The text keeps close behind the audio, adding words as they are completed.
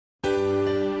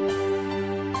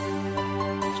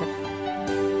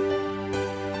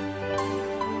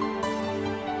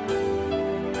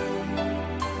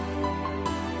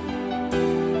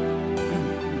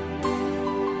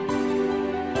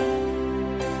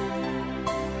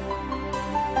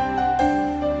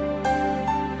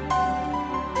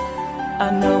I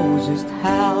know just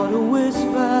how to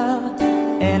whisper,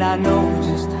 and I know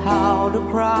just how to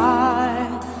cry.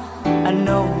 I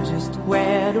know just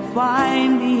where to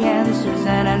find the answers,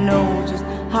 and I know just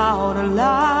how to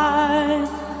lie.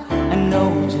 I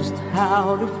know just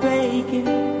how to fake it,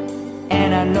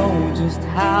 and I know just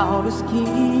how to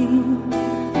scheme.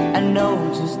 I know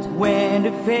just when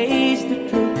to face the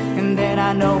truth, and then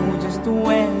I know just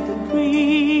when to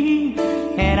dream.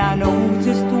 And I know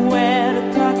just where to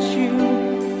touch you,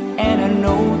 and I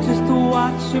know just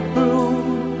what you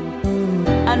prove.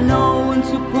 I know when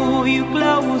to pull you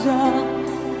closer,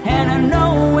 and I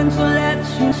know when to let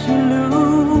you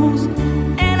loose.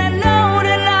 And I know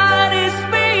the night is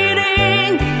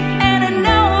fading, and I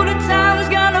know the time's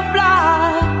gonna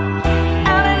fly.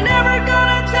 And I'm never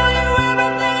gonna tell you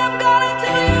everything I'm gonna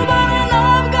tell you, but I know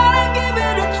I'm gonna give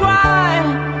it a try.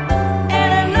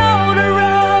 And I know the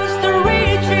roads to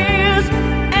riches,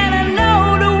 and I know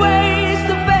the ways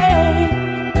to fade.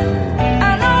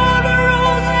 I know the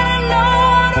rules, and I know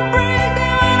how to break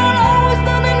them, and I know it's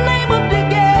not the name of the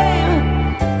game.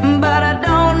 But I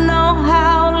don't know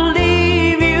how to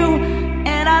leave you,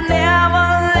 and I never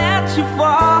let you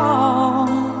fall.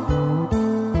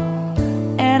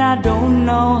 And I don't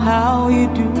know how you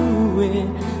do it,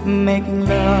 making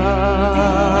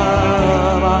love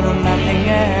out of nothing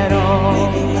at all.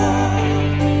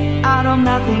 Out of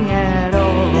nothing at all.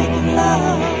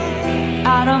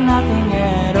 Out of nothing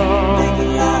at all.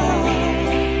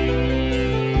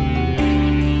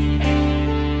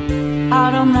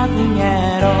 Out of nothing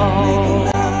at all.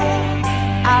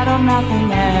 Out of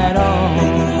nothing at all.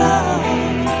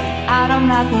 Out of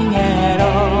nothing at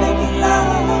all.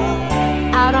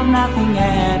 Out of nothing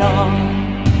at all.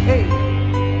 Hey.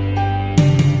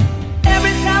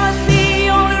 Every time I see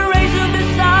you on the rays of the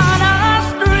sun, I'm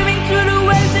streaming through the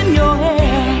waves in your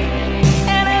hair.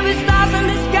 And every star's in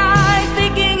the sky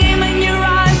sticking in your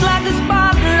eyes like a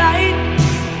spotlight.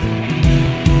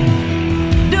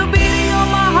 The beating of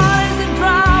my heart is a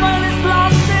drum, and it's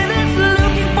lost and it's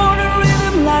looking for the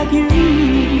rhythm like you.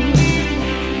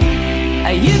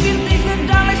 You can take the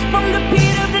darkness from the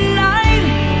pit of the night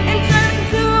and turn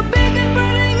into a beacon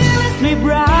burning endlessly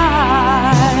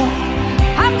bright.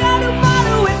 I've got to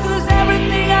follow it, 'cause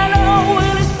everything I know,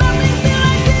 and it's nothing till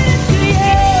I get it to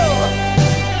you.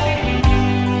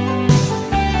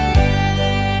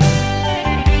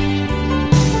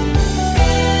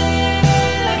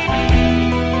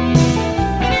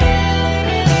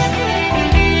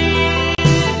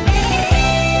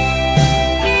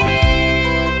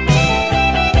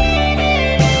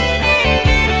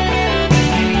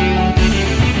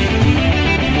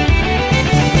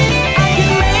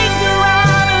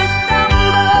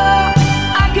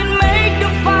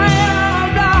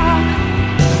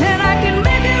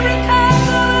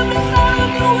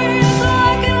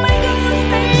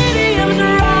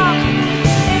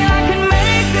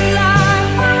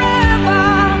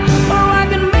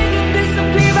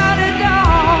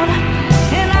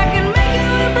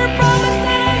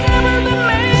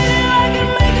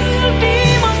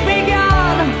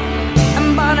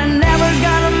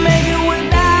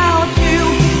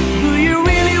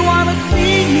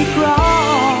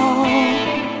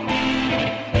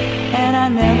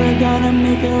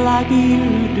 Like you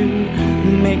do,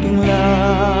 making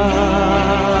love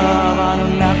out of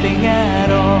nothing at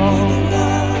all.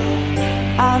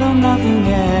 Out of nothing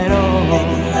at all.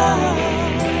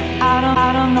 Out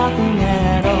of nothing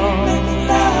at all.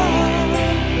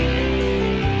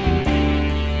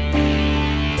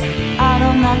 Out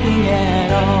of nothing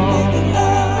at all.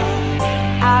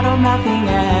 Out of nothing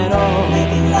at all.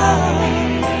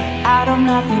 Out of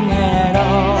nothing at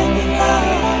all.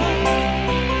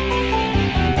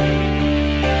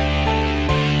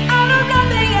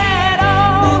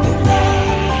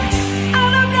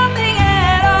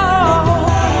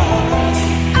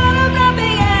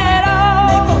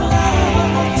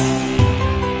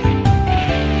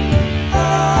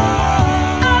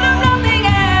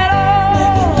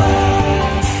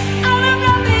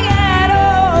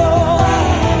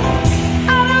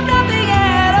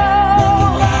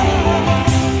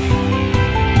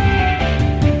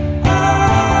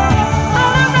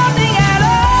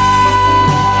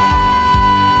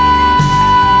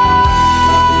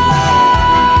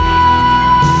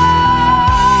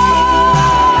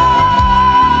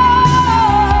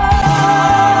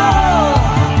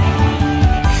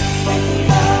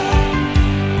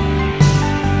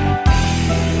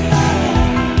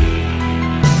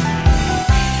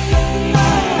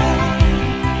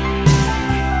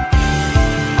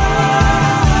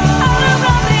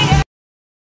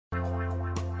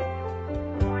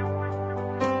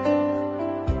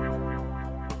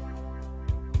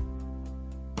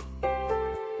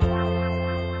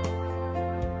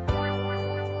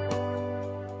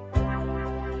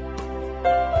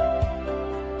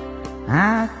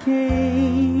 I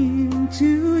came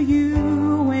to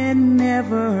you and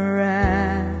never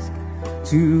asked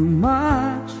too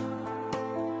much,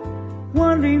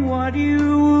 wondering what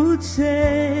you would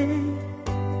say,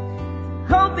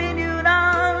 hoping you'd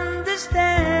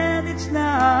understand it's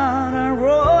not a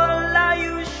role I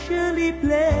usually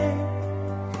play.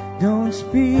 Don't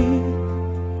speak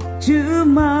too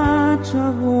much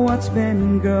of what's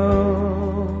been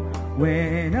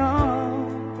going on.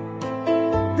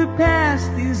 The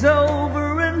past is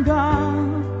over and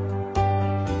gone.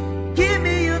 Give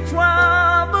me your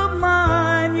troubled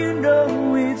mind, you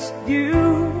know it's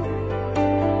due.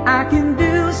 I can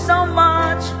do so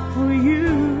much for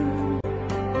you.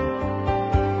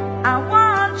 I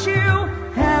want you,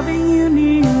 having you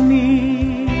near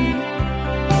me,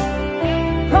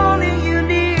 holding you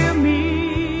near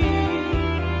me.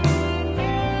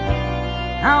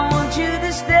 I want you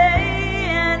to stay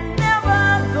and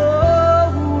never go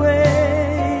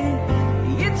away.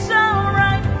 It's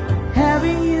alright,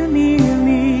 having you near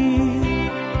me,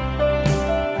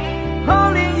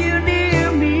 holding you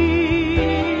near me.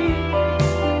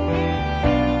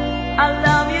 I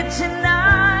love you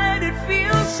tonight, it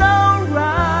feels so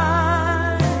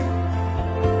right,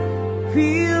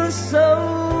 feels so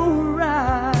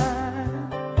right.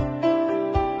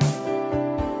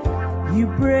 You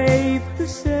brave to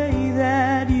say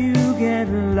that you get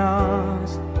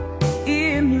lost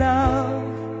in love,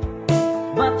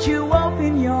 but you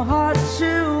open your heart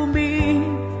to me.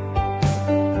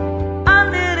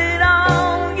 Under it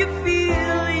all you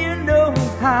feel, you know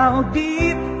how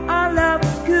deep our love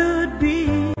could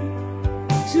be.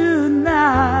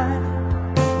 Tonight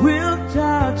we'll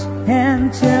touch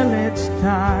until it's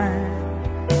time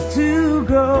to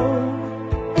go.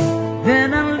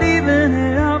 Then I'm leaving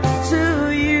it up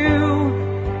to you.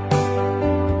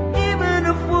 Even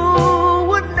a fool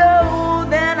would know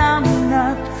that I'm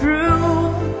not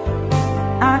true.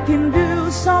 I can do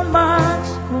so much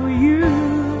for you.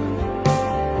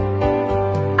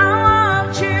 I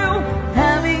want you,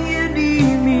 having you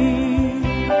near me,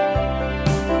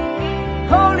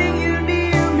 holding you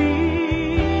near me.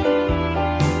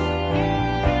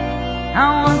 I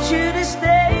want you to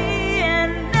stay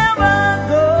and never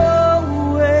go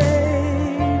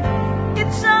away.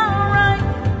 It's alright,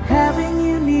 having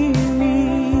you near me,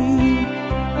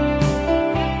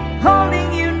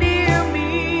 holding you near me.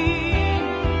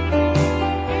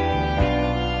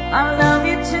 I love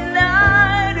you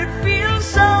tonight, it feels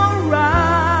so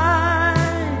right,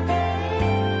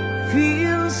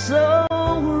 feels so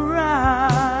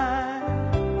right.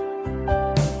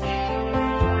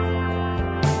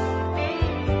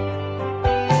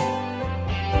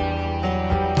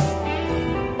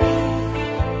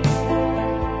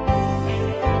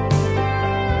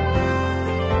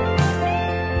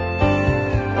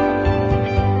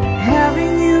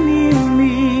 Having you near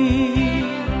me,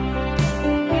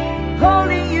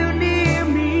 holding you near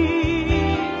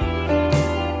me.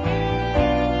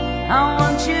 I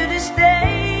want you to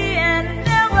stay and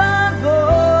never go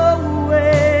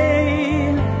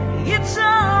away. It's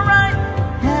alright,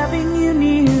 having you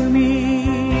near me,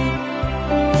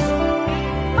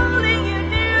 holding you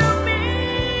near me.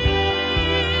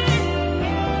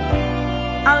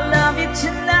 I love you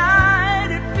tonight,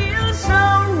 it feels so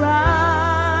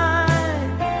right,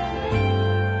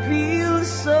 feels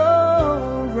so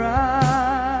right.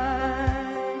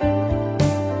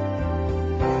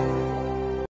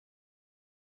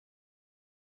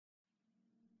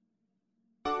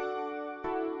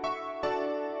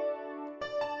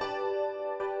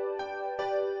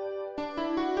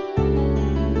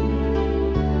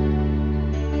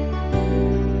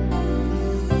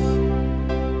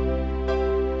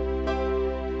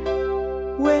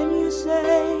 When you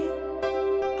say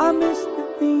I miss the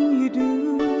thing you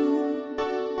do,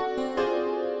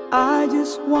 I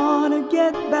just wanna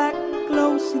get back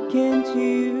close again to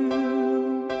you.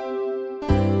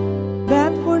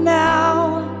 That for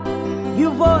now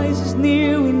your voice is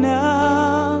near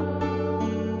enough.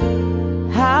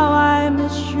 How I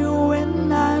miss you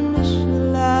when I miss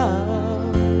your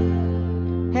love.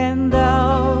 And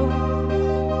though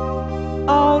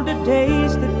all the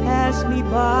days that pass me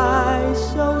by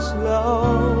so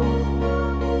slow,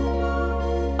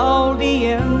 all the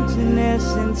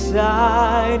emptiness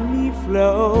inside me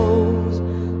flows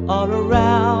all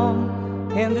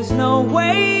around, and there's no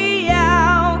way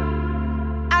out.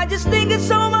 I just think it's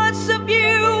so much of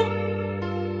you.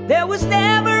 There was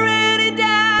never any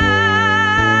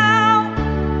doubt.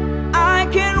 I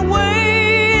can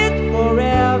wait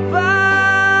forever.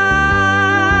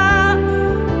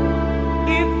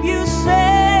 If you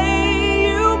say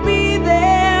you'll be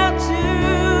there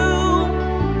too,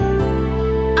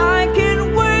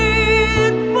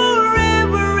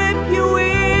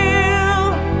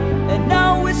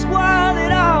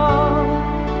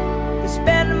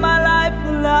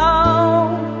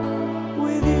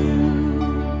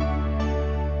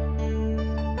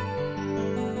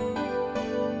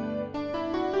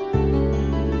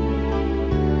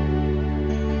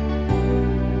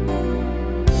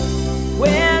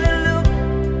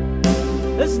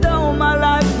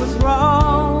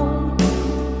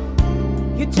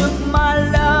 took my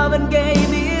love and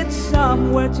gave it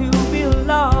somewhere to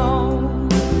belong.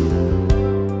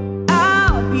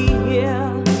 I'll be here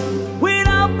when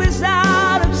hope is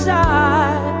out of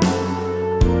sight.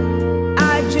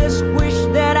 I just wish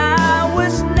that I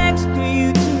was next to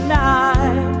you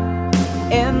tonight.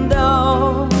 And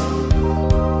though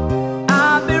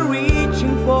I've been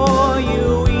reaching for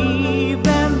you,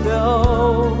 even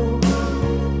though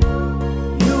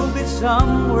you'll be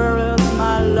somewhere else,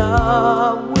 my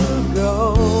love will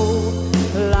go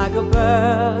like a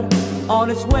bird on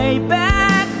its way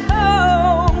back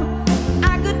home.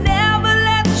 I could never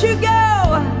let you go,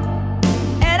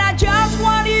 and I just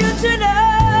want you to know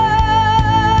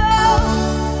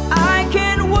I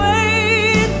can't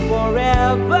wait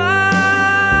forever.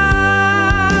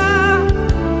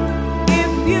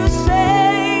 If you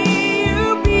say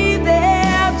you'll be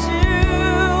there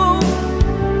too,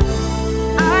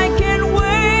 I can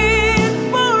wait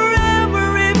forever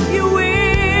if you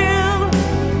will,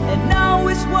 and know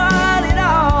it's worth it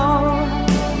all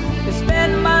to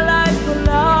spend my life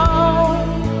alone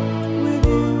with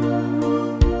you.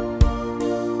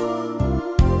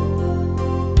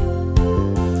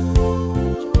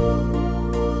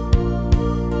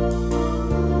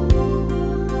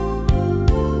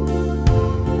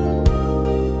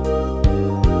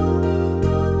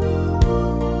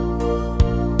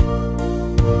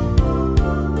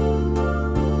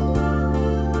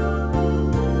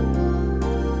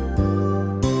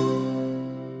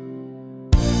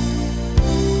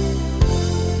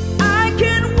 I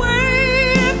can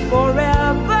wait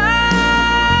forever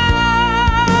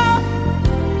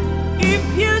if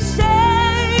you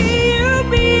say you'll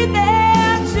be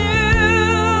there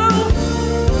too.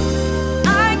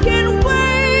 I can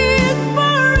wait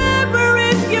forever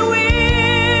if you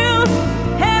will,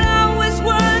 and always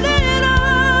worth it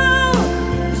all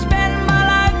to spend my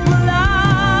life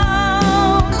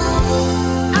alone.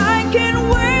 I can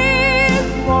wait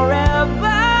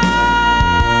forever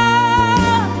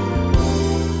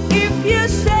if you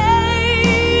say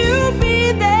you'll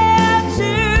be there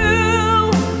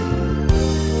too.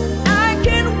 I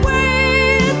can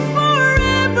wait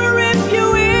forever if you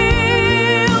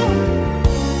will.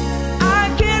 I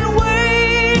can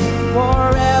wait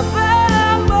forevermore.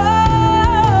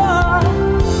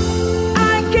 I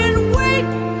can wait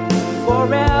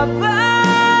forever.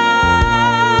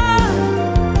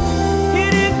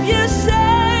 And if you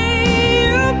say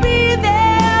you'll be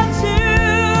there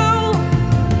too,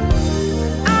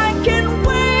 I can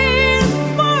wait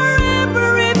forever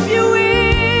if you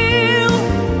will.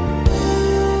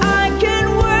 I can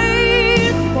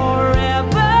wait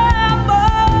forevermore.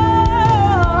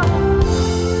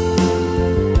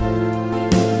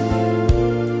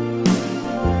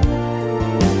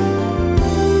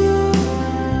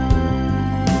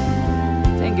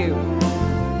 Thank you.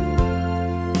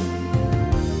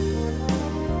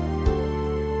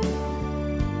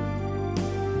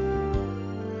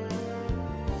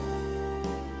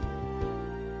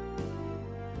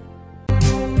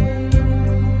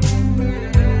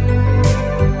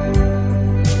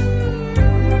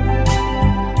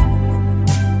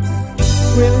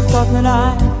 Really thought that I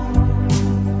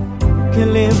could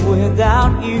live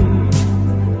without you.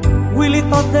 Really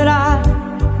thought that I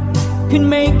could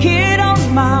make it on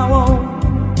my own.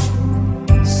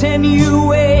 Send you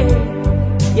away,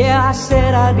 yeah, I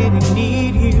said I didn't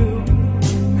need you.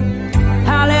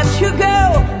 I let you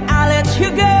go, I let you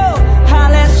go, I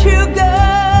let you go.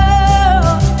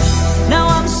 Now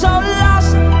I'm so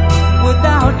lost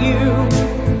without you.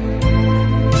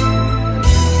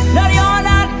 Now you're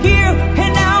not here,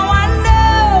 and now I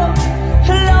know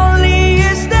lonely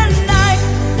is the night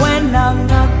when I'm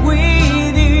not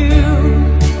with you.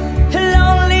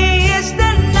 Lonely is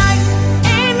the night,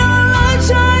 ain't no light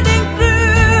shining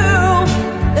through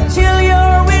until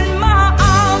you're in my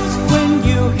arms, when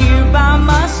you're here by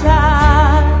my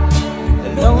side.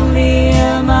 Lonely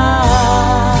am I.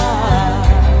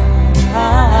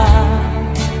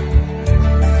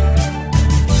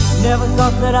 Never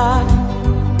thought that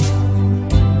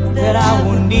I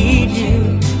would need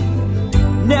you.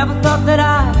 Never thought that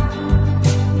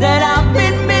I've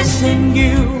been missing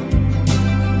you.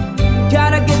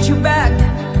 Gotta get you back,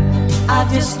 I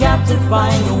just got to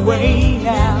find a way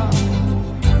now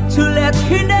to let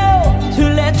you know, to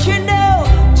let you know,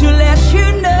 to let you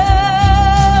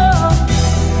know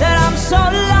that I'm so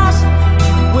lost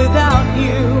without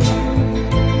you.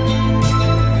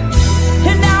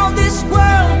 And now this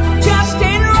world just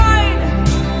ain't right.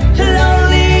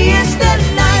 Lonely is the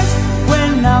night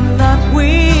when I'm not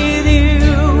with you.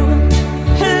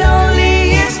 Lonely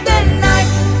is the night,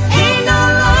 ain't no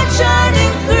light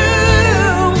shining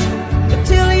through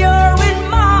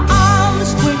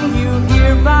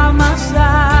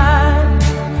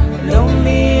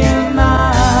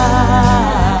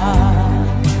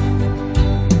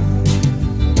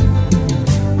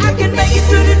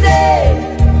yesterday.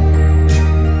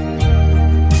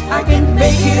 I can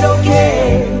fake it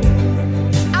okay.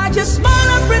 I just smile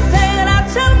and pretend. I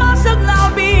tell myself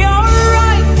I'll be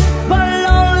alright, but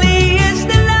lonely is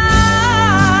the night.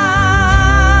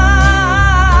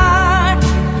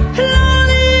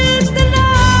 Lonely is the night.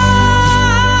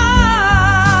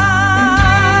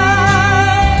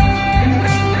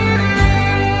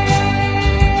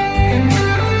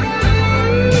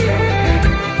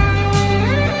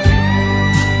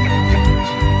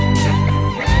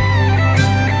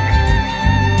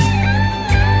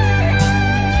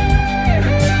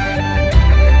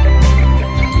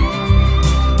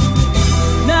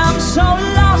 So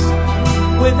lost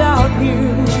without you.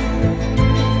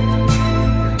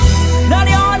 Now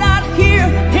you're not here,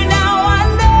 and now I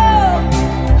know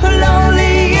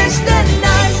lonely is the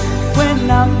night when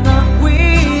I'm not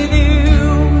with you.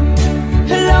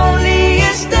 Lonely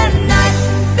is the night,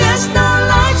 there's no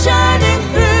light shining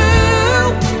through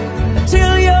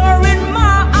till you're in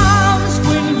my arms,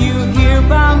 when you're here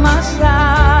by my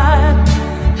side.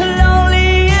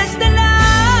 Lonely is the night.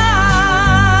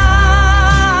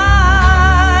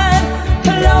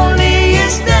 Lonely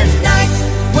is the night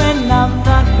when I'm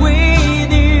not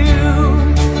with you.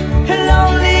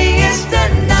 Lonely is the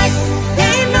night,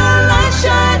 ain't no light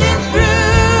shining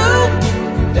through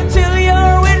till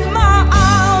you're in my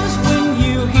arms, when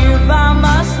you're here by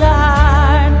my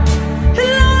side.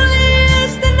 Lonely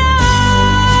is the night.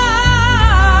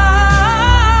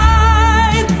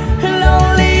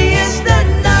 Lonely is the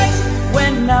night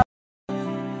when I'm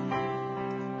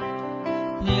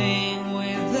playing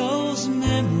with those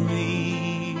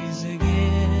memories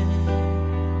again.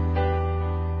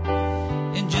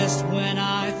 And just when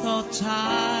I thought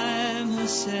time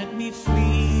has set me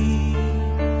free,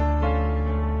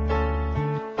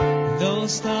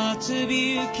 those thoughts of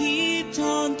you keep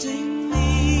taunting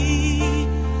me,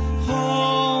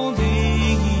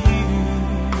 holding you,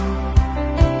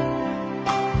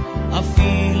 a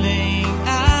feeling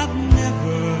I've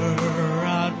never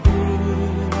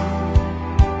outgrew.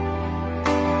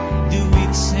 The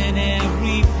weeks and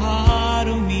every part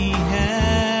of me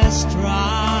has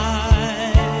tried.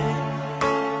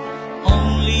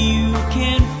 Only you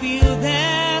can feel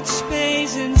that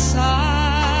space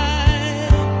inside.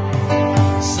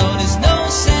 So there's no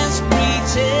sense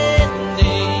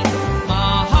pretending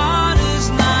my heart is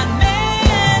not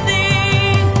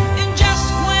mending. And just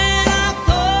when I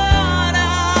thought I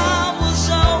was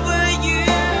over you,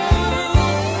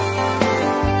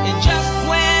 and just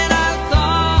when I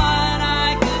thought I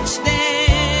could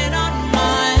stand on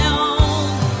my own,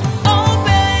 oh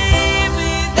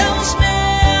baby, those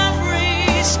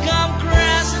memories come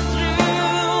crashing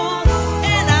through,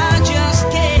 and I just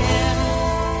can't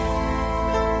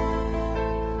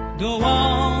go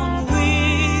on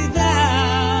without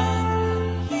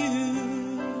you.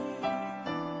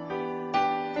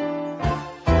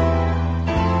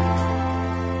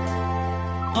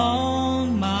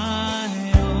 On my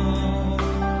own,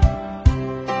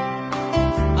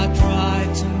 I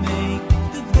tried to make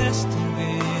the best of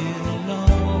it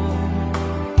alone.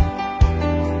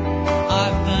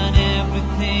 I've done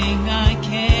everything I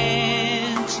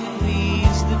can to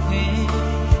ease the pain,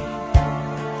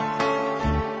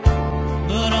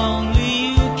 but only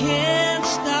you can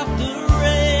stop the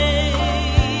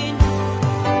rain.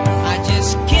 I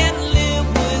just can't live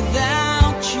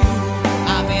without you.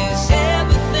 I miss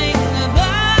everything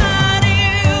about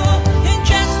you. And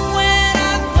just when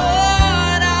I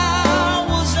thought I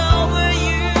was over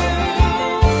you,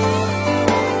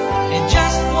 and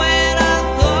just when I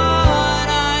thought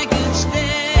I could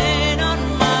stand on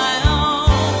my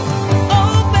own,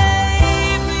 oh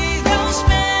baby, those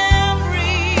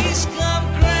memories come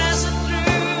crashing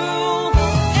through,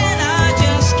 and I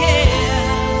just can't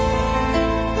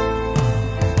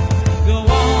go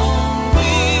on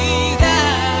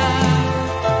without,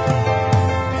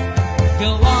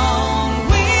 go on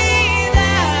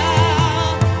without.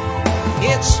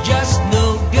 It's just no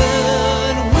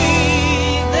good without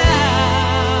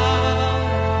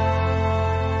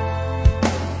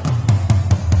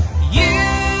you.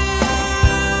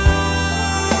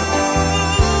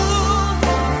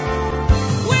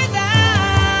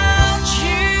 Without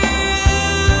you,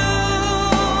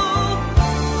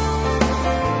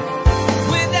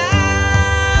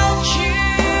 without you,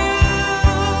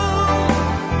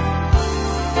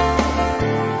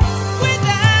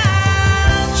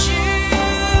 without you.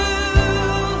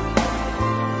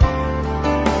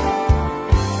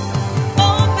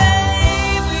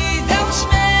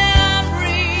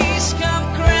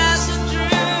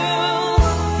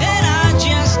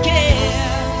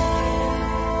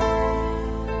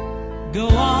 go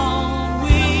on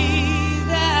without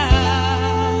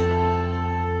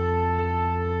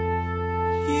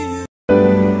you.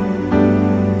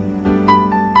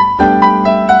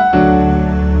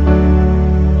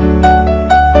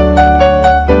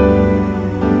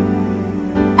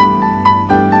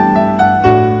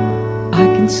 I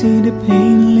can see the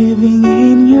pain living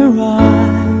in your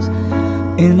eyes,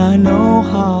 and I know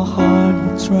how hard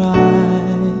you try.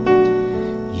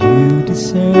 You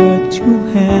deserve to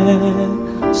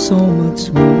have so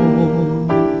much more.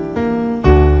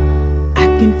 I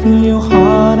can feel your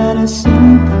heart and I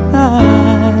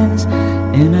sympathize,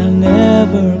 and I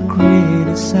never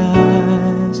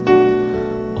criticize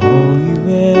all you've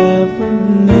ever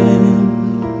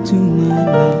meant to my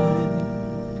life.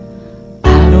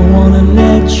 I don't wanna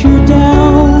let you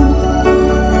down,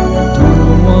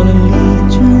 don't wanna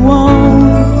lead you on.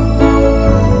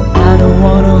 I don't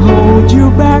wanna hold you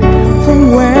back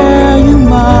from where you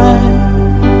might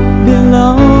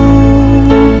belong.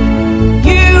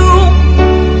 You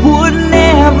would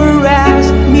never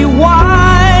ask me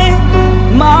why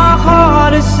my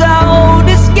heart is so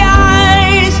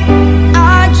disguised. I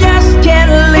just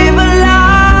can't live a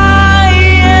lie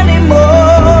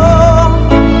anymore.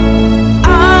 I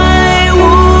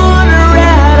would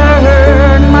rather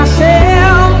hurt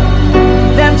myself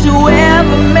than to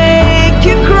ever make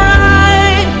you cry.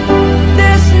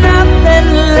 There's nothing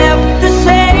left to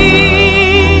say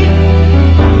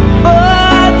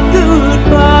but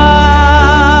goodbye.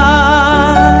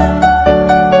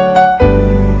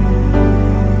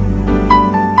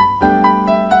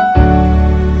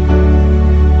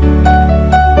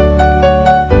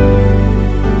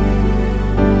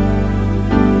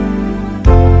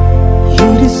 You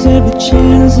deserve a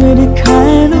chance at a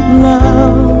kind of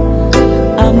love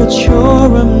I'm not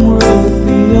sure I'm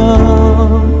worthy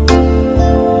of.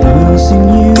 Losing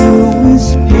you is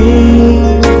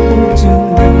painful to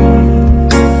me.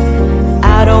 I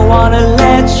don't wanna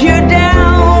let you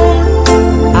down,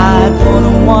 I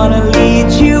don't wanna lead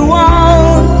you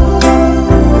on.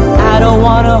 I don't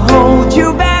wanna hold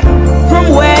you back from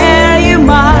where you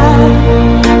might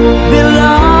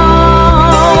belong.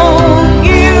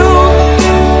 You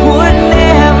would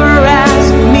never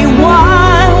ask me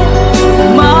why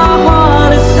my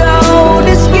heart is so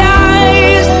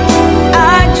disguised. I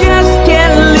just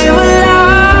can't live a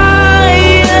lie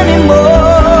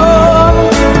anymore.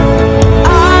 I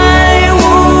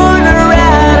would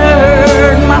rather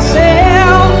hurt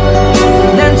myself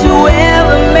than to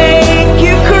ever make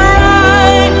you cry.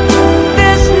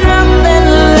 There's nothing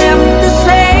left to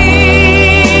say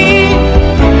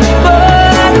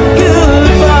but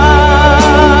goodbye.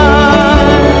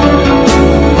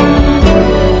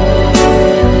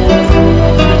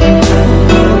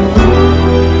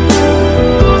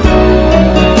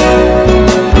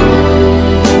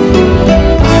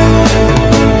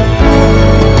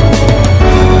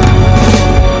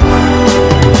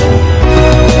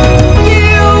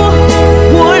 You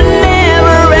would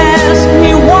never ask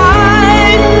me why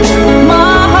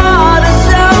my heart is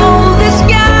so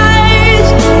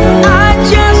disguised. I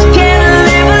just can't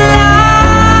live a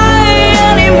lie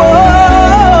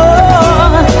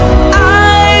anymore. I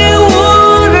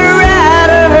would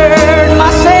rather hurt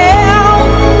myself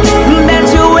than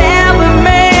to ever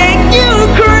make you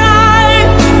cry.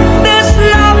 There's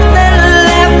nothing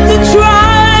left to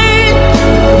try,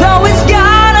 though it's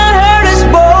gonna hurt us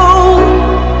both.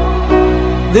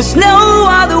 There's no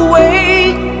other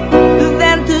way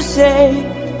than to say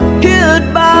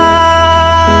goodbye.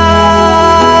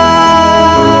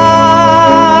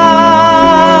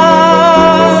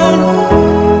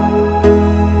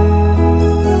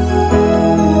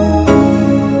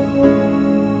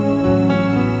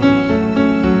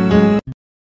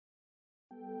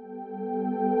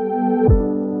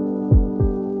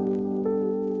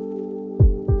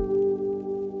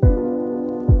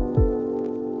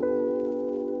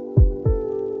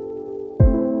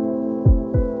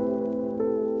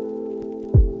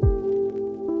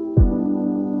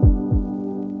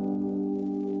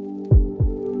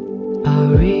 I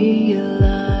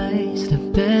realize the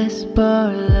best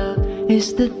part of love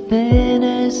is the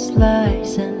thinnest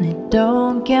slice, and it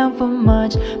don't count for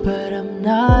much, but I'm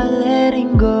not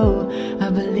letting go. I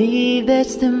believe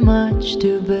that's too much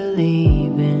to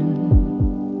believe in.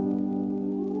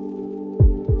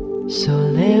 So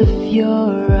lift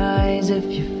your eyes if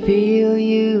you feel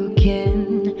you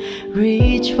can.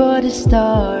 Reach for the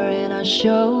star and I'll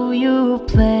show you a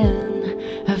plan.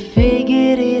 I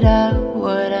figured it out,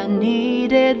 what I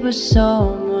needed was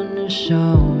someone to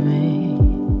show me.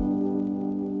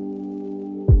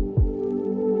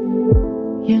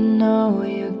 You know know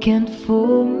you can't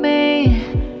fool me.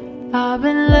 I've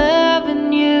been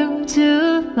loving you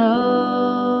too long.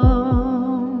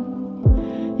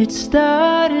 It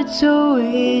started so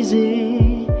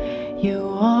easy. You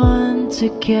want to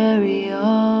carry on.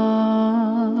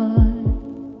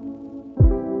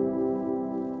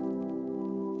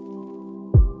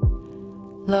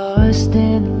 Lost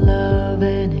in love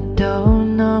and I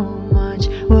don't know much.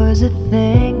 Was it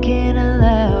thinking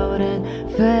aloud and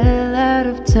fell out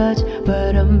of touch?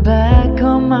 But I'm back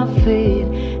on my feet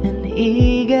and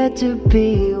eager to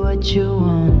be what you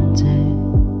wanted.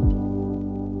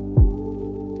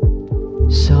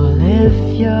 So lift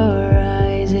your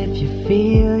eyes if you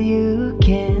feel you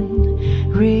can.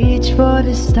 Reach for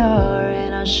the star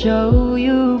and I'll show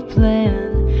you a plan.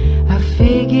 I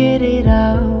figured it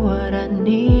out, what I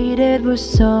needed was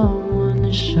someone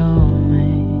to show me.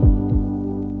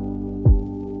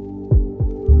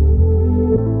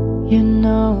 You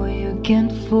know you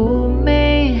can't fool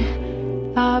me.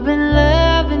 I've been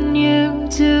loving you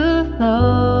too long.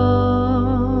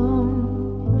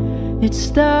 It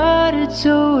started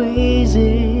so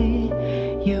easy.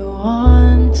 You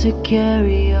want to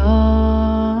carry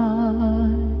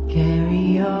on,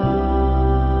 carry on.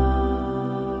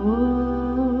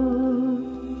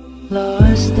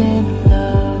 Lost in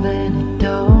love and I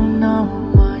don't know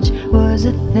much. Was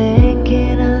it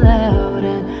thinking aloud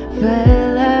and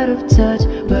fell out of touch?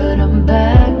 But I'm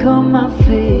back on my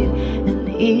feet and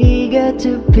eager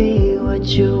to be what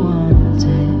you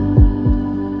wanted.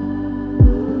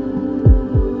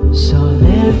 So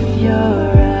lift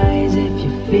your eyes if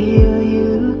you feel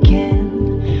you can.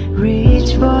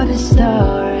 Reach for the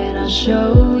star and I'll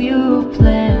show you a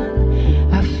plan.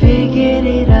 I figured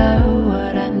it out,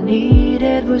 what I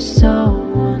needed was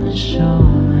someone to show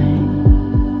me.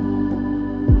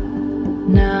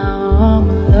 Now I'm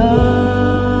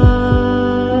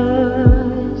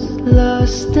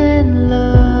lost in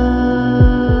love,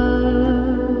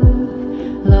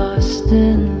 lost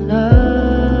in love,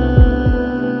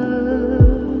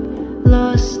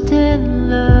 lost in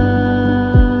love.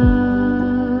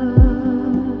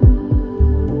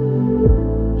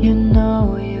 You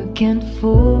know you can't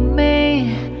fool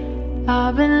me.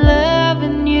 I've been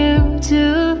loving you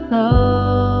too long.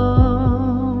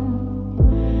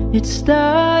 It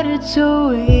started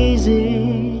so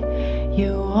easy.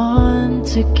 You want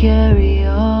to carry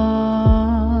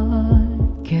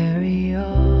on, carry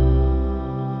on.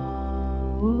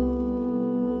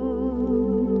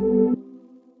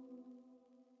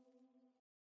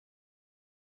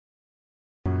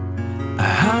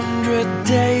 100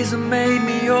 days have made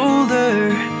me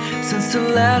older since the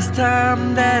last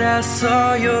time that I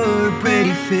saw your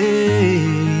pretty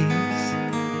face.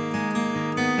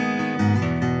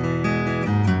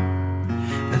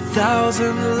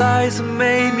 1,000 lies have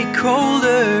made me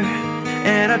colder,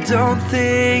 and I don't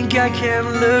think I can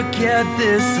look at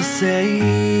this the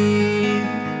same.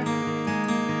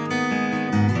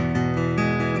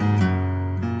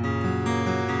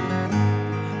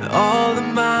 All the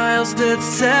miles that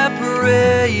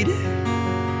separate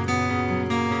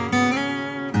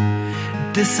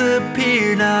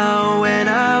disappear now when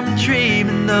I'm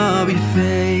dreaming of your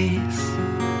face.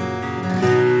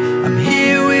 I'm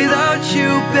here without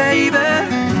you, baby,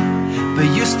 but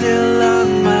you're still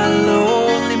on my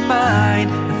lonely mind.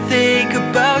 I think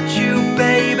about you,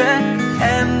 baby,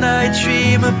 and I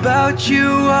dream about you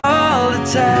all the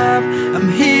time. I'm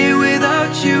here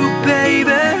without you,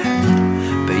 baby,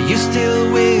 but you're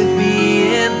still with me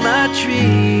in my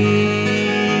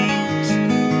dreams.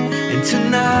 And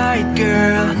tonight,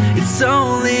 girl, it's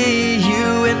only you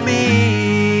and me.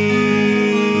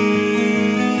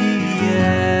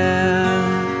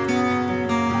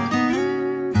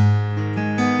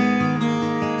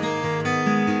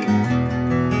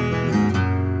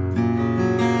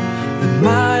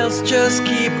 Miles just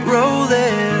keep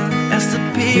rolling as the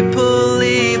people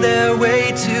leave their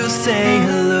way to say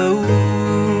hello.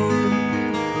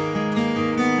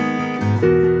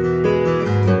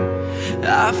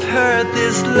 I've heard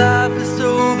this life is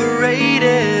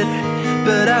overrated,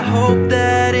 but I hope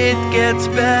that it gets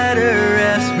better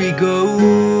as we go.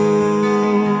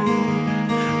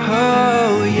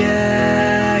 Oh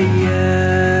yeah,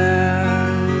 yeah.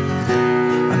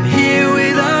 I'm here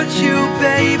without you,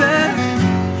 baby,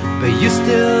 but you're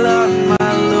still on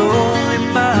my lonely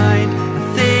mind. I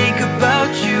think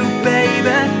about you,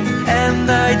 baby, and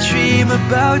I dream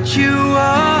about you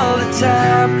all the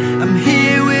time. I'm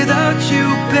here without you,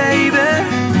 baby,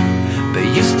 but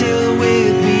you're still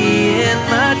with me in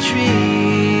my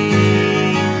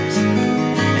dreams.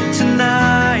 And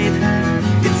tonight,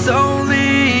 it's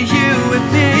only you and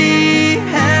me.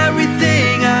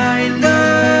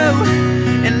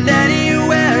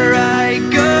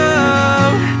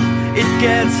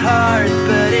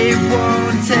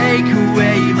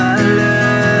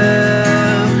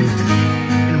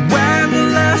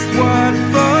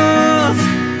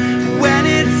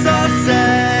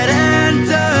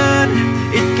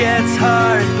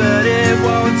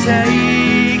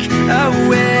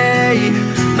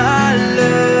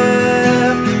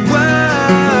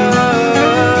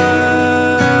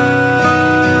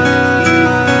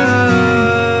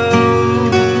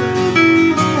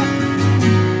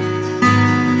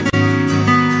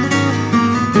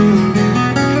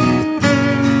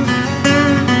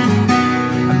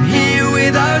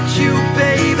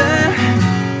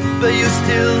 but you're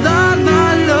still on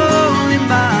my lonely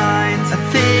mind. I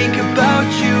think about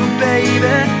you,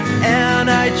 baby, and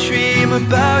I dream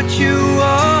about you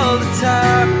all the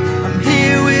time. I'm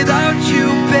here without you,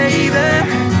 baby,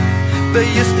 but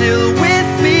you're still with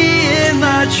me in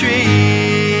my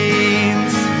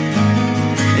dreams.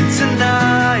 And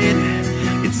tonight,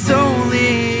 it's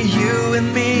only you and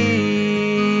me.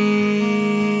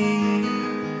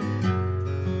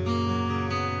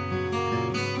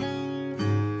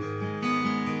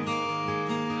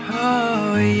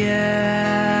 Oh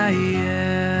yeah, yeah.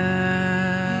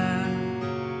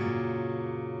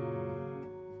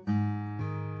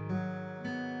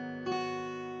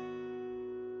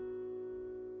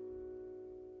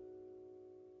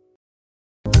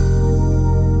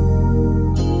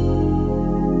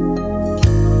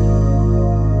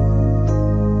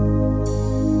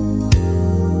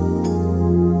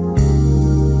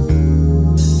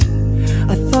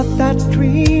 I thought that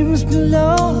dreams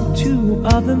belong to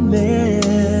other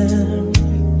men,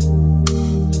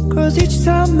 'cause each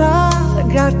time I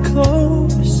got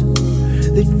close,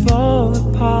 they'd fall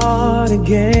apart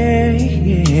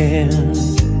again.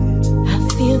 I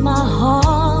feel my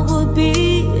heart would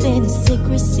beat in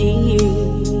secrecy.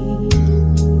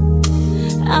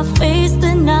 I face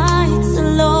the nights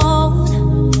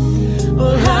alone.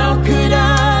 Well, how could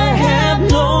I have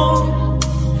known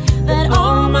that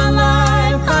all my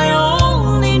life I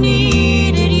only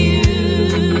needed you?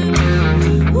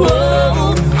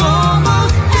 Whoa,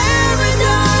 almost every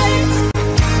night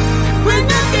we're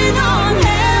knocking on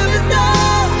heaven's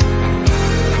door.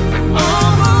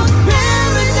 Almost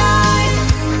paradise.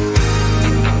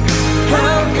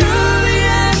 How could we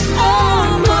ask for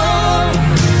more?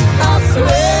 I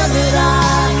swear that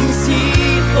I can see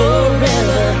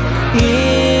forever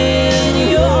in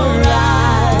your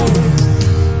eyes.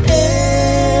 Paradise.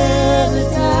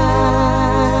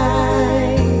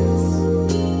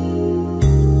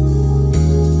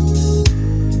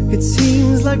 It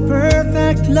seems like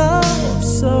perfect love,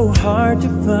 so hard to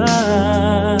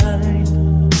find.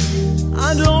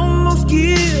 I'd almost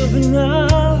given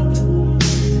up.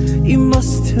 You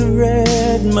must have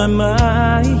read my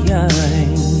mind.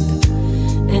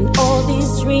 And all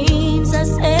these dreams I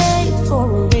saved for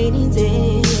a rainy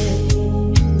day,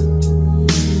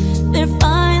 they're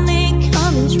finally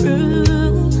coming true.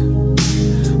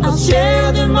 I'll share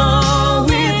them all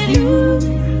with you,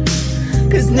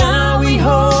 'cause now we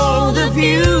hold the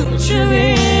future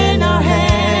in our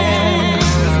hands.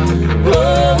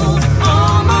 whoa,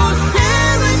 almost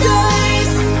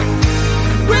paradise.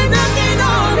 We're knocking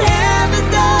on heaven's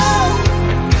door.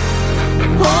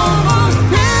 Almost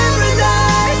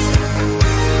paradise.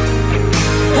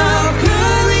 How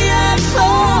could we ask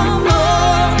for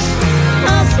more?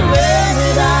 I swear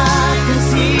that I can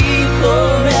see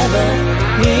forever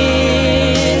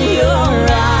in your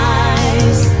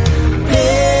eyes.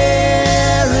 Paradise.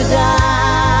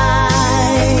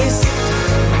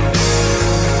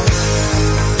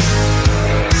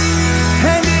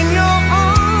 And in your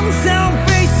arms,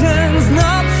 salvation's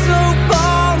not so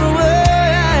far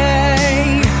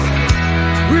away.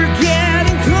 We're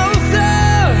getting closer,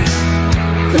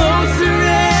 closer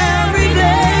every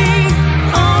day.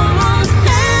 Almost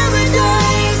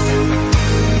paradise.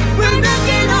 We're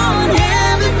knocking on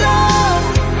heaven's door.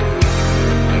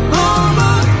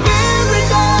 Almost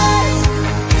paradise.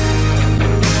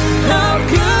 How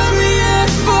could we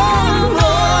ask for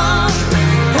more?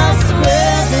 I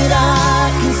swear that I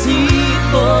can see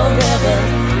forever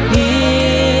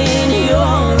in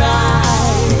your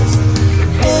eyes.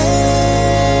 Paradise.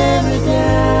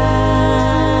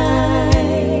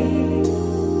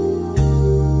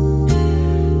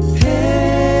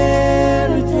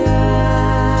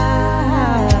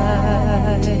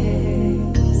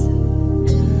 Paradise.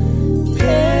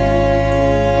 Paradise.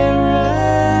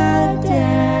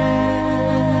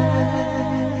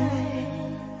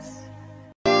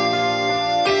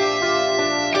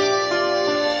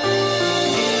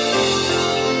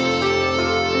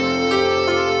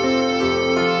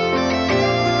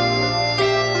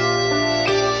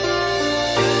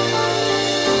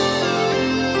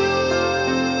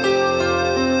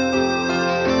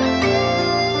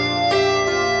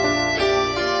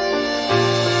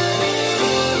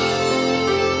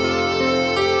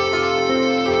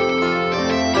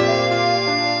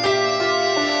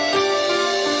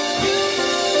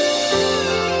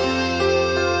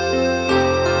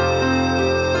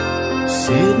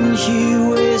 Sitting here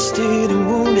wasted and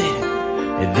wounded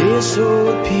at this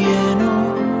old piano,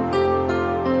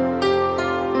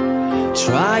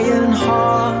 trying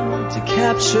hard to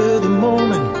capture the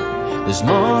moment. This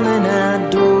morning I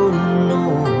don't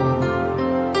know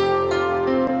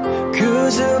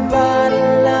There's a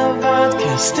bottle of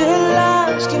vodka still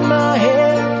lodged in my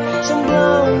head. Some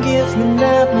blonde gives me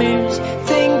nightmares,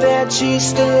 think that she's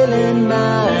still in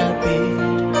my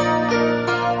bed.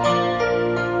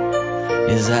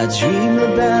 As I dream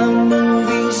about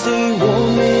movies, they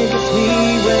won't make it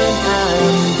free when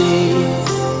I'm dead.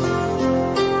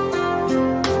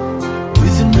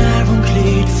 With an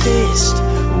iron-clad fist,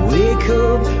 wake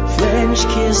up, French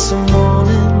kiss some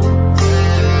morning.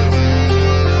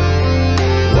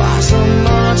 While some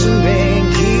marching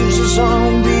band keeps a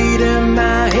song beat in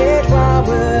my head while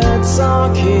we're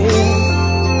talking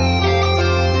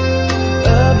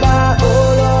about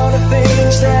all the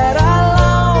things that I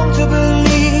long to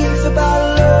believe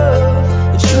about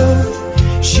love, the truth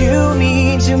you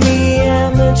mean to me,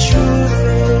 and the truth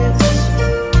is,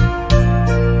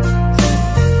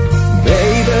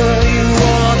 baby, you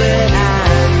are that I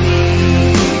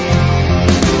need.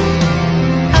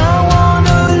 I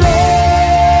wanna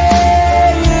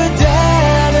lay you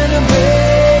down in a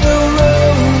bed of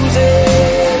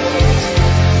roses.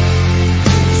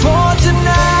 For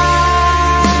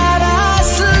tonight I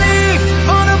sleep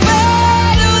on a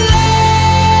bed of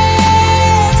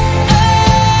lace.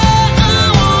 I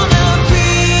wanna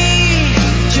be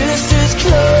just as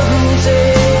close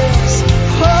as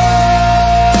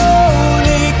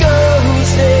Holy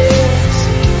Ghost is.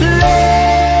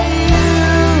 Lay you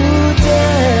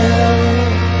down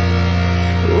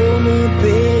on a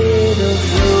bed of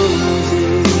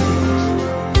roses.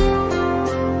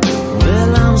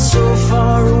 Well, I'm so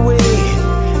far away,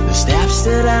 the steps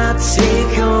that I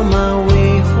take on my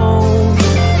way home.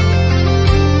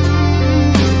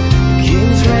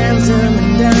 Kings, ransom,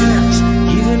 and dimes,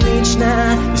 even each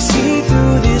night you see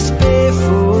through this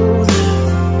barefoot.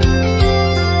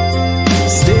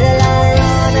 Still I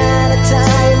run out of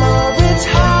time, or it's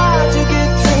hard to get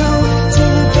through to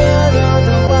the bed of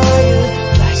the wire.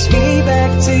 Flies me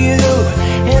back to you,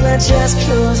 and I just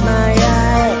close my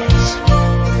eyes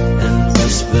and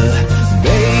whisper,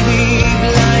 baby,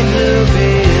 blind love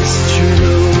is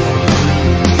true.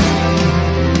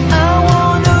 I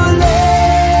wanna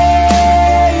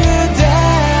lay you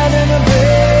down in a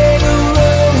bed of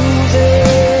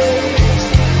roses.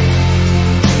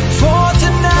 For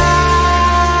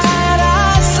tonight I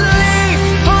sleep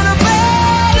on a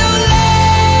bed of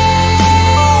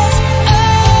lace. I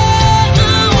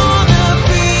wanna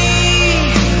be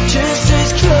just as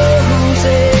close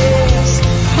as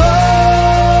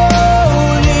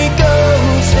Holy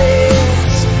Ghost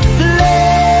is.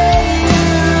 Lay you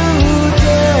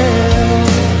down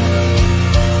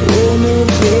on a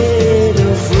bed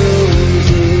of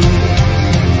roses.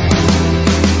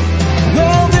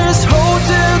 Well, this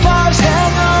hotel bar's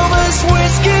hangovers,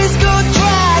 whiskey's go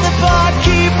dry. The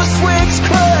barkeeper swigs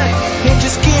crud and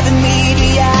just giving me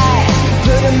the eye.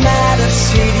 Put him out of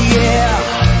city, yeah.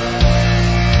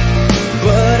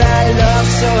 But I love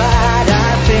so hard, I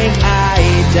think I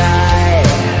die.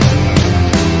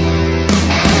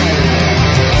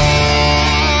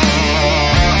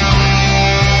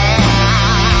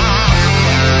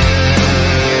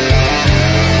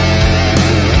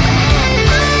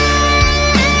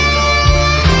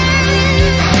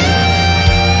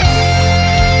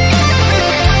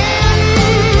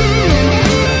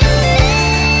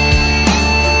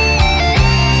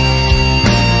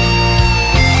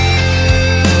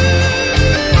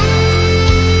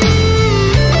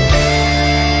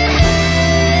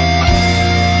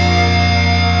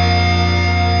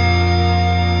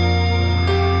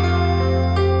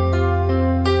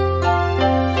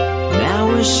 Now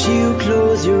as you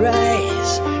close your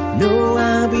eyes, know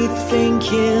I'll be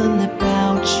thinking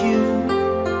about you.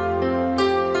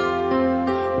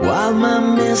 While my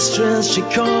mistress, she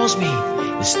calls me,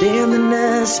 you stand in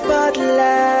the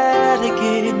spotlight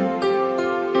again.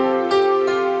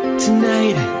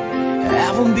 Tonight, I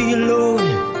won't be alone.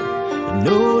 I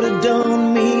know that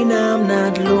don't mean I'm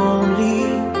not lonely.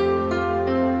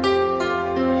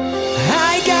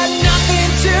 I got nothing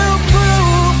to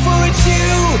prove, for it's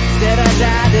you that I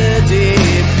died a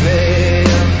defend.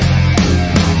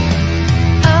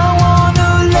 I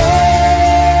wanna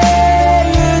lay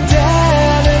you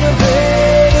down in a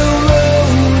bed of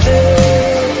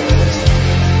roses.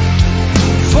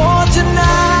 For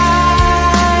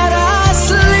tonight I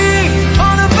sleep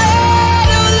on a bed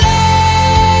of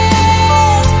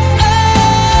lace.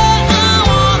 I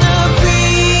wanna be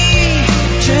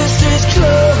just as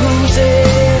close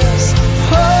as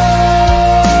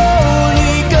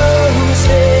Holy Ghost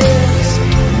is.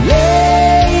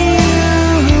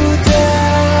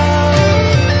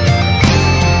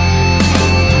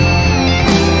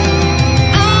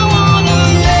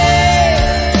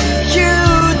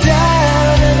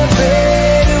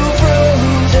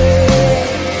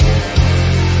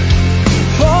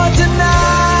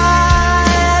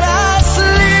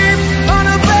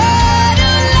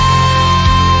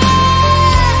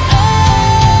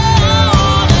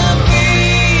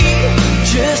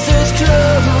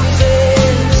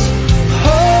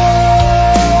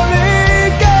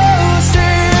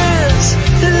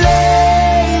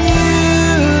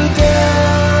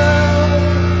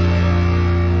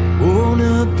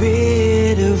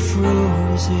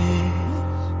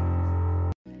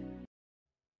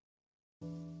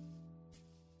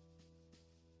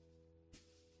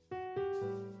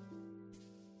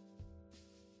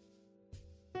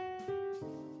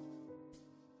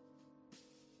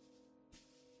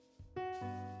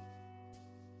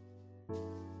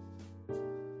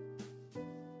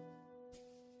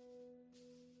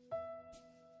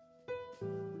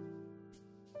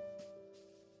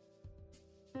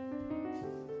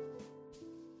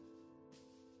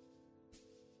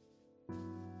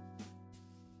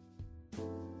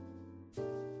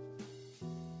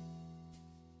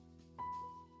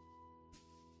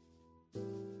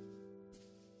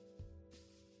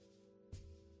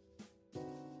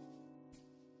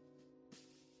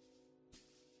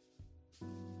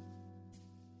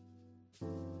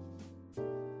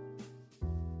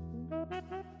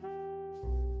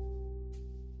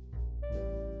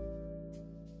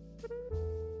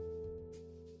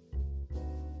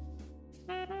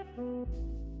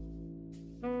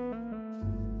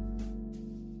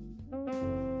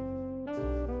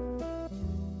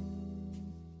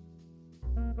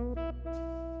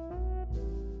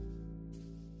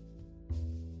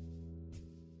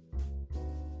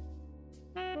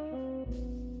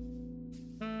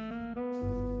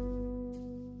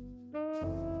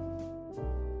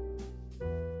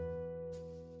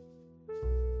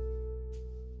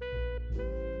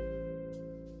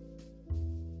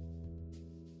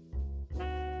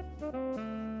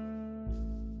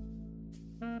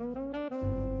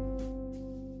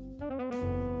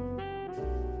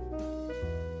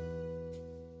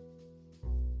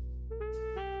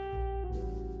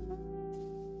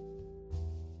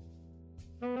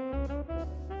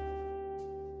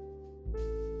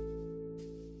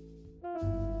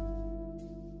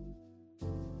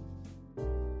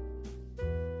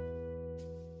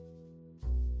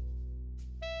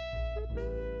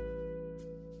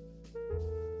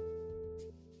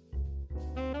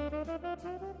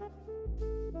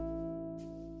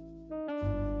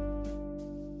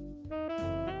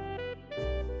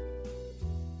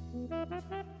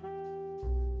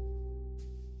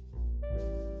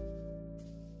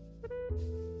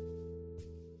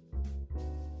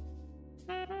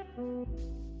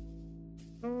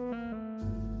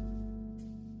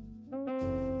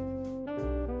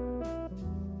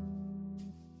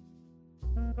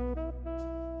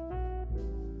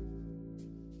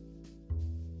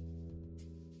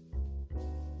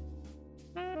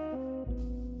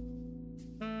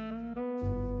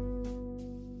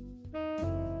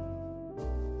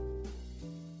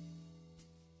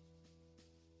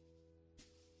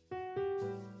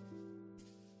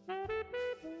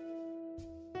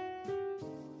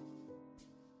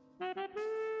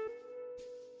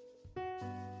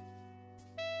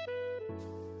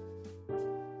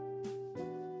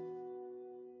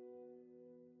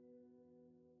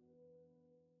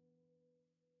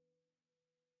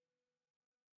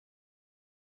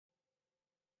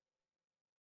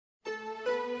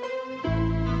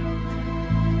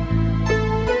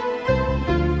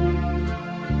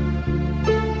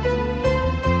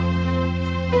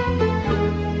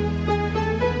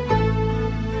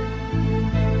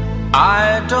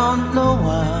 don't know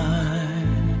why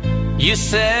you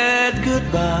said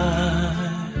goodbye.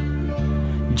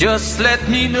 Just let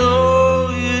me know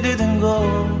you didn't go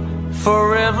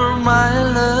forever, my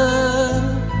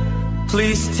love.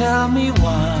 Please tell me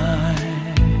why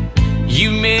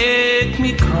you make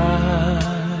me cry.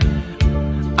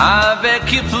 I beg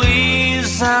you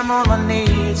please, I'm on my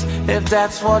knees if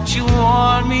that's what you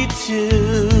want me to.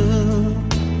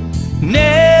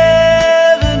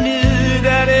 Never knew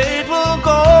that it will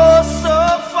go so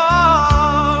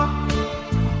far.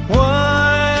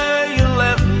 Why you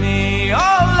left me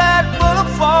all that but a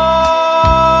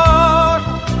fall.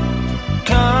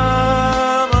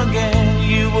 Come again,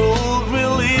 you will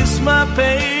release my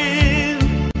pain,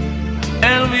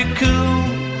 and we could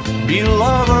be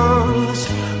lovers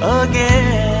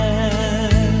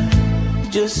again.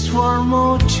 Just one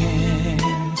more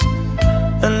chance,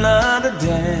 another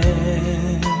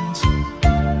dance,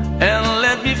 and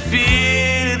let me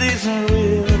feel it isn't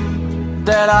real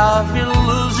that I've been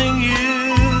losing you.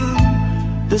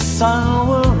 The sun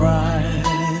will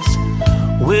rise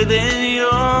within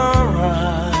your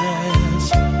eyes.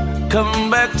 Come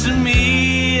back to me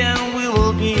and we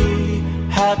will be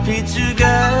happy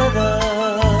together.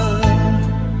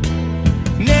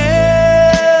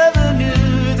 Never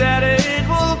knew that it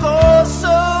will go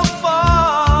so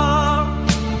far.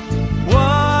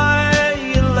 Why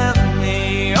you left me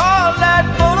all that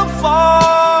but a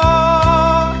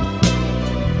fall.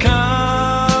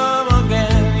 Come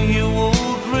again, you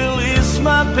would release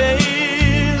my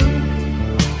pain,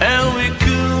 and we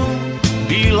could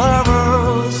be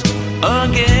lovers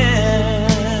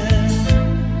again.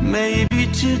 Maybe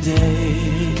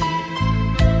today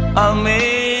I'll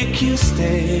make you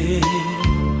stay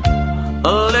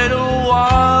a little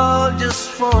while, just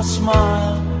for a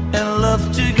smile and love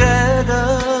together.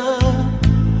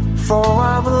 For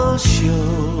I will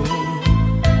show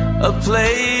a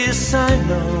place I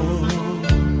know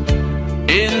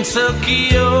in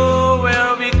Tokyo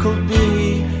where we could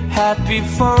be happy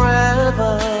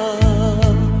forever.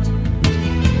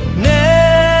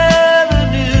 Never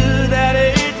knew that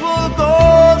it will go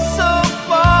so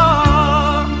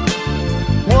far.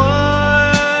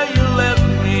 Why you left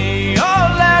me all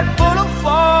that but a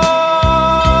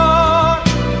fall.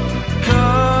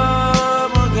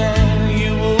 Come again,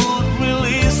 you would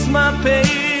release my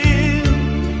pain,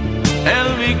 and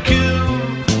we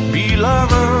could be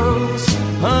lovers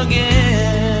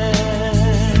again.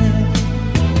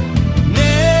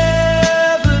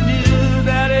 Never knew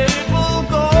that it will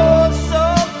go so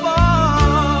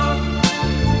far.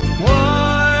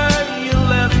 Why you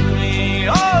left me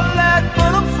all that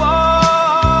but a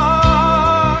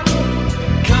fall.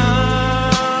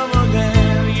 Come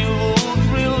again, you would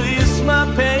release my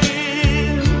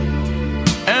pain,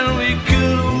 and we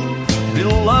could be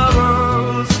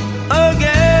lovers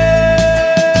again.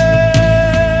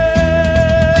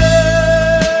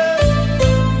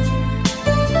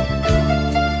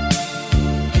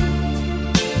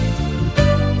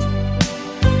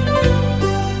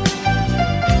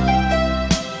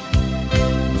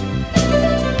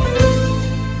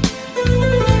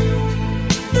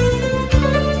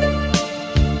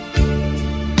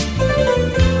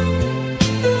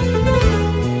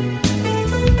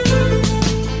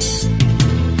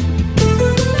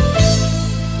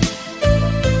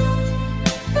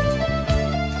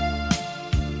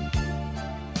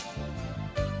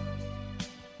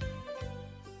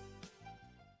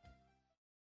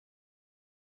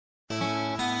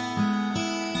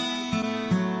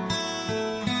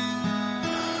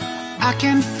 I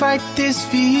can't fight this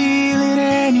feeling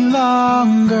any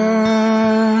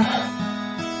longer,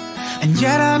 and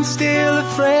yet I'm still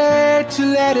afraid to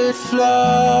let it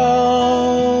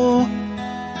flow.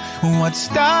 What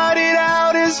started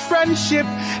out as friendship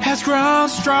has grown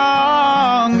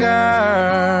stronger.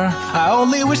 I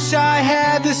only wish I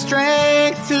had the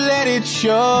strength to let it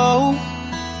show.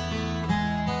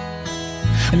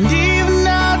 And even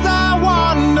as I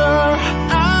wander,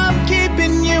 I'm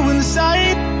keeping you in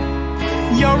sight.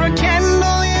 You're a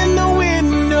candle in the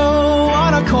window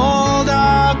on a cold,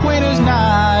 dark winter's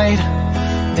night,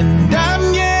 and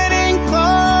I'm getting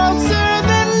closer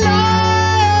than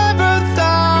I ever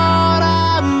thought I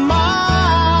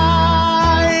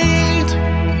might.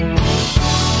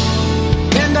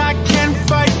 And I can't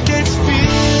fight this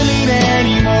feeling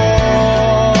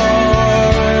anymore.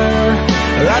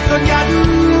 I've forgotten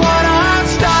what I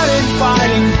started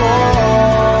fighting for.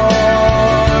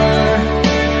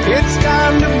 It's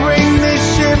time to bring this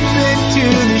ship into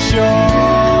the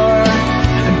shore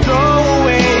and throw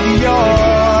away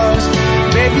yours.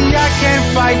 Baby, I can't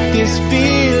fight this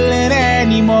feeling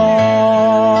anymore.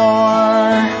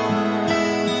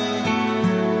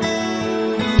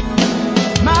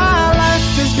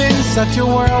 such a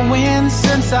whirlwind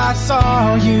since I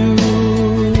saw you.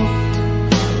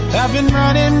 I've been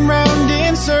running round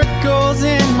in circles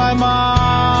in my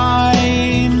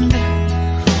mind,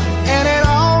 and it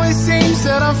always seems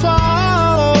that I'm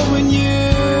following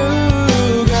you,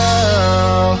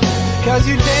 girl. 'Cause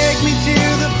you take me to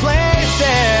the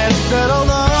places that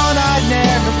alone I'd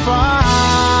never find.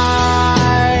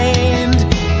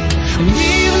 And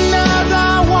even as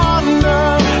I wander,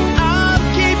 I'm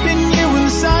keeping you in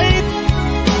sight.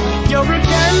 You're a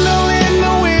candle in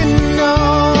the window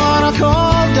on a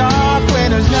cold, dark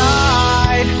winter's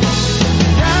night.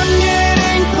 I'm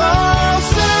getting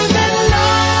closer than I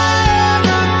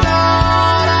ever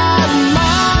thought I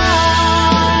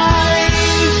might.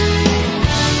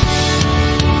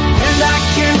 And I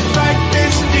can't fight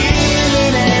this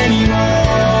feeling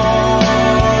anymore.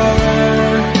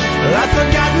 I've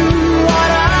forgotten what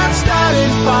I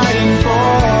started fighting for.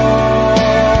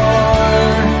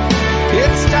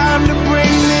 It's time to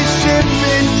bring this ship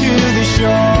into the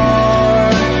shore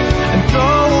and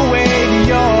throw away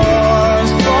yours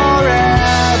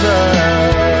forever.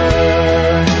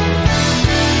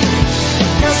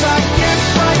 'Cause I can't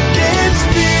fight this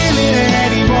feeling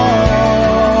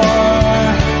anymore.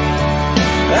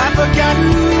 I've forgotten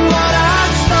what I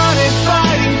started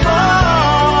fighting for.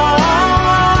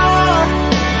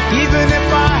 Even if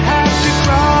I have to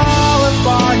crawl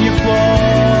upon your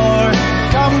floor,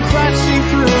 come crashing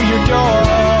through your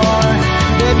door,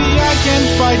 baby, I can't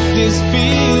fight this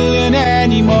feeling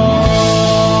anymore.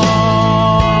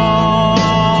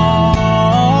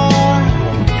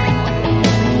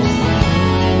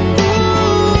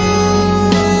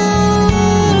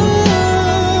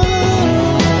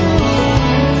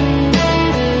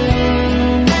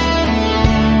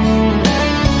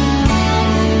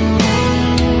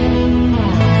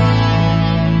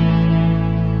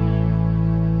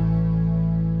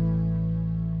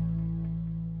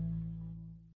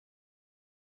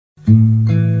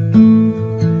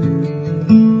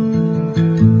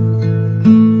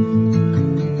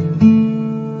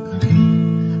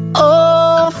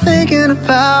 Oh, thinking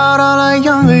about all our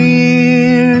younger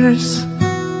years,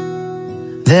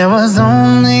 there was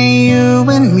only you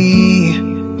and me.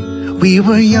 We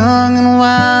were young and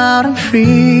wild and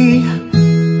free.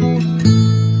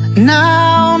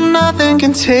 Now nothing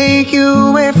can take you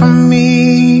away from me.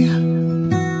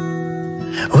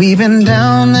 We've been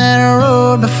down that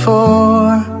road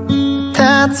before,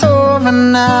 that's over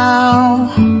now.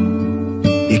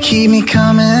 You keep me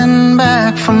coming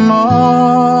back for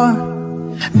more.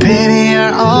 Baby,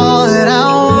 you're all that I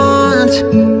want.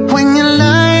 When you're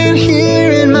lying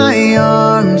here in my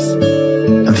arms,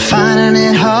 I'm finding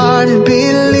it hard to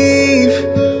believe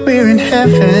we're in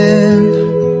heaven.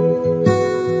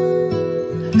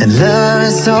 And love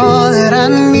is all that I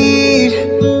need,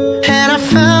 and I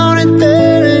found it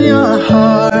there in your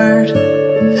heart.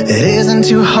 It isn't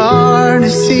too hard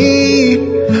to see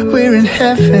we're in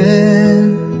heaven.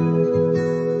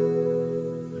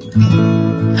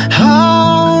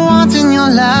 Oh, once in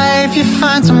your life you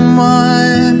find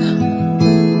someone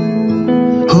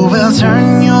who will turn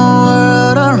your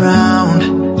world around,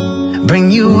 bring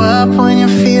you up when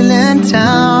you're feeling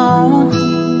down.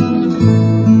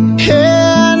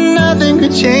 Yeah, nothing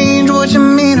could change what you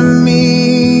mean to me.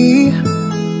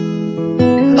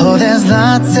 Oh, there's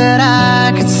lots that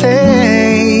I could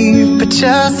say, but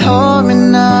just hold me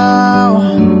now,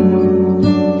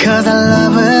 'cause I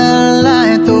love it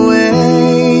like the way.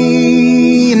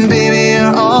 And baby,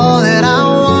 you're all that I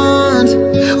want.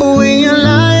 When you're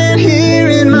lying here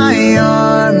in my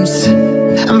arms,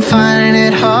 I'm finding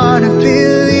it hard to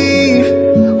believe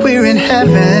we're in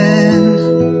heaven.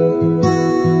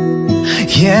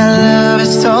 Yeah, love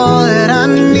is all that I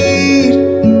need,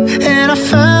 and I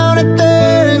found it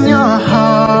there in your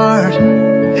heart.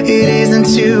 It isn't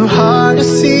too hard to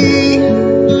see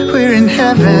we're in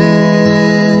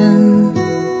heaven.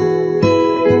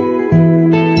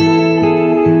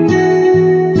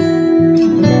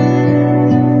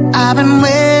 I've been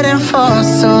waiting for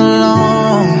so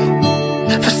long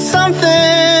for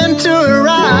something to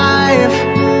arrive,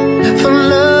 for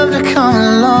love to come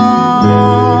along.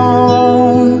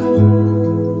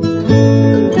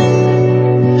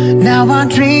 Now our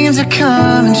dreams are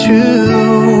coming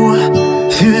true,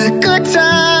 through the good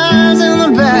times and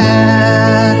the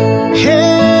bad.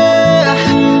 Yeah,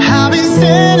 I'll be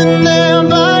standing there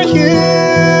by you,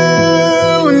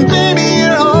 and baby,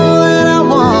 you're all that I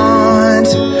want.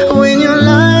 When you're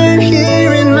lying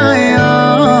here in my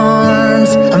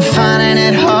arms, I'm finding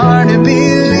it hard to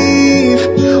believe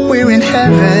we're in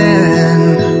heaven.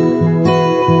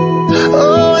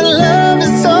 Oh, and love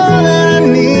is all that I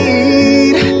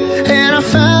need,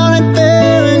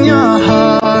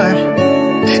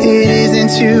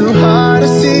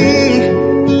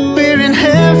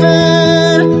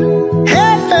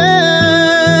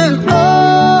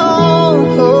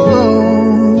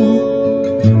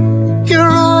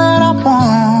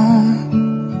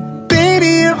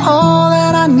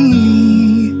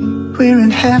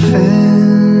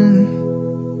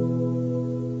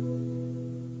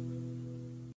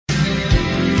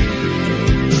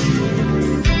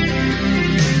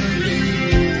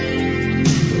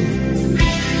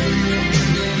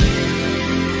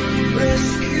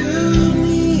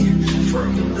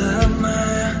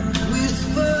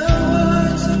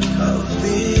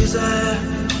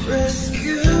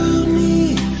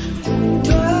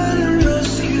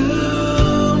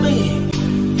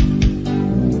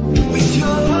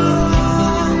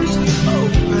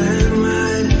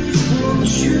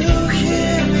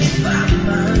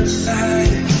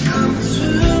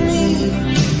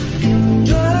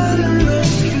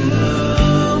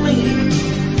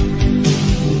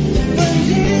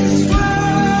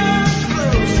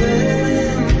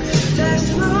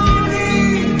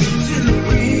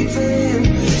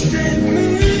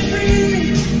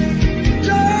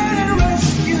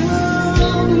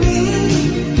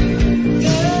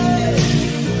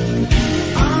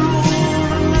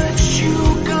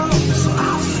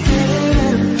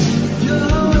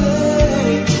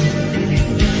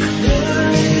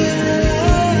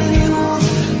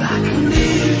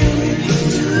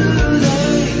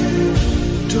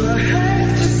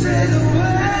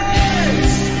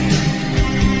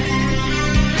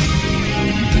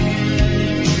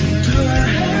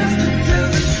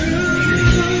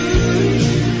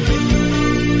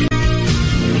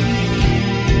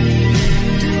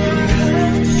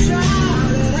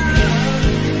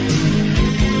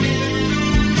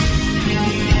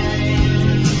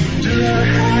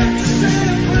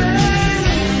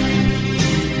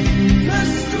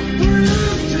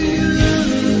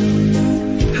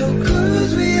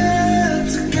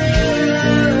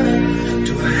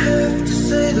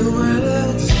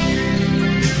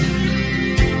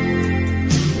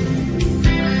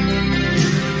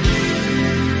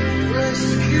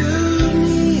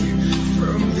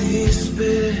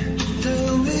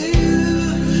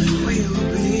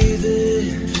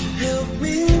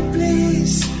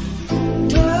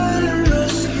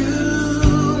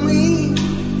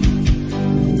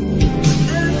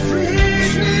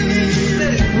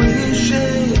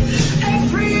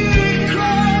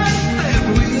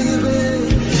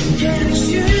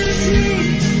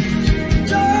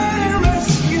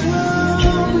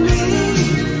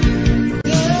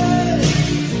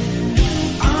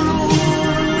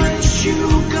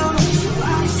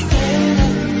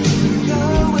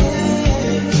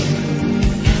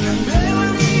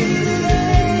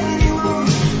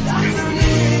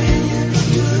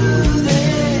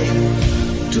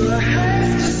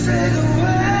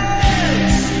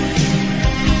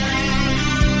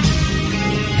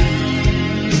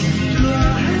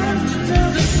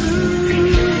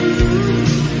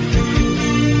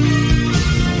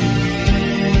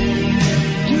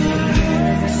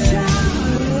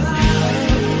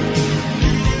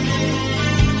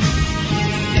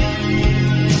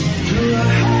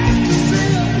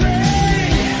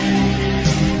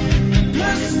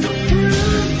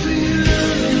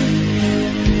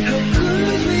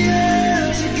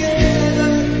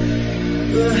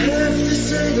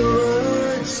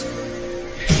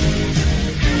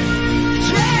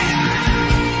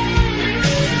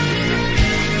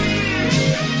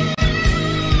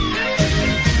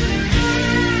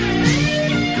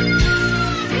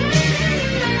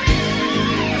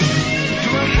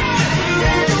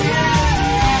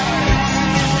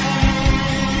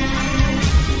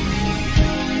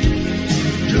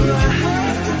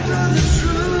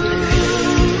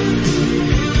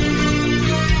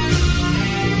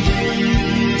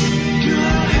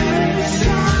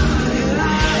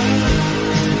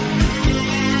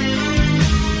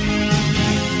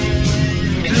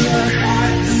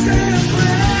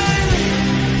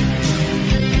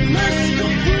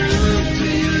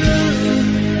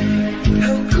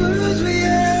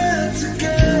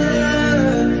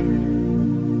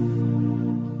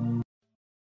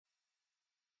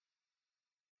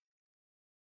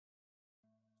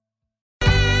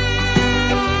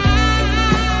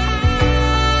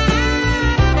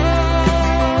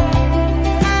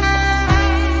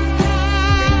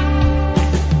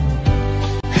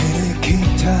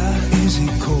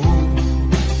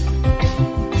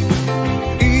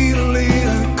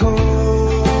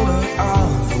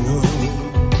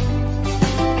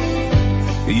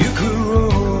 You could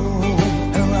roam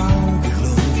around the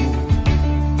globe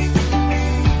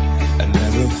and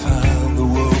never find the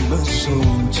world but so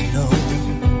to know.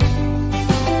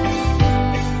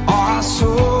 Oh, I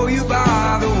saw you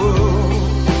by the world,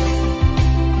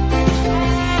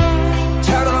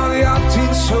 turn on the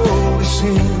octane soul to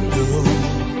sing the road,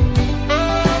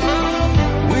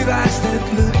 with eyes that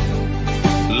look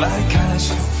like ice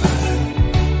on fire.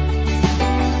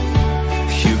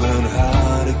 You burn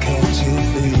hard to catch it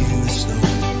in the snow.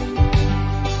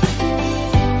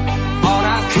 All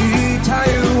I keep tell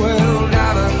you will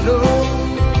never know.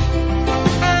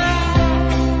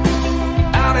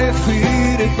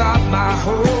 Undefeated by my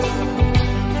hope.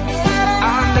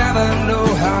 I never know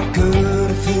how good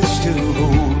it feels to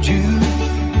hold you.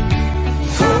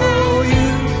 For you,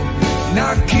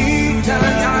 now keep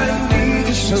telling I need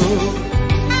you so.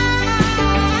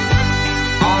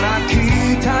 All I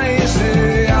keep telling is the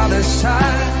other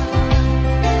side.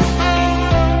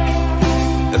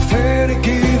 The fair to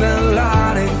give a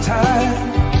lot in time.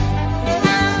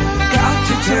 Got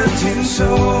to tempting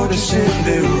soul to send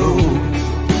the road.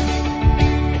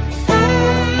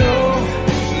 Oh no,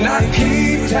 not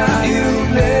keep telling you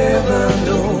never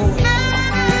know.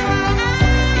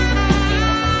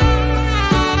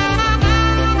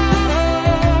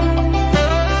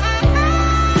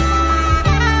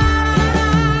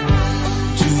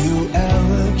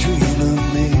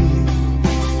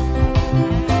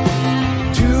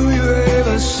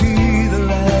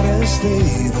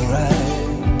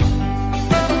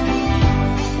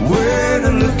 Where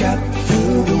to look at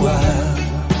through the wire.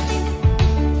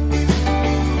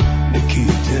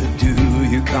 Nikita, do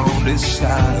you count the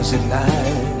stars at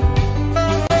night?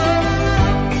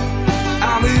 I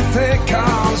mean, there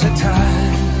comes a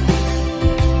time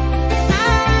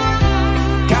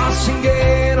God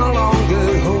singing no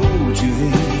longer hold you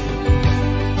in.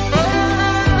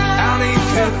 I need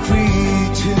felt free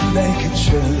to make a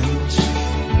choice.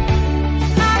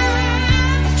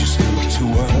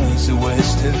 Towards the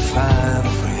west and find a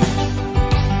friend.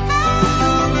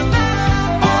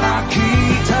 All I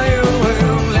keep tell you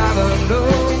will never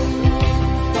know.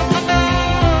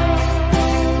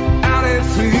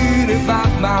 Undefeated by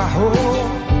my hope.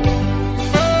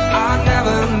 I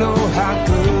never know how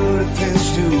good it feels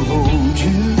to hold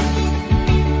you.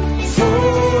 For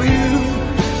you,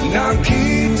 now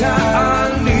keep telling I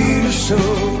need you so.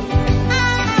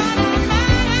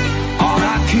 All I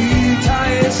keep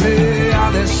telling is the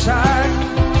other side.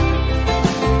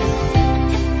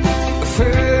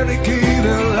 Fair to give a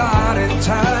lot in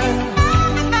time.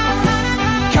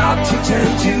 Got to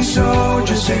tempting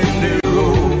soldiers in the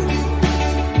road.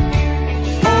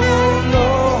 Oh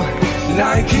no,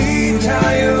 like keep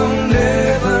telling you'll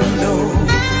never know.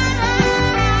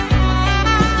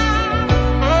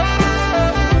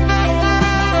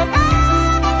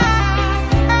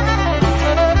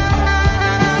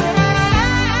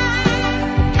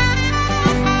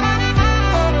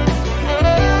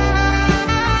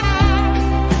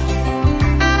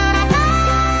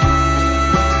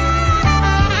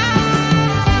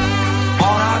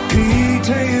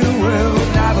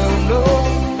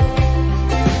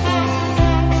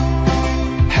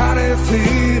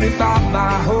 About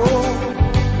my hope,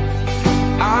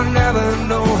 I never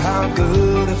know how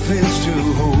good it feels to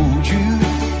hold you.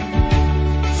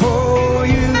 For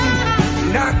you,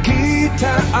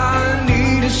 Nikita, I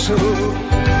need a soul.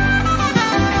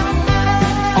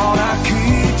 All I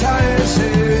keep telling is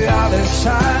the other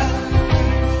side.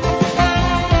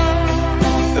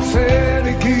 Fair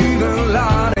to give a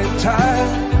lot of time.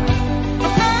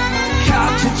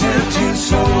 Got to tempting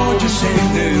soldiers in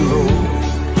the road.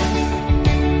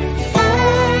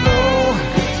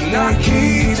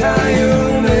 Nikita,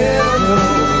 you'll never know.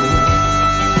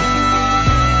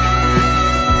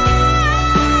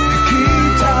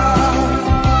 Nikita,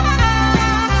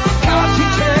 got to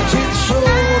catch it so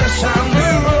the sound the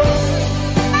road.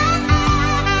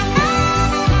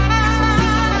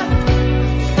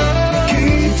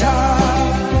 Nikita,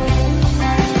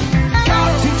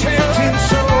 got to catch it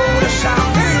so the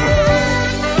sound the road.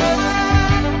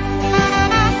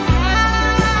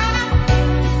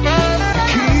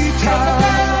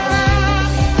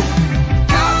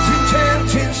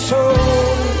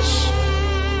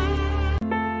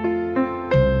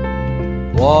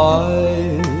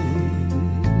 Wise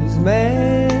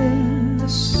men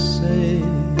say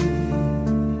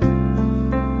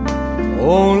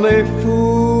only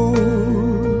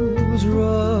fools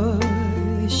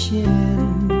rush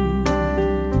in,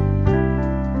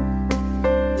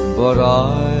 but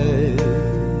I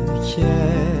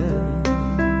can't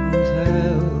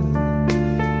help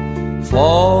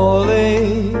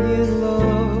falling in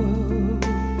love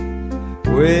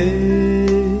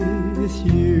with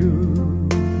you.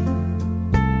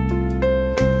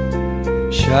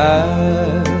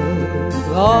 Shall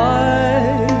I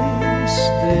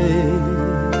stay?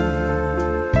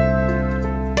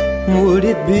 Would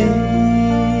it be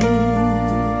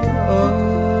a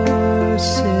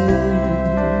sin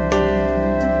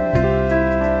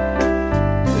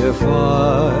if I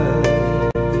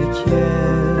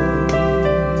can't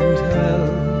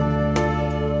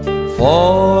help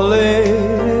falling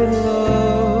in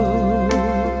love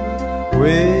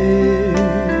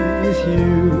with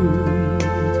you?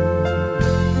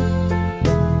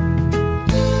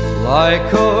 Like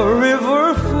a river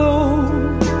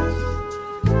flows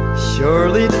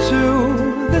surely to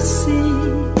the sea,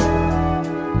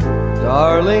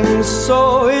 darling, so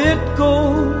it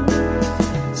goes.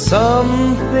 Some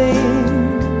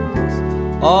things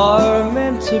are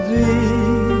meant to be.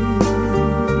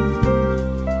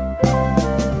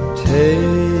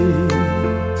 Take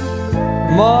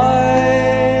my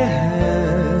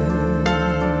hand,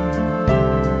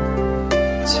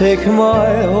 take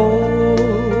my whole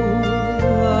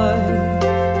life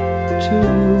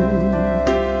too.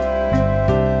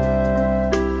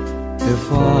 If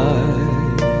I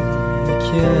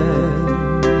can't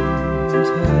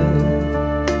help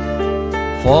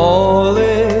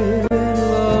falling in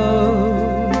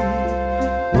love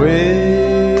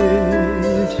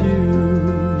with you.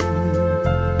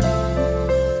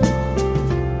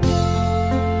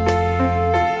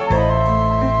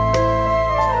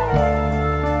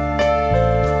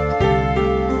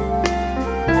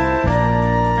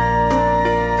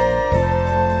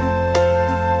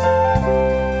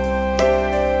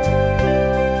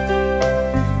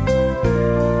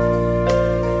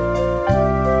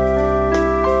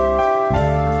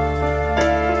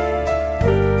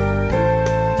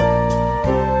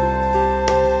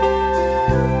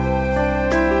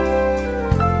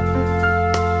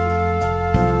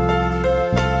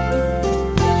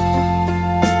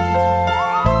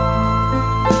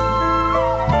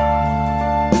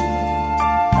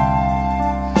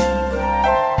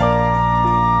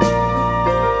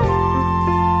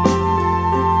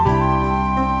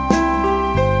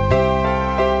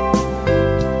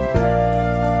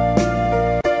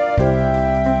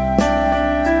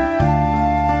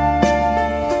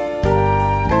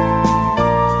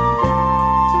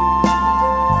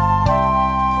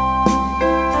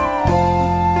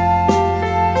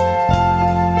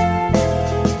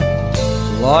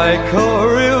 Like a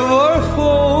river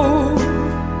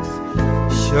flows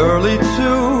surely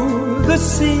to the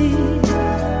sea,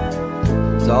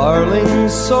 darling,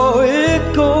 so it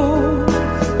goes.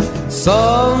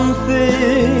 Some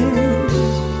things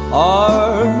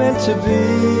are meant to be.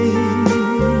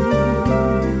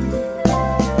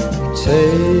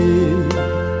 Take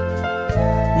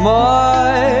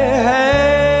my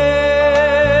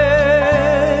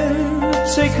hand,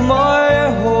 take my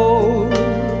whole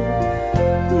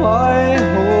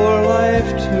life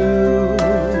too.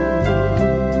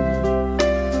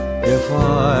 If I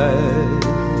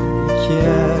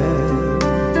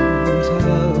can't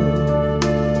help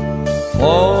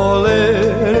falling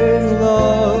in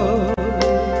love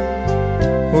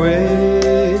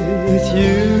with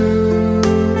you,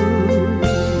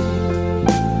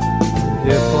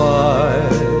 if I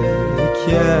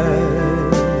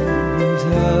can't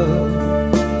help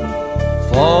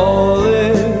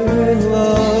falling in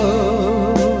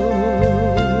love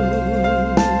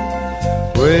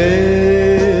with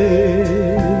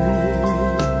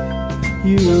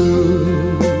you.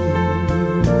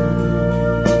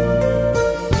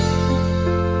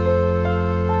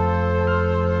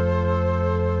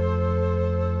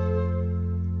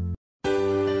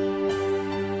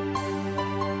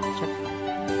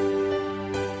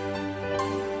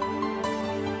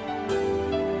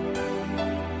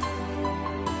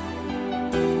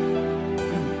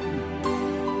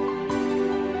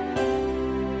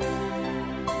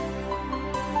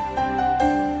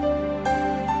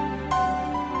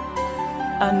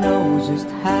 I know just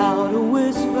how to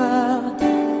whisper,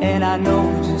 and I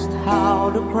know just how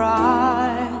to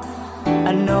cry.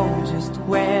 I know just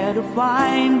where to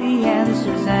find the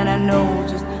answers, and I know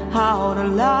just how to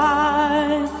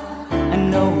lie. I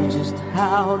know just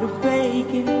how to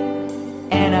fake it,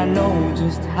 and I know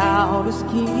just how to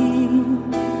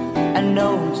scheme. I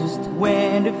know just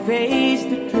when to face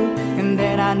the truth, and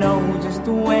then I know just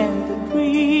when to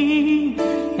dream.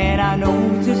 And I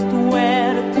know just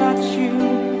where to touch you,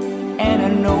 and I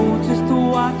know just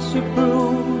what you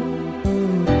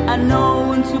prove. I know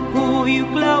when to pull you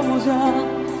closer,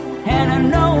 and I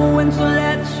know when to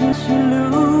let you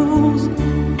lose.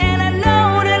 And I know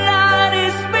the night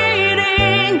is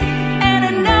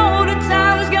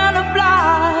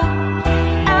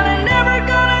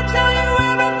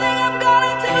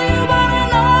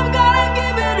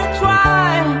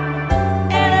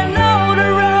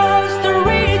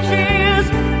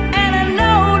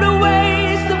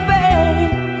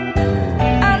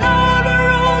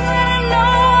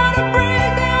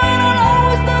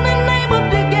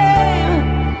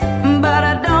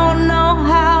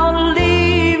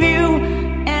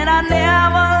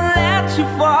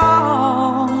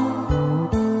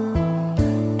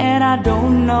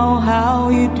don't know how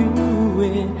you do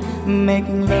it,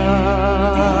 making love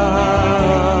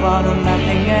out of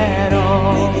nothing at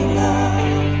all,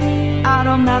 out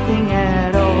of nothing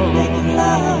at all,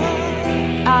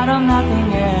 out of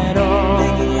nothing at all,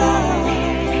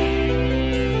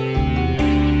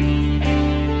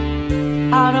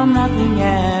 out of nothing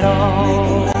at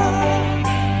all,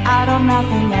 out of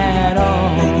nothing at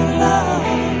all,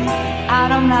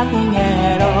 out of nothing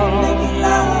at all,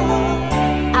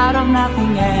 out of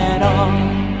nothing at all.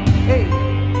 Hey.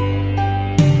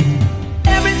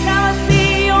 Every time I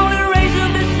see you on the rays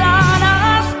of the sun,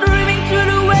 I'm streaming through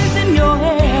the waves in your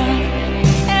hair,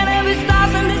 and every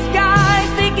star's in the sky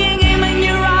is taking aim in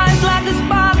your eyes like a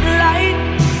spotlight.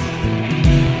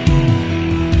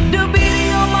 The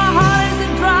beating of my heart is a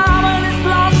drum and it's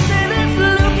lost and it's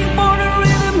looking for the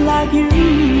rhythm like you.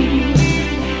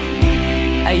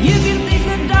 You can take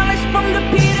the darkness from the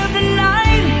pit of the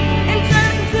night and turn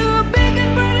into a big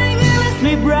and burning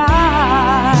endlessly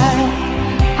bright.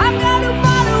 I've got to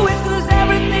follow it 'cause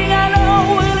everything I know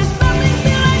well, it's nothing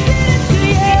till I get it to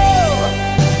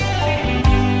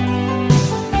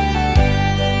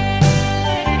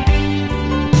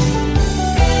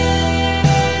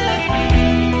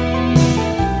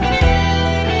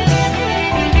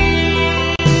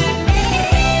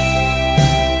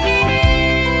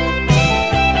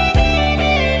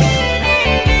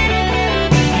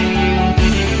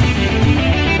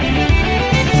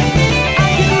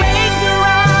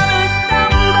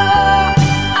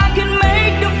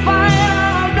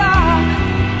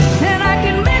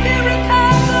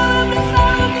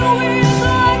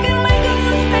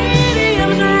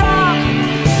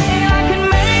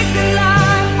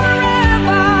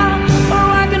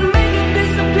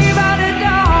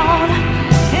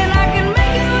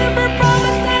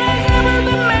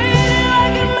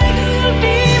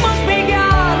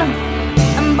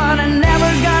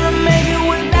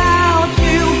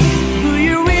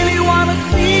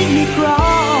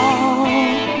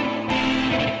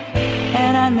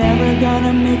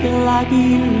like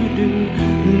you do,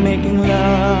 making love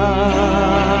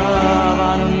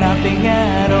out of nothing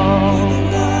at all,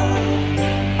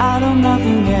 out of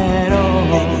nothing at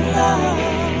all,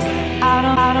 out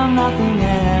of nothing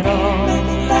at all,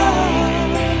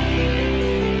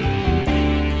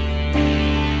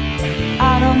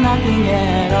 out of nothing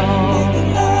at all,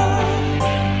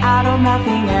 out of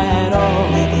nothing at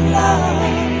all,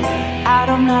 out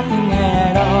of nothing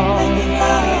at all.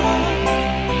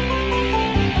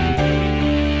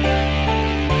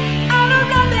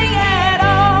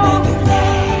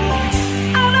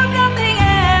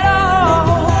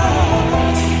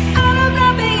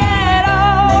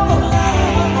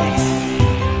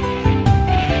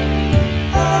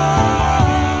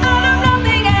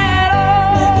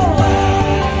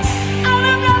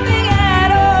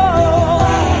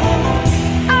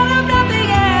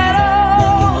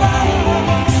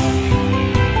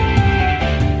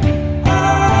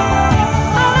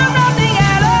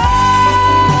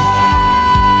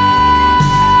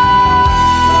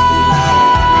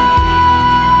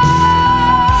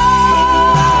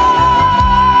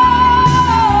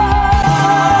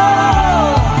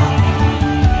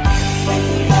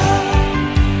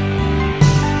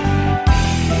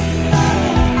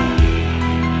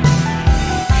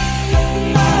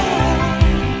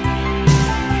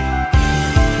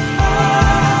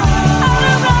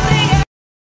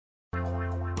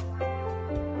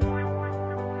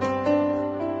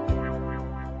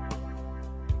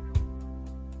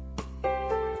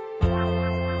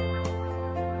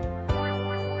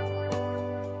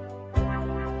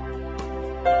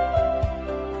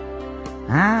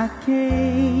 I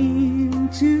came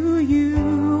to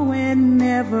you and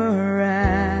never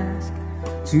asked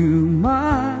too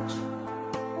much,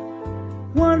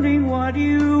 wondering what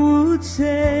you would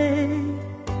say,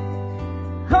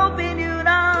 hoping you'd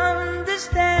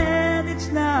understand it's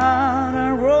not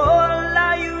a role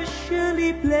I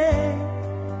usually play.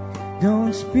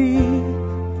 Don't speak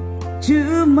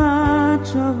too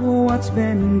much of what's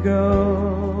been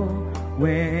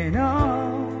going on.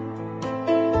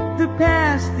 The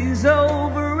past is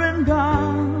over and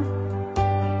gone.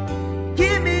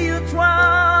 Give me your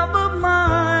troubled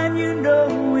mind, you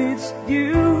know it's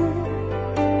due.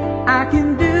 I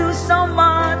can do so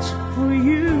much for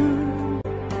you.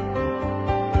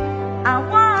 I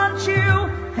want you,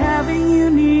 having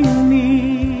you near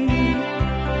me,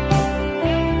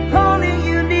 holding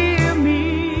you near me.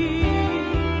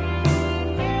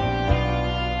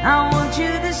 I want you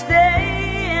to stay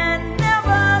and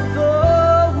never go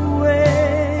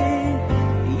away.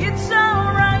 It's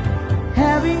alright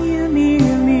having you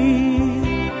near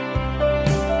me.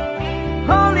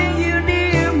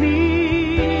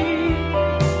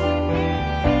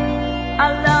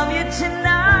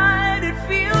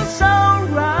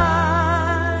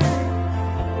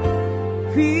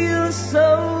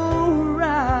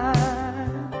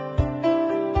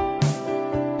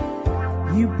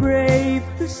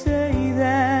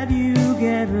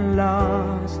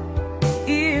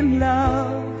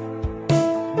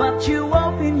 won't you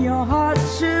open your heart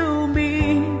to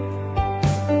me?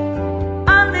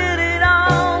 Under it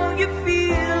all you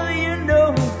feel, you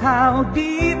know how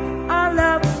deep our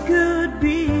love could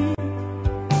be.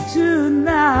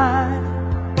 Tonight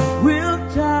we'll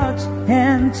touch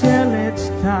until it's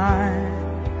time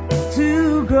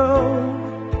to go.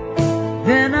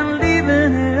 Then I'm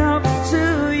leaving it up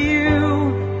to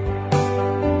you.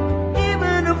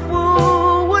 Even a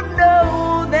fool would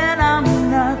know that I'm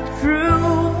not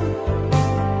true.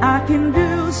 I can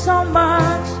do so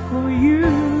much for you.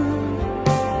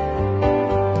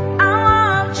 I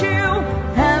want you,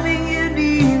 having you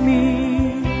near me,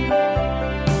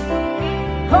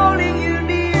 holding you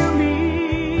near me.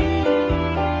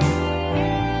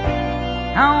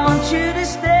 I want you to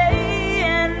stay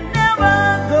and never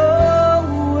go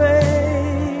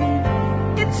away.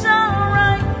 It's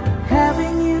alright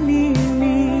having you near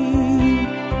me,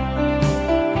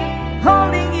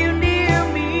 holding you near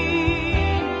me.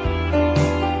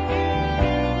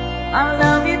 I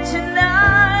love you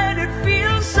tonight, it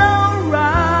feels so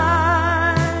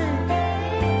right,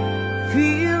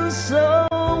 feels so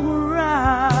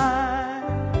right.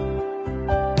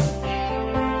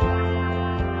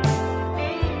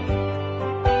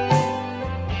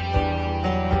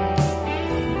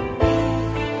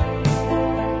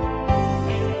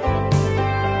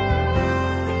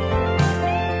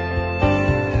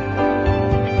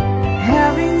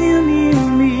 Having you near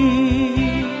me,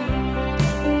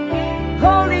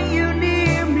 holding you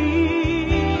near me.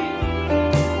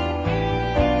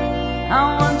 I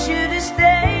want you to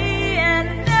stay and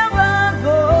never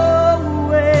go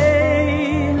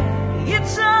away.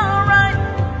 It's alright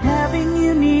having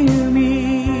you near me,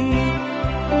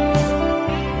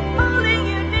 holding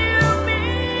you near me.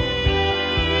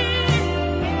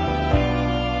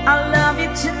 I love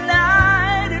you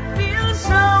tonight, it feels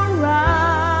so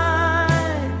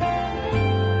right,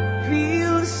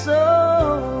 feels so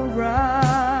right.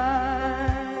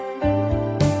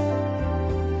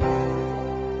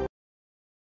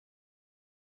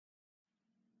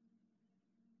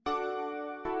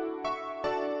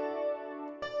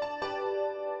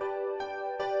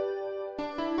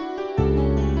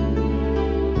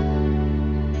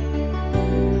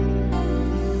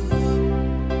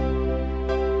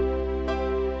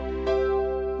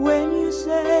 When you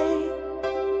say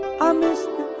I miss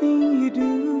the thing you do,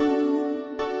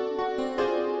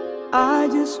 I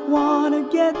just wanna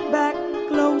get back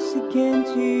close again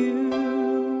to you.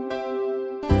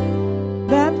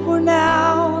 That for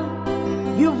now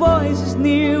your voice is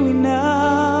near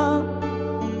enough.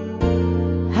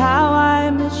 How I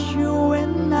miss you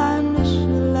and I miss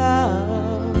your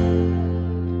love.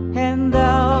 And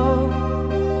though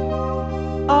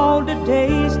all the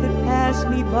days that pass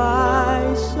me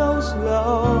by so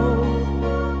slow,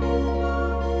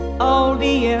 all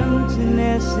the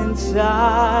emptiness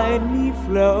inside me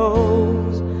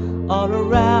flows all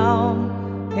around,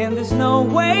 and there's no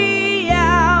way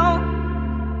out.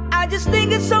 I just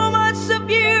think it's so much of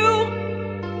you,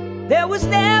 there was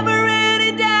never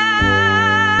any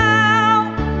doubt.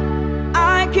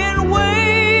 I can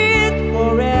wait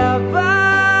forever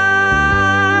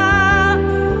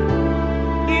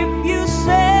if you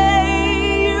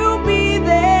say you'll be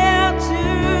there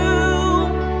too.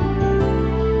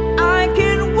 I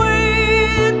can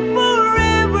wait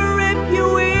forever if you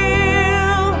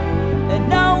will, and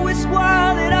know it's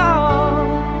worth it all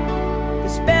to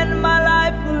spend my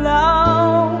life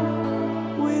alone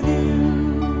with you.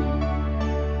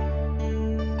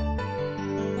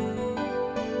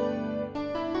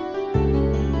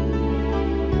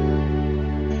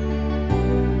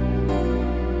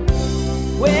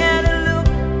 When it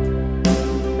looked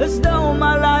as though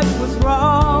my life was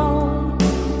wrong,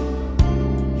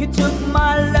 you took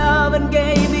my love and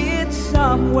gave it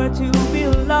somewhere to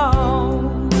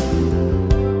belong.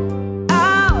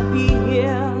 I'll be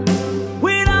here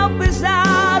when hope is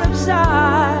out of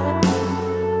sight.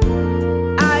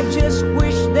 I just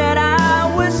wish that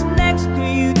I was next to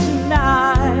you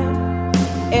tonight.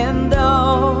 And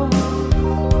though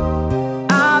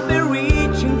I've been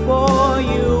reaching for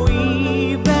you,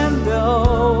 even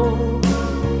though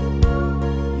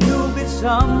you'll be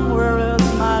somewhere else,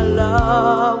 my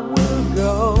love will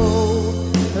go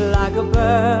like a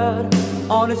bird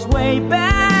on its way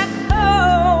back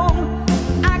home.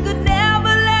 I could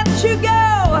never let you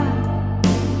go,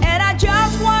 and I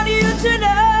just want you to know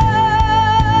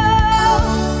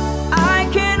I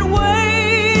can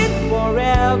wait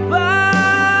forever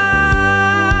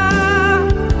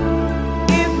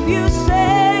if you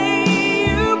say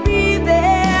you'll be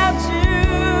there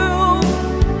too.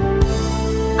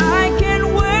 I can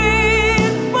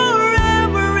wait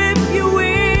forever if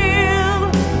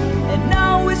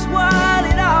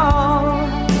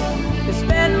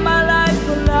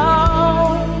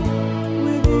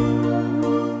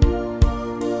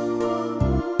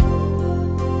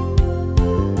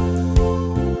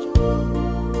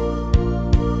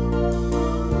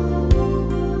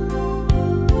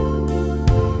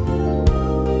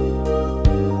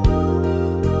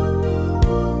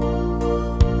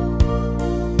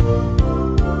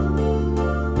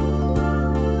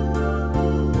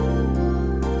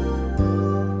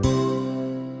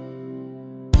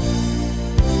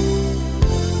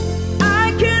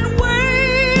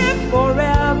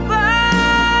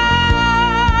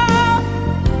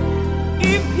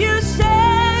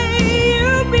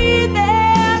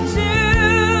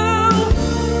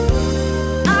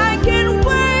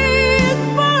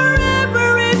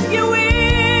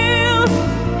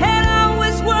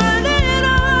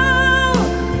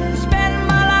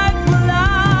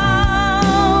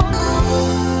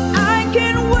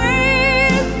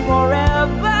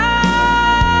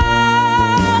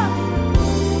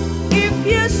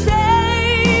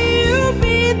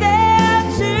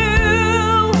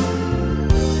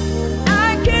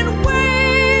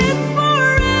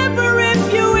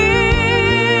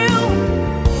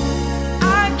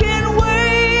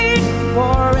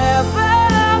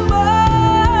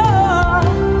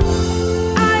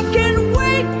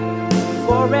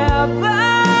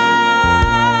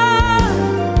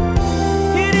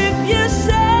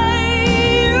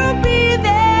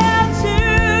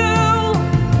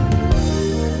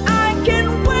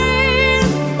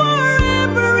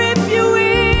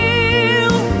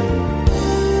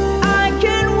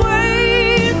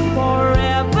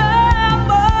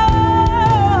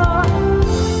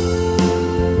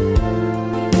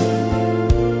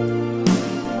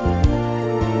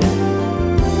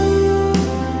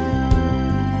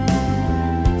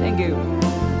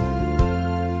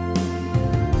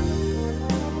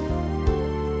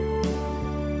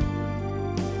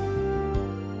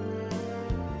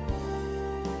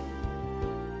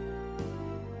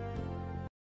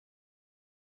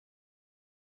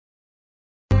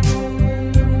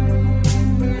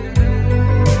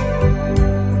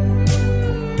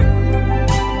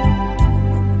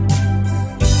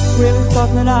Really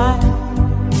thought that I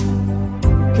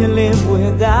can live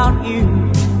without you.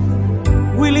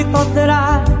 Really thought that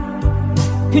I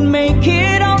can make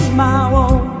it on my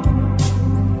own.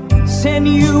 Send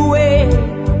you away,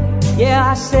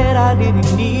 yeah, I said I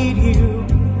didn't need you.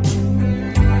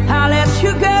 I let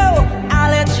you go,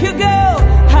 I let you go,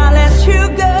 I let you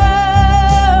go.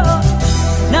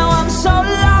 Now I'm so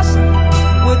lost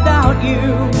without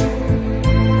you.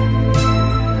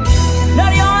 Now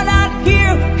you're not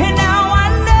here, and now I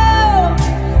know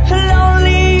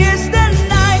lonely is the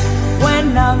night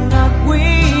when I'm not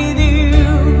with you.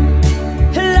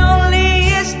 Lonely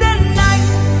is the night,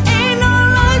 ain't no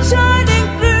light shining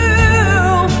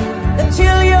through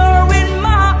until you're in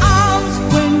my arms,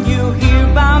 when you're here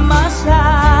by my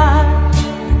side.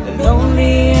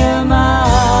 Lonely am I.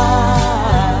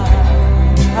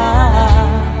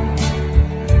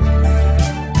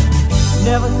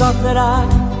 Never thought that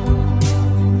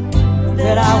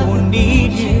I would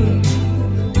need you.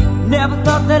 Never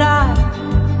thought that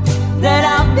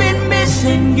I've been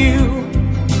missing you.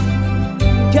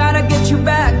 Gotta get you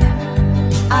back,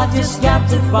 I just got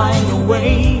to find a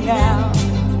way now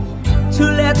to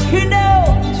let you know,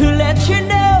 to let you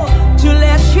know, to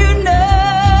let you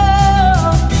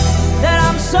know that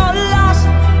I'm so lost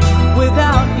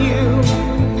without you.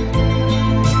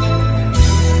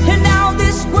 And now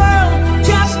this world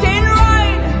just ain't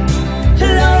right.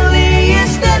 Lonely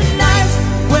is the night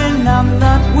when I'm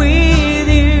not with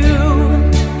you.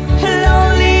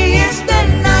 Lonely is the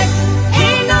night,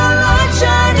 ain't no light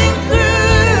shining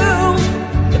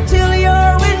through until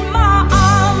you're in my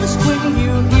arms, when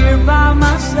you're here by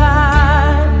my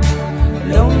side.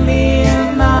 Lonely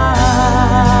am I.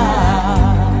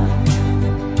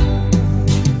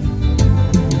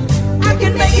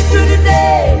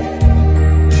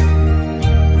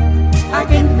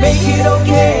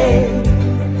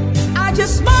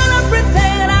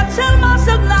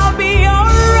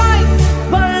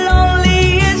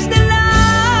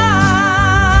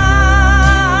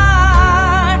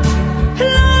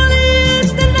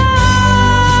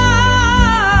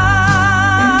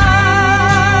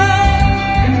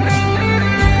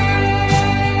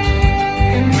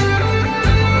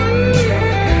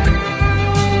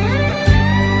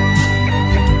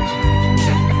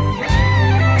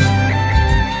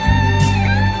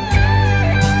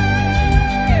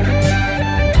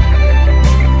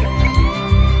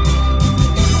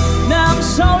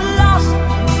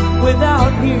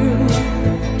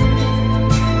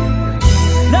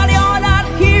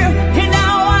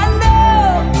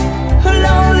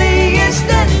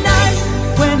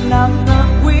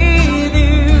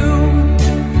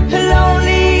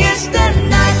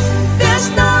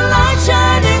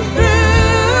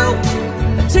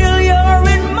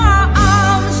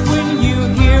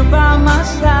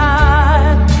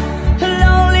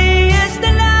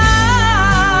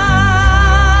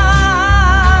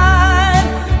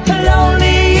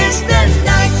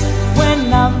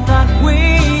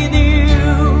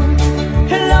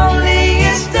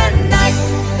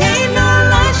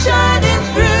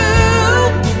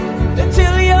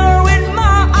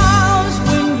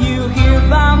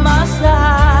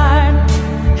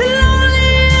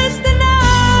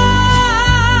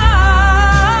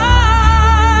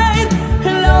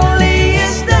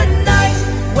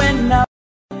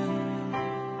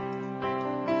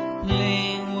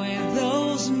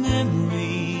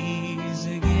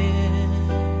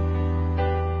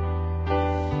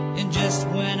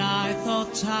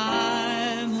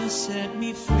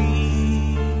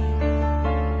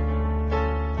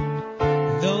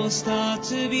 Those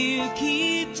thoughts of you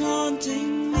keep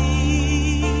taunting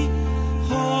me,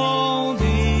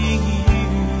 holding you,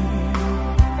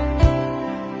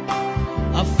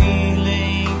 a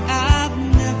feeling I've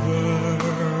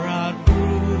never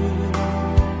outgrew.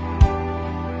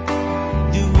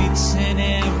 The wits and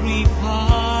every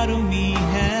part of me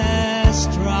has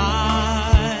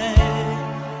tried.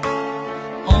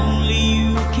 Only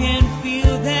you can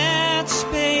feel that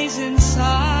space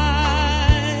inside.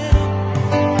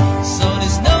 So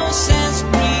there's no sense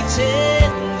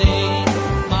pretending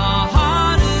my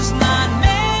heart is not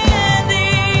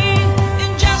mending.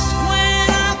 And just when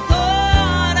I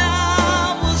thought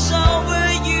I was over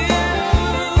you,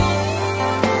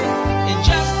 and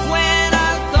just when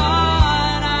I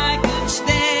thought I could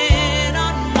stand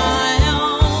on my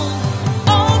own,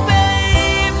 oh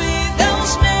baby,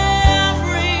 those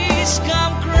memories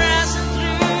come crashing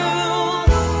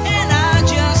through, and I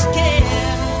just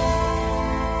can't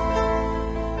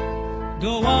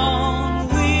go on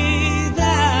without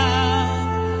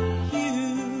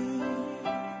you.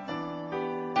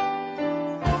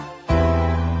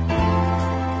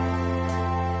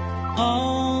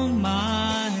 On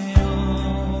my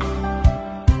own,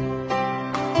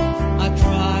 I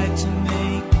tried to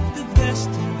make the best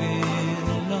of it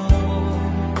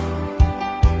alone.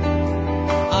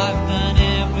 I've done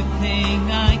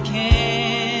everything I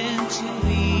can to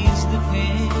ease the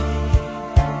pain,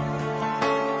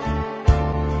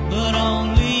 but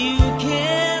only you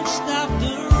can stop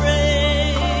the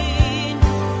rain.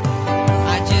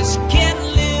 I just can't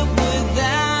live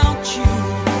without you.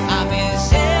 I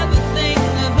miss everything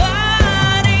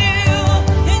about you.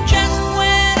 And just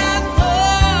when I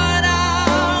thought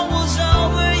I was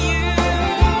over you,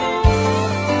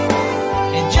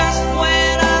 and just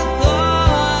when I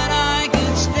thought I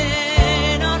could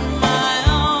stand on my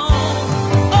own,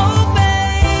 oh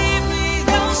baby,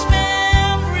 those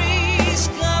memories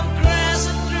come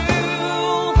crashing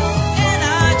through, and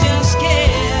I just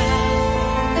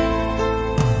can't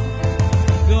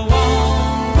go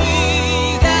on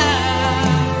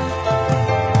without,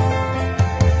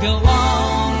 go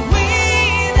on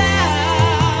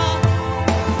without.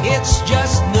 It's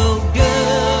just no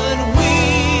good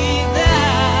without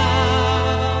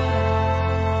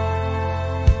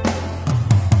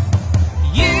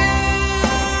you.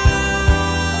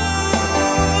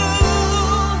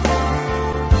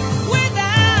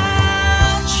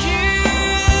 Without you,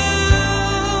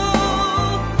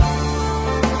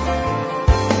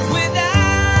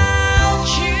 without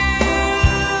you,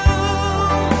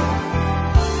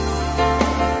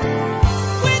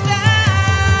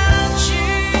 without you,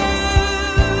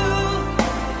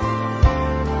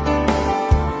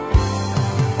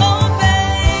 oh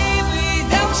baby,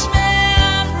 those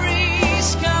memories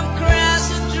come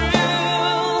crashing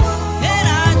through, and I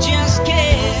just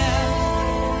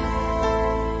can't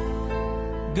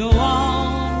go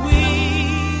on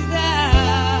without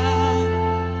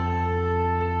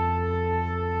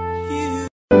you.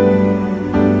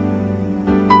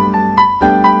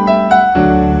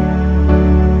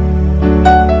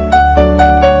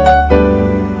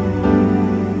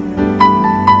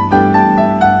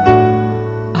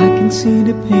 I can see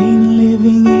the pain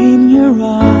living in your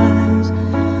eyes,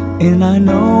 and I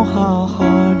know how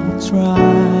hard you try.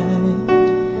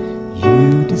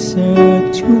 You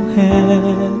deserve to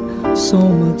have so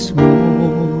much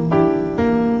more.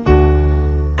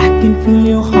 I can feel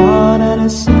your heart and I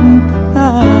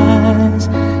sympathize,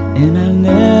 and I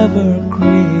never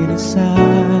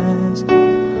criticize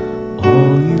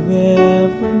all you've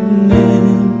ever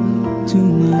meant to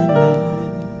my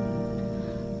life.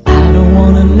 I don't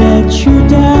wanna let you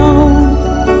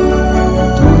down,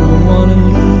 don't wanna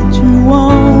lead you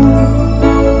on.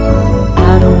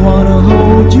 I don't wanna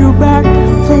hold you back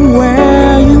from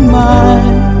where you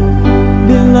might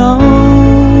belong.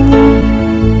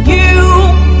 You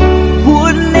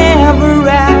would never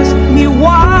ask me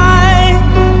why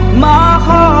my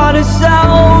heart is so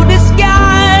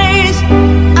disguised.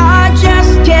 I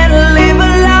just can't live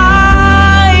a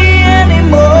lie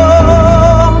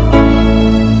anymore.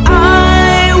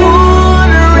 I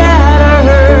would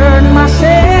rather hurt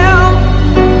myself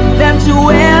than to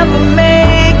ever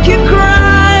make you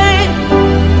cry.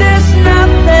 There's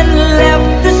nothing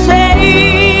left to say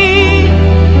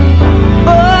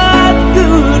but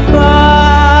goodbye.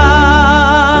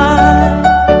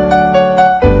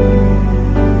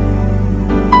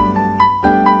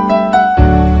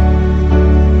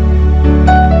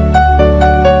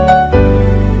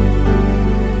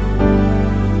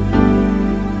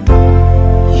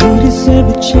 You deserve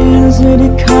a chance at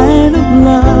a kind of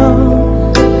love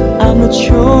I'm not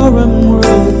sure I'm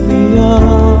worthy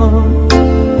of.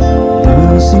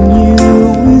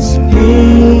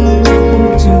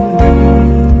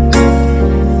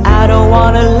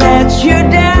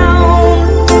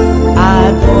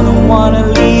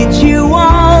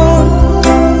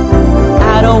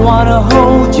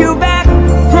 hold you back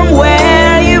from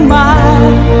where you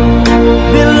might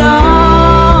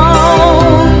belong.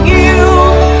 You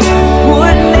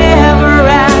would never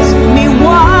ask me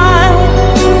why.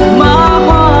 My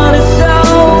heart is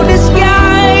so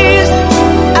disguised,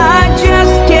 I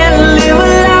just can't live a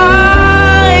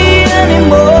lie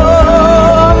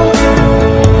anymore.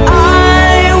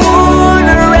 I would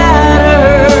rather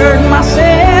hurt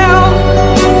myself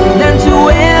than to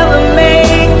ever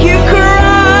make you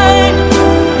cry.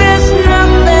 There's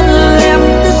nothing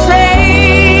left to say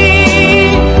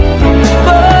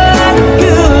but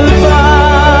goodbye.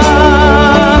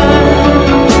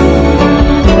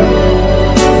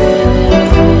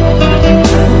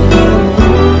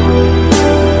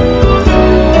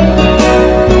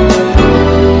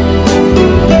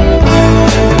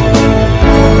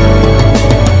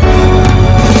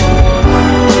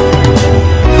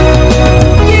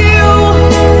 You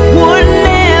would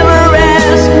never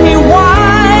ask me why.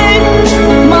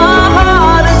 My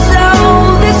heart is so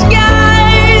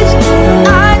disguised,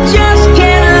 I just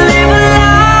can't live a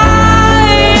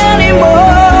lie anymore.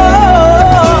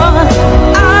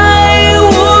 I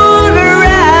would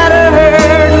rather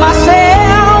hurt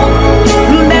myself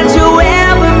than to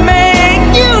ever make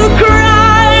you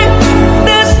cry.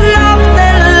 There's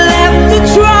nothing left to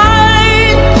try,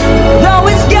 though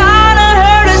it's gonna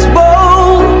hurt us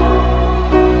both.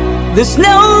 There's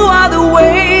no other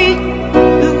way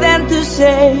than to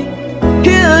say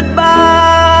goodbye.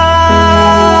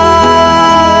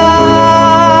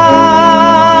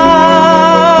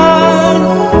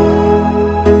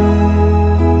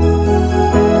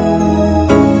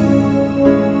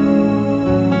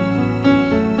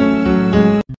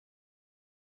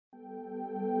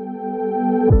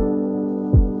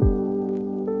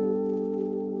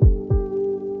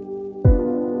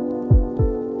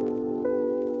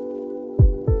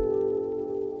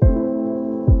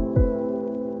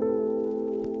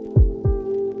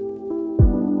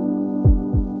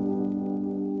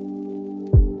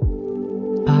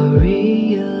 I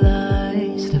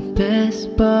realize the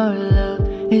best part of love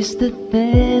is the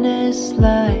thinnest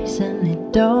slice, and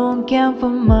it don't count for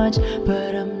much,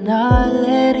 but I'm not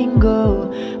letting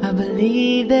go. I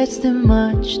believe that's too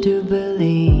much to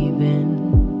believe in.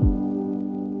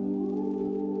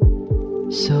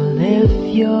 So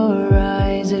lift your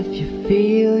eyes if you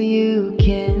feel you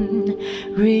can.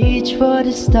 Reach for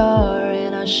the star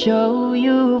and I'll show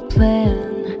you a plan.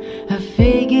 I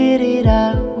figured it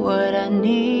out, what I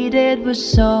needed was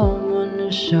someone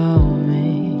to show me.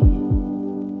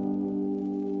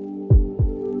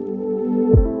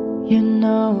 You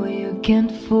know you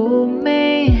can't fool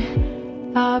me,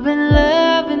 I've been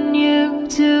loving you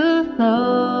too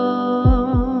long.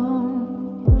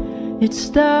 It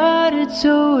started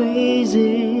so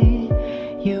easy,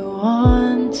 you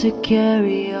want to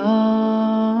carry on.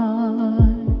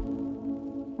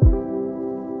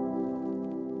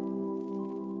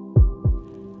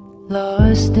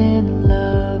 Lost in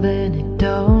love and I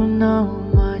don't know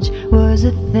much.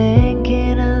 Wasn't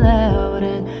thinking aloud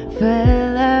and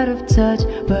fell out of touch,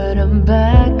 but I'm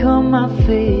back on my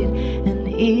feet and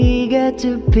eager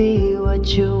to be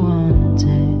what you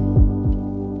wanted.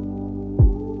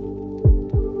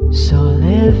 So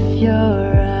lift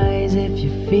your eyes if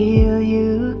you feel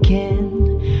you can.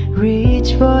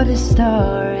 Reach for the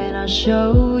star and I'll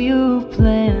show you a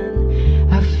plan.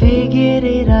 I figured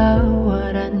it out,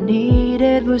 what I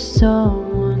needed was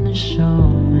someone to show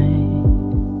me.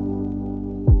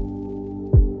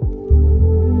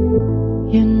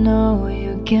 You know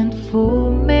you can't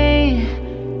fool me,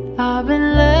 I've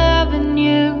been loving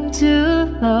you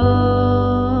too long.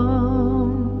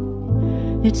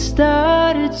 It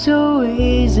started so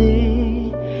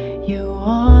easy, you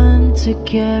want to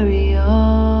carry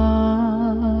on,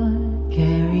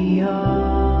 carry on.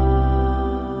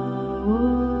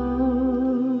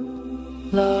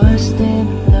 Lost in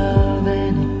love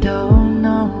and I don't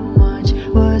know much.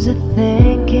 Wasn't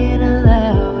thinking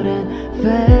aloud and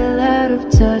fell out of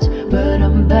touch, but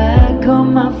I'm back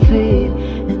on my feet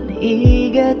and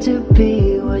eager to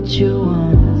be what you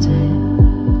wanted.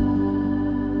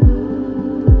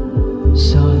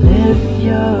 So lift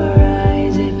your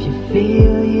eyes if you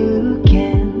feel you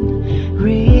can.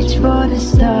 Reach for the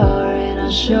star and I'll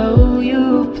show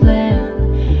you a plan.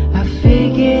 I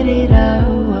figured it out,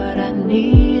 what I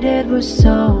needed was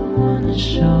someone to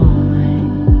show me.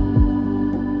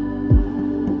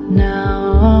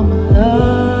 Now I'm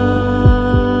lost,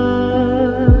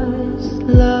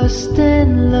 lost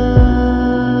in love,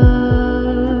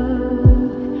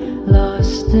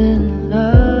 lost in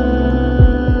love,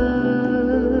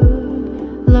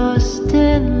 lost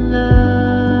in love.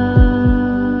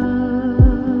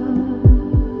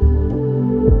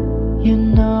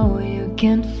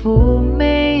 can't fool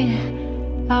me.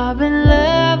 I've been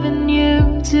loving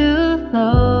you too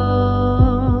long.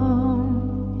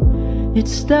 It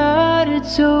started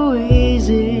so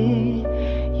easy.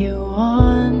 You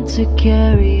want to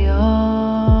carry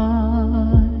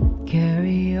on,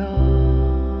 carry on.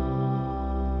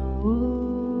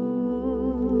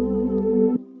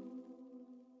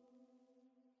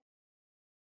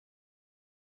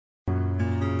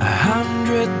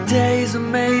 100 days have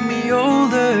made me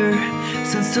older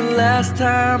since the last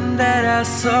time that I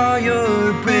saw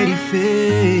your pretty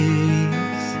face.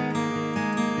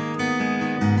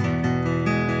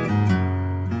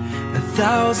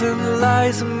 1,000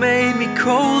 lies have made me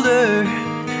colder,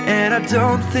 and I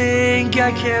don't think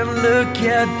I can look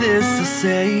at this the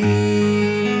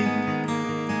same.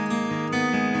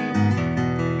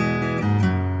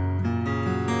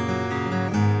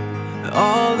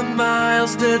 All the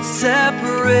miles that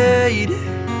separate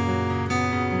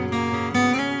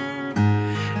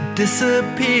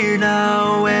disappear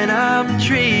now when I'm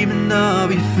dreaming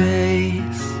of your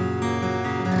face.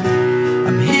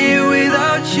 I'm here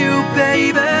without you,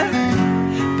 baby,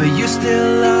 but you're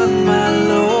still on my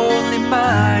lonely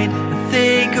mind. I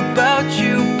think about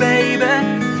you, baby,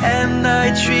 and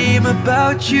I dream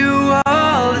about you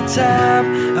all the time.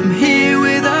 I'm here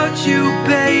without you,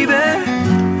 baby,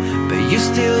 but you're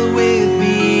still with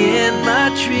me in my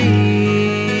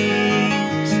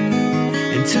dreams.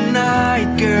 And tonight,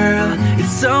 girl,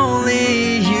 it's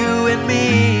only you and me.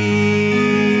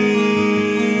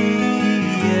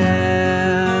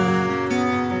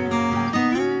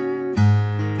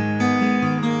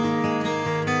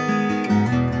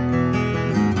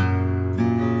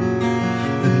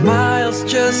 Miles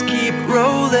just keep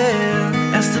rolling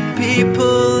as the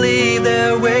people leave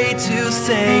their way to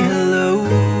say hello.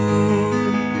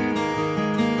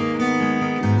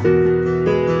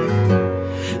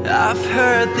 I've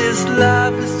heard this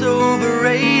life is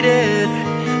overrated,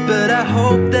 but I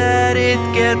hope that it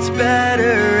gets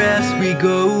better as we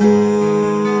go.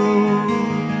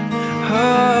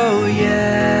 Oh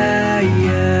yeah,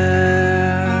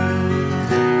 yeah.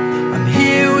 I'm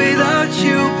here without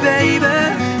you, baby,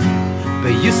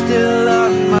 but you're still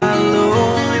on my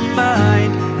lonely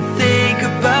mind. I think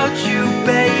about you,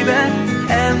 baby,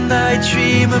 and I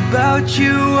dream about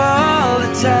you all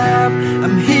the time.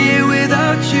 I'm here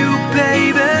without you,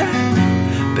 baby,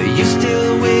 but you're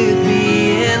still with me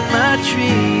in my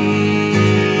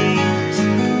dreams.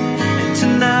 And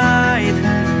tonight,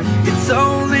 it's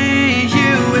only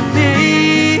you and me.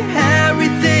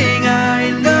 Everything I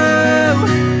know,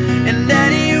 and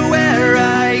anywhere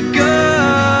I go,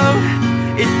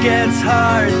 it gets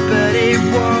hard, but it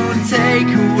won't take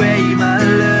away my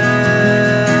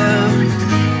love.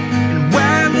 And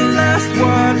when the last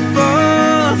one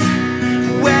falls,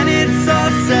 when it's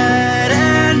all said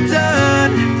and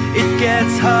done, it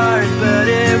gets hard, but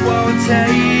it won't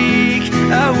take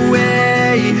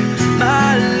away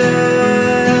my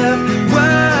love. Whoa.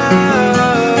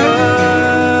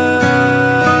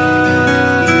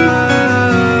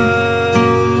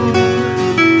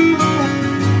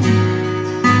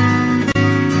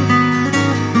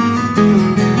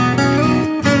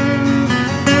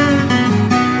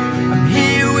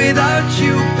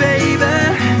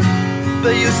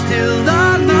 But you're still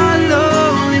on my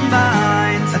lonely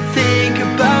mind. I think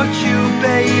about you,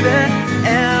 baby,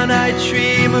 and I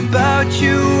dream about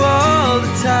you all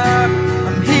the time.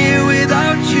 I'm here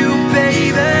without you,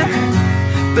 baby,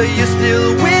 but you're still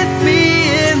with me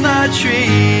in my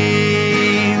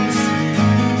dreams.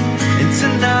 And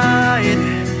tonight,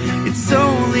 it's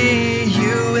only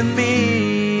you and me.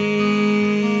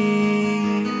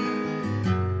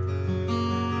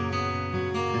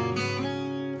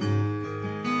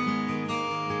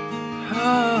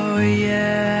 Oh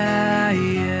yeah,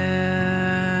 yeah.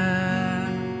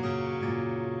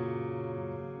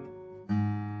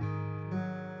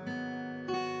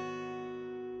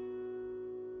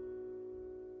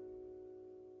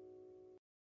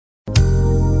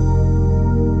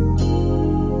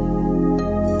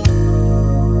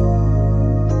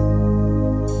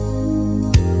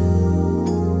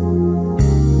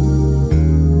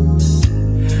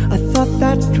 I thought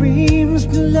that dreams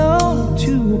belong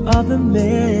to other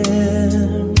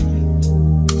men,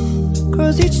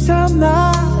 'cause each time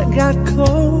I got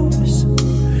close,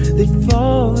 they'd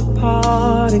fall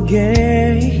apart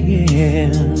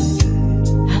again.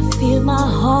 I feel my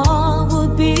heart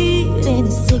would beat in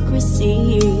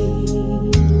secrecy.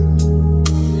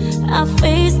 I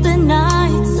face the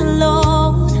nights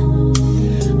alone.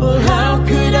 Well, how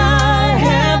could I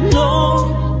have known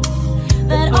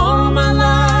That all my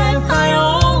life I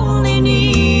only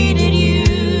needed you?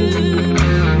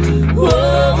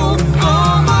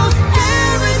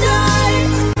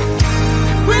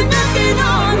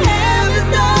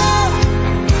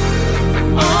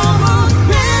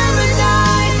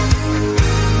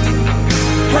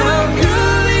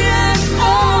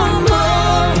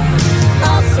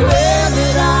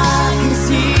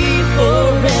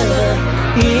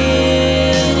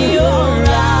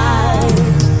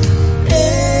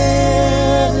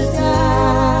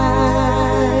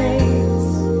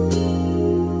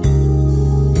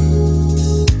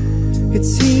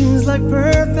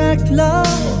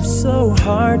 love so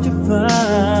hard to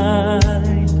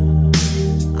find.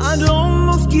 I'd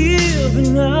almost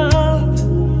given up.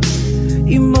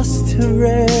 You must have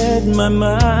read my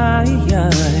mind.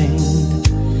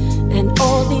 And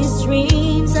all these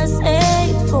dreams I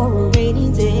saved for a rainy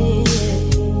day,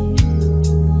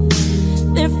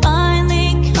 they're finally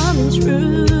coming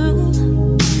true.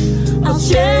 I'll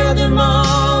share them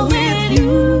all with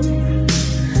you,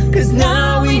 'cause now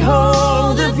we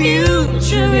hold the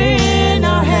future in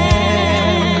our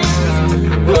hands.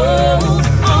 Oh,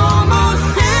 almost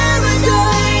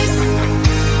paradise,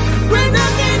 we're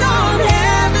knocking on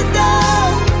heaven's door.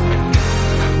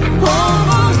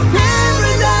 Almost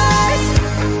paradise,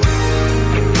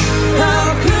 how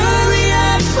could we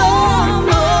ask for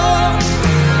more?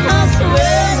 I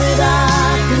swear that I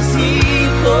can see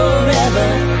forever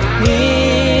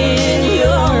in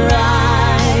your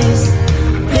eyes.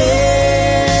 Paradise.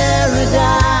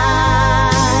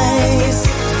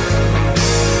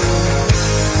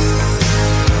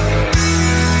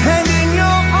 And in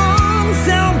your arms,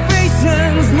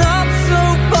 salvation's not so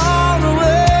far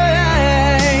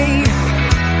away.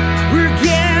 We're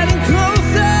getting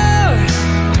closer,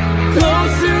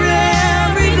 closer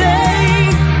every day.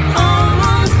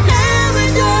 Almost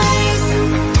paradise,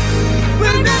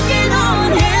 we're knocking on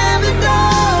heaven's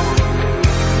door.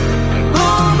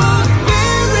 Almost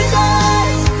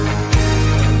paradise,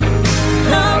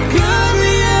 how could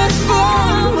we ask for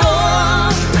more?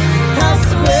 I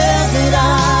swear that I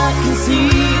can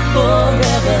see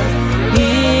forever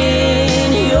in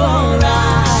your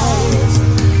eyes.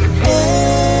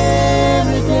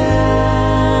 Paradise.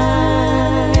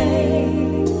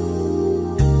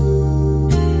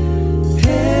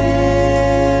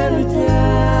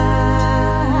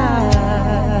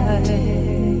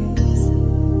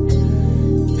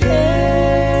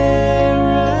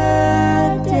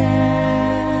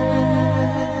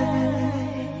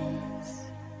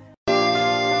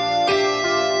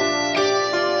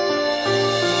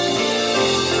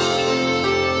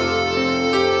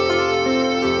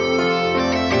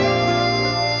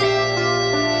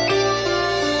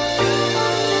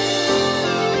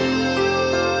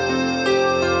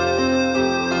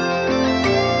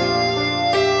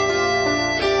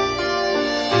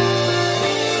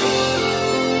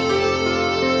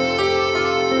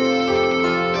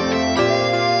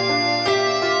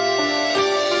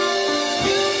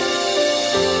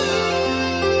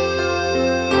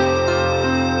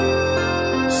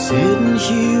 Sitting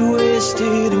here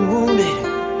wasted and wounded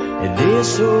at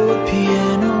this old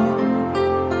piano,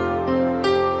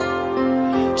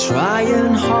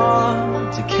 trying hard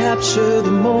to capture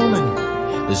the moment.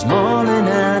 This morning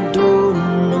I don't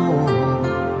know,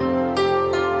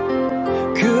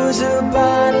 'cause a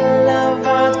bottle of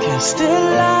vodka still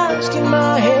lodged in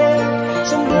my head.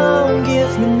 Some blonde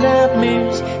gives me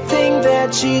nightmares, think that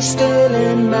she's still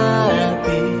in my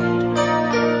bed.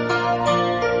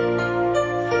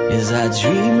 As I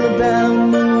dream about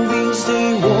movies, they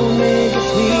won't make it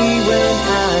free when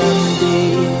I'm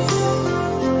dead.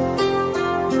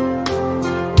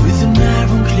 With an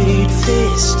ironclad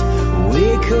fist,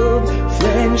 wake up,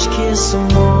 French kiss some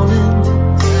morning.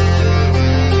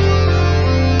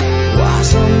 While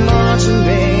some marching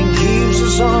band keeps a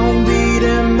song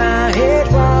beating my head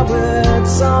while we're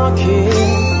talking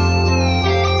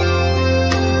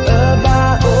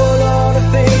about all of the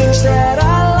things that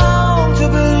I long to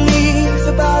believe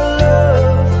about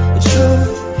love, the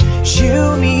truth you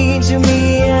mean to me,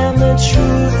 and the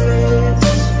truth is,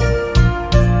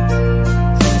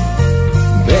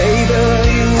 baby,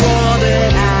 you are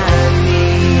that I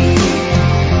need.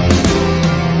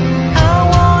 I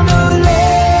wanna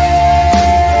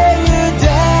lay you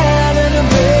down in a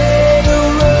bed of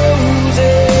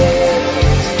roses.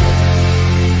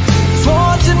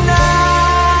 For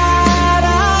tonight I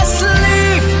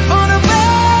sleep on a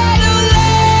bed of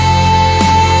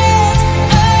lace.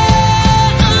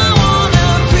 I wanna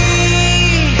be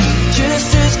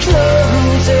just as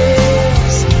close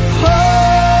as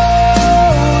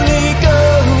Holy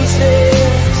Ghost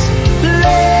is.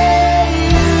 Lay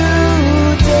you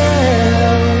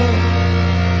down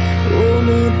on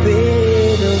a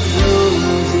bed of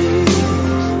roses.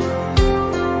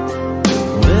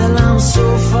 Well, I'm so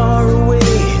far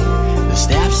away, the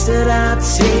steps that I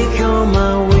take on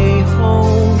my way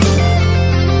home.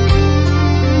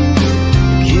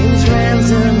 Kings,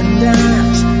 ransom, and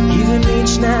dimes, even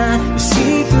each night we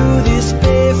see through this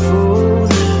barefoot.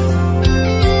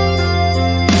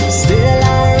 Still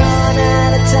I run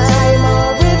out of time, or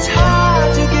it's hard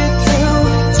to get through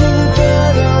to the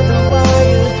bed on the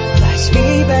wire. Flash me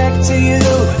back to you,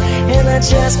 and I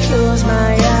just close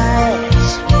my eyes.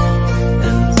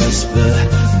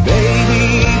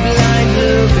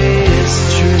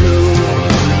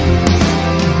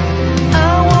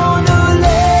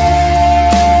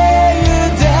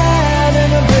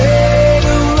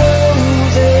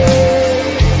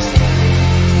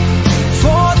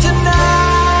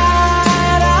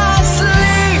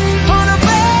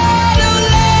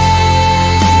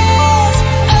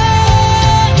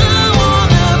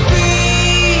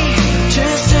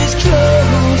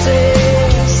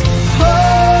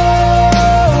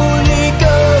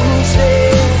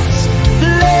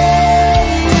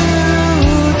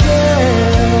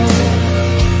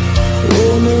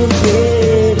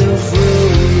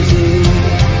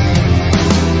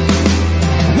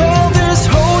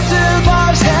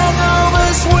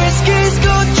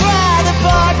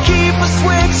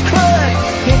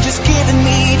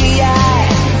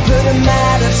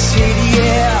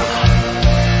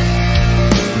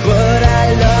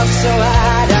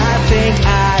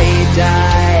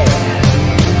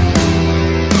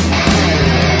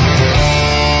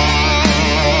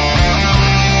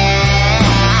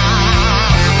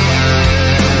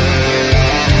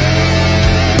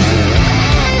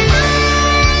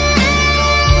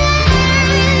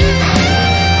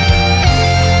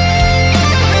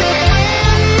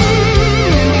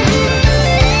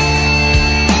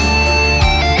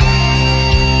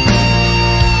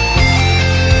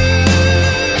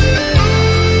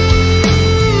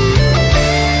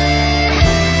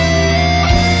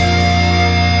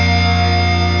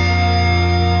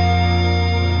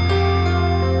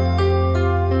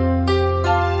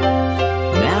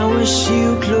 wish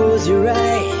you close your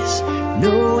eyes.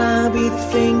 No, I'll be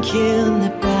thinking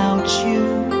about you.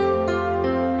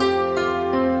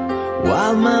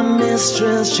 While my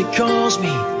mistress, she calls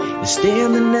me, you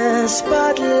stand in the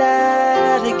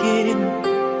spotlight again.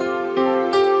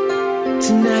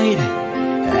 Tonight,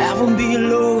 I won't be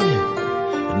alone.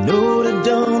 I know that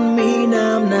don't mean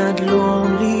I'm not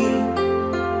lonely.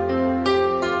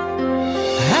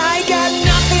 I got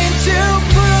nothing to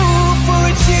prove, for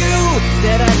it's you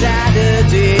that I died a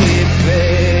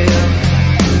different.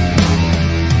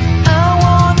 I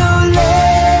wanna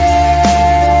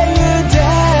lay you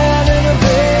down in a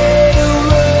bed of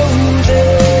roses.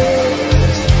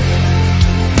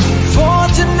 For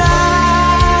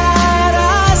tonight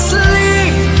I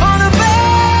sleep on a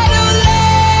bed of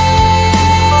lace.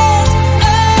 Oh,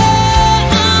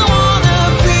 I wanna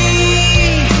be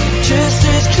just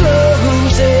as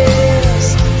close as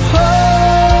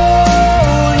Holy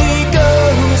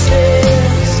Ghost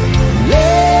is.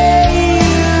 Lay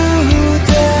you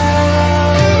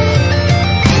down.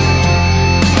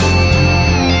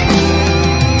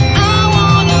 I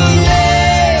wanna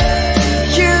lay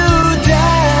you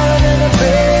down in a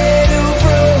bed of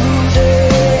roses.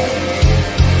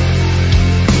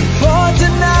 For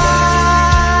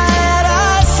tonight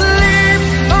I sleep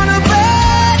on a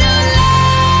bed of lace.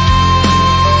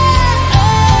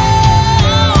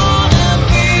 I wanna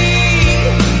be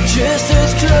just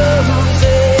as close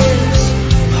as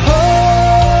Holy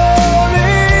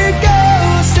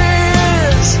Ghost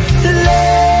is to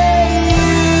lay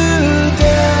you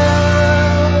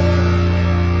down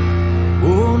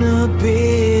on a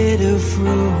bed of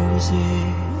roses.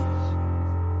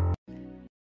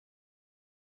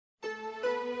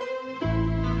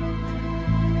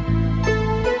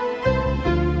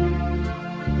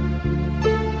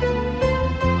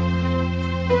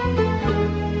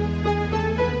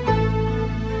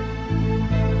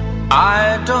 I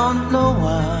don't know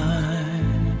why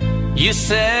you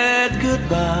said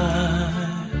goodbye.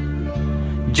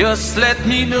 Just let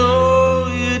me know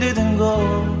you didn't go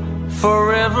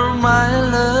forever, my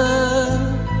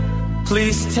love.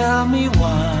 Please tell me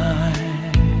why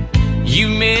you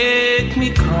make me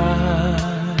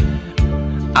cry.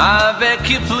 I beg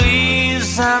you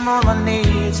please, I'm on my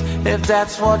knees if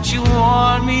that's what you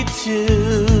want me to.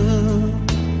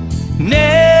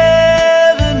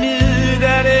 Never knew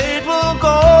that it will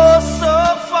go so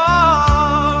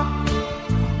far.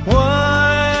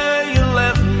 Why you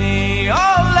left me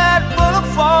all that but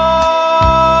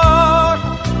apart.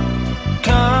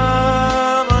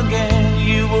 Come again,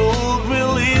 you will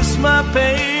release my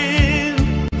pain,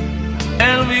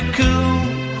 and we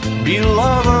could be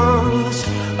lovers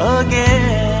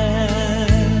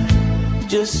again.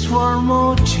 Just one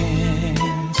more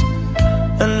chance,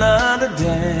 another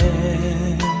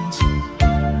dance,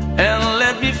 and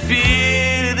let me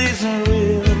feel it isn't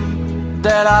real,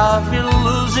 that I've been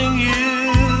losing you.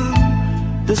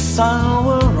 The sun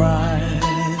will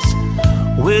rise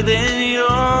within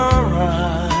your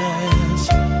eyes.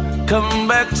 Come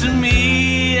back to me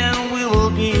and we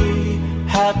will be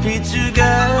happy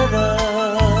together.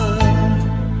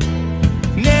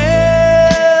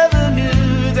 Never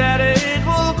knew that it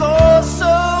will go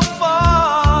so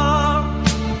far.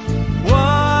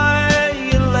 Why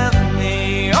you left me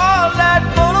all that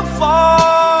but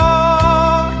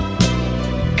apart.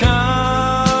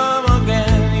 Come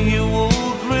again, you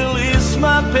will release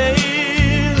my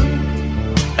pain,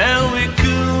 and we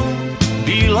could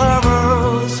be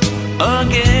lovers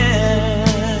again.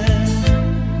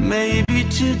 Maybe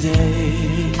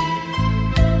today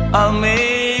I'll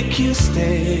make you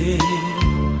stay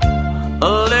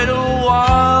a little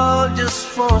while, just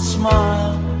for a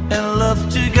smile and love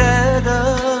together.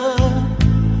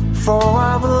 For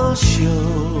I will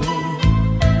show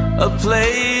a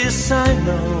place I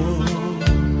know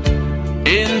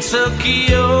in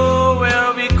Tokyo where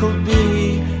we could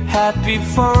be happy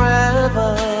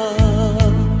forever.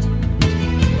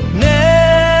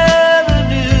 Never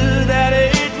knew that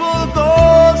it will go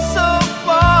so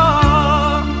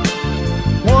far.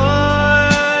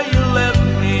 Why you left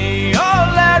me all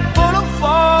that but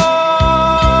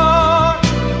apart.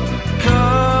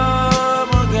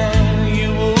 Come again, you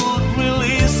would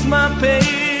release my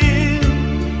pain,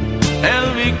 and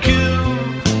we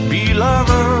could be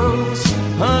lovers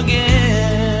again.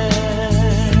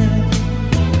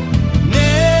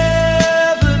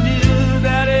 Never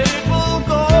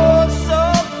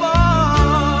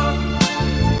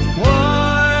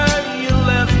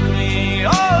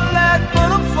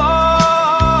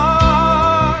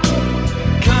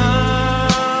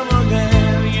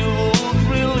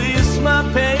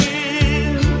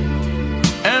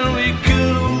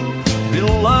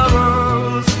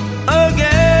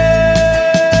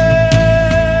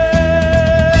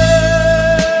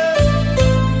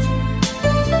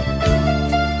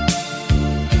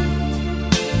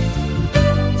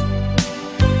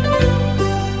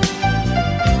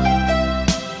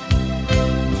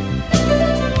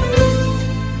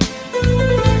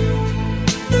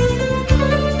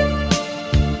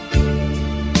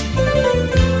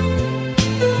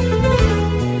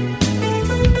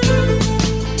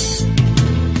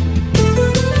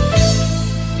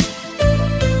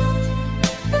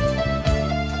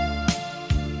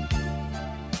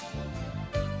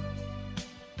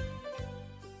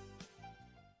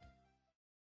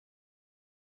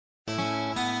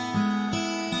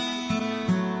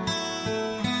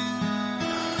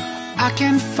I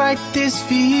can't fight this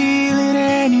feeling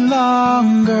any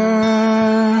longer,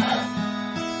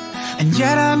 and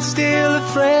yet I'm still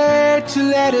afraid to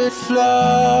let it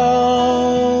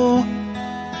flow.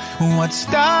 What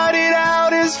started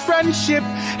out as friendship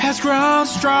has grown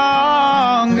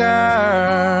stronger.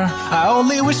 I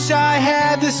only wish I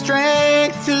had the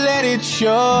strength to let it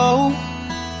show.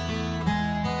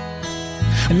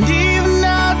 And even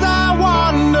as I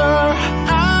wander,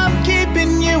 I'm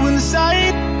keeping you in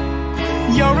sight.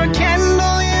 You're a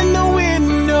candle in the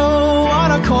window on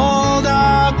a cold,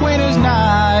 dark winter's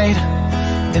night.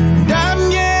 And I'm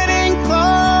getting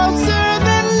closer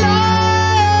than I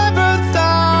ever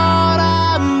thought I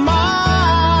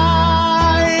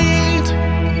might.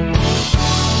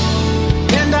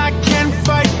 And I can't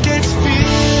fight this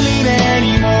feeling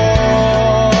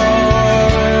anymore.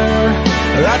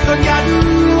 I've forgotten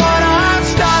what I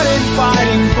started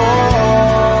fighting for.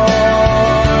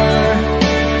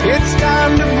 It's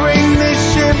time to bring this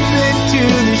ship into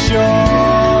the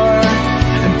shore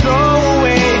and throw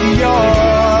away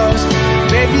yours.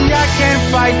 Baby, I can't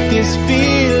fight this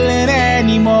feeling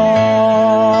anymore.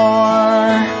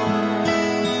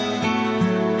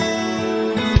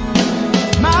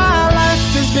 My life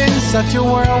has been such a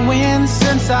whirlwind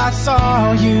since I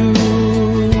saw you.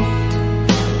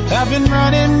 I've been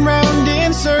running round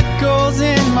in circles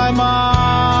in my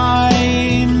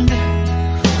mind,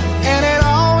 and it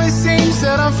always seems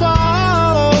that I'm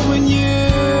following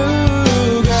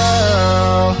you,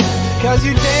 girl. 'Cause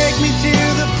you take me to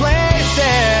the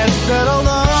places that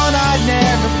alone I'd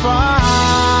never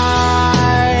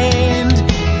find.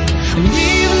 And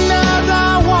even as I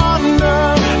wander,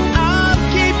 I'm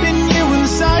keeping you in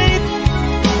sight.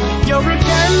 You're a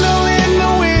candle in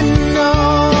the window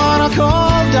on a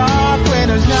cold, dark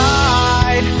winter's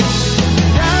night.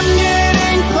 I'm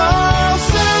getting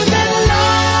closer than I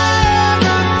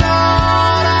ever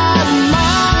thought I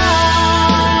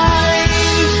might.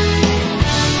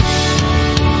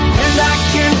 And I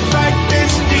can't fight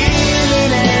this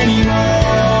feeling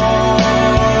anymore.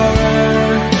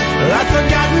 I've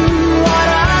forgotten what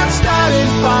I started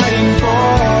fighting for.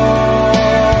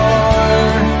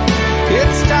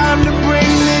 It's time to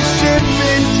bring this ship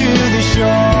into the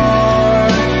shore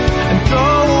and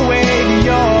throw away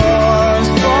yours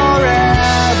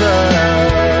forever.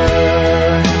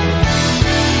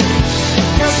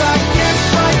 'Cause I can't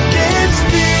fight this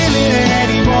feeling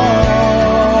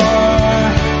anymore.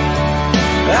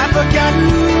 I've forgotten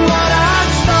what I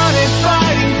started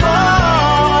fighting for.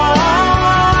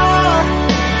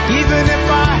 Even if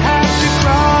I have to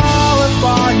crawl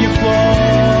upon your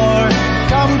floor,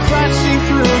 come crashing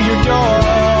through your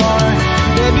door,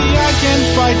 baby, I can't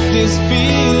fight this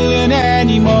feeling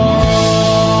anymore.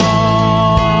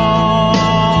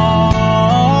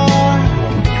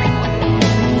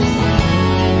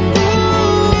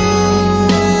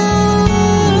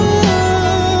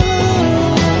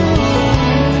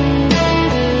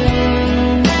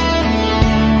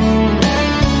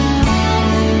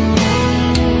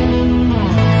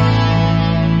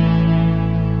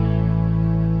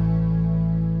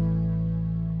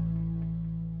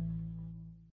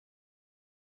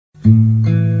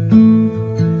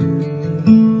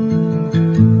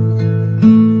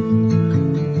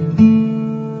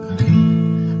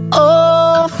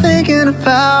 Oh, thinking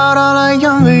about all our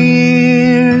younger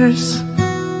years.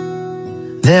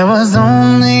 There was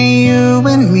only you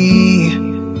and me.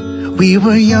 We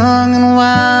were young and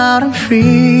wild and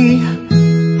free.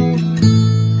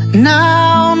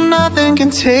 Now nothing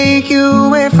can take you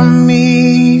away from me.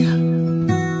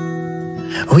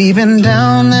 We've been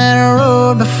down that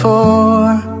road before.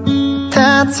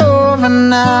 That's over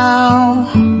now.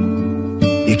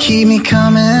 You keep me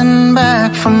coming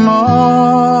back for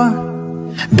more.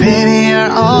 Baby,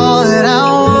 you're all that I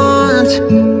want.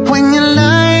 When you're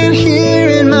lying here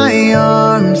in my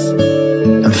arms,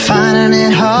 I'm finding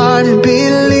it hard to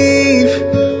believe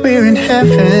we're in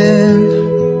heaven.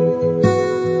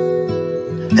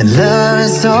 And love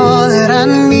is all that I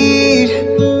need,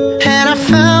 and I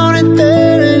found it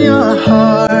there in your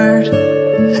heart.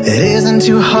 It isn't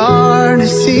too hard to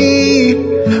see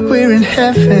we're in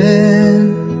heaven.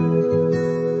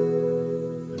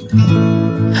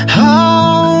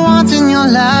 Oh, once in your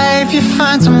life you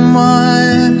find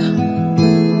someone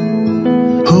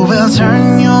who will turn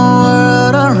your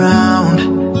world around,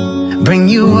 bring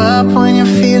you up when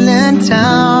you're feeling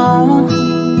down.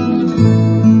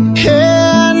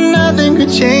 Yeah, nothing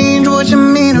could change what you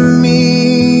mean to me.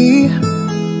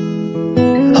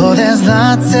 Oh, there's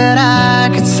lots that I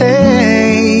could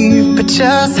say, but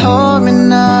just hold me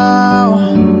now,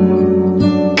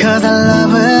 'cause I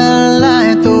love it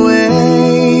like the way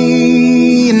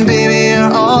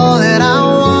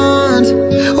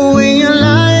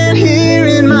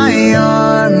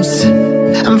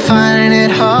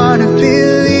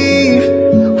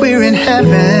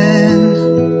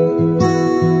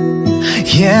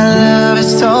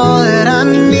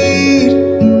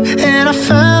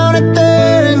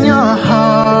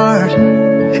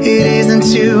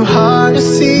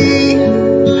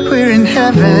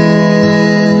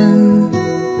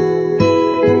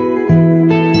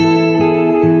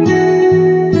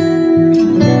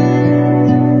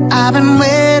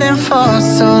for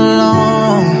so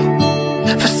long,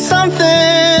 for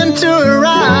something to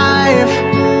arrive,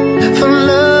 for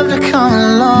love to come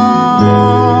along.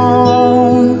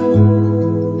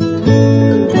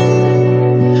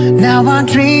 Now our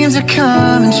dreams are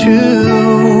coming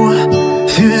true,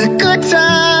 through the good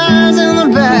times and the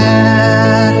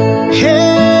bad.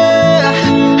 Yeah,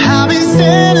 I'll be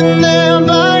standing there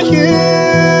by you,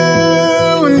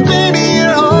 and baby,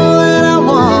 you're all that I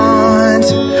want.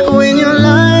 When you're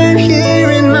lying here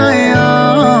in my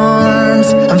arms,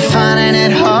 I'm finding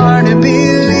it hard to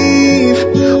believe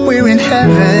we're in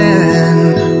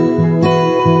heaven.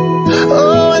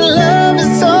 Oh, and love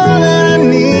is all that I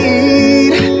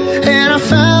need, and I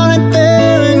found it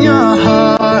there in your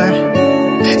heart.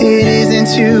 It isn't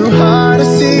too hard to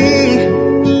see,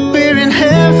 we're in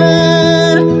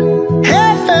heaven,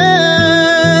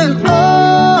 heaven.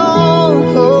 Oh,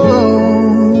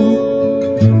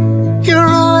 you're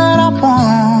all that I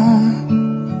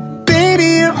want, baby,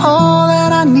 you're all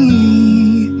that I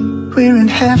need. We're in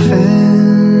heaven.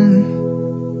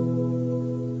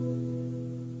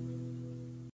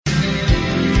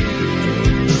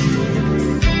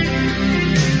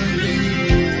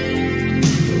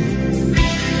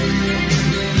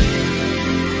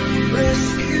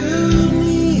 Rescue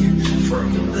me from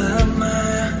the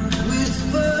man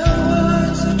whisper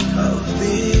words of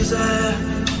desire.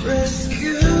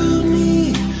 Rescue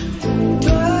me,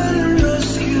 darling,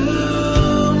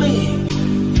 rescue me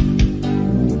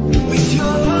with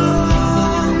your love.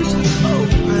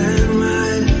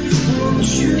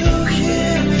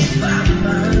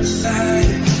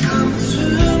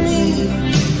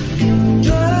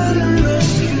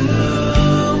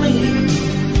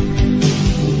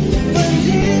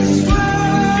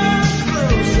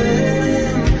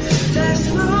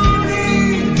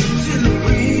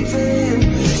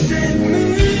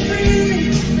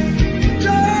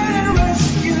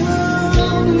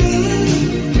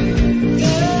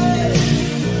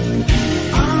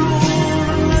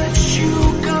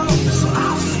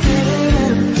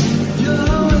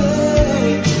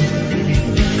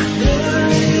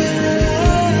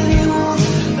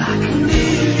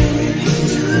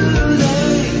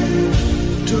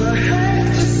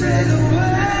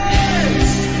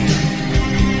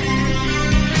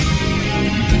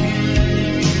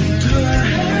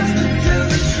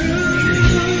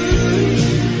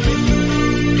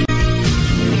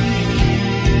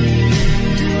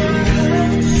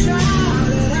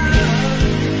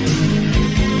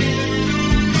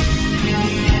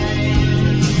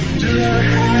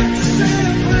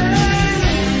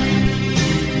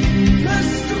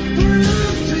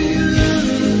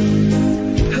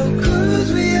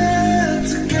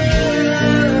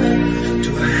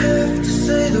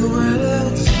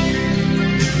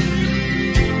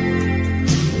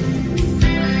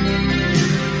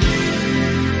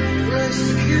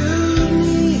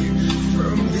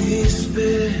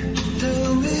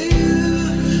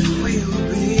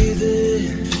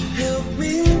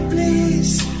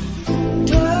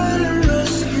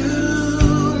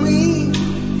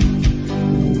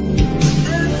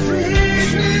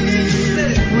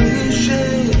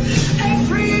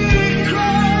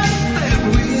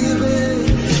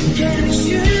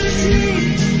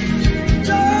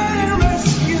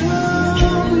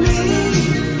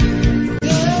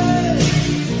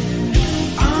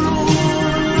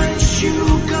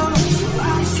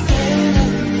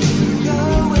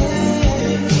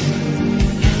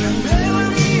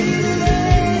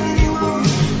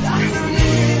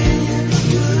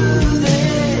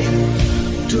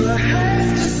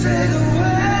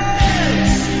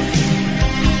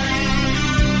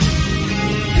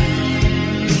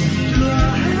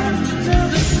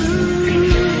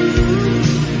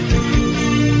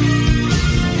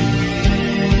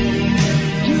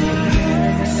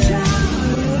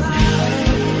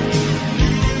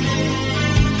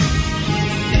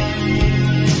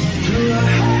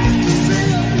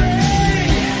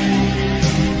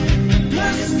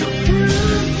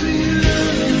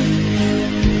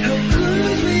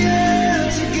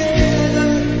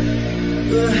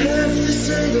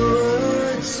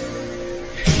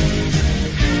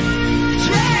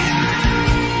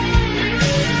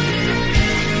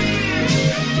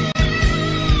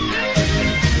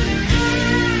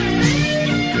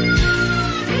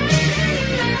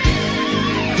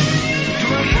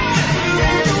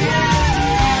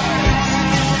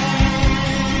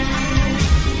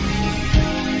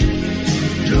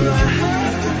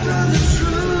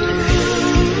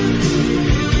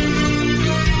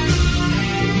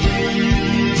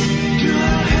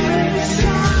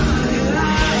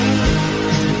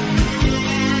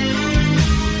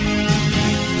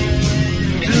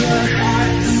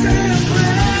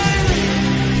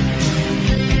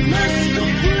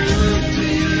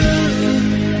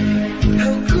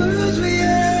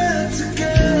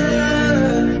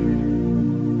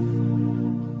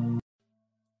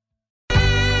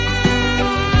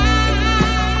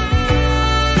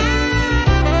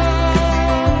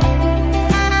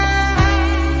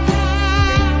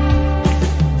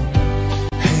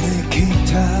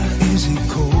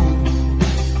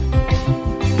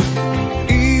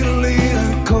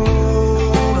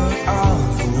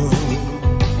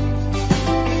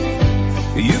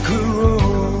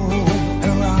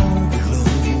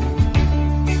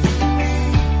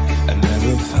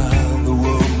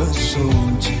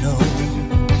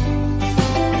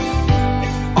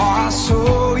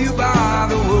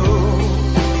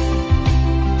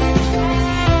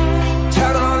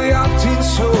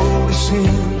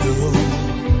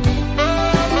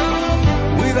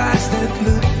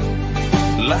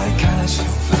 like ice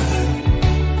on fire.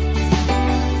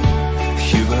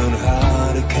 You burn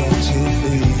harder, can't you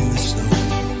feel the snow?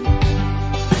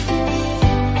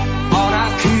 On a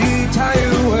guitar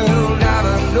you will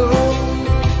never know.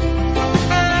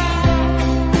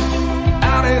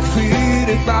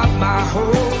 Undefeated by my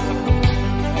hope.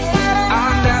 I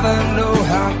never know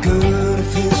how good it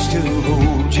feels to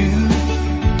hold you.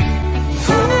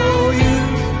 For you,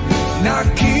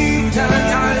 Nikita,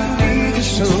 I need you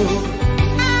so.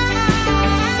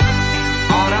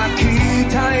 On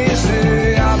Nikita is the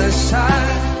other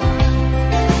side.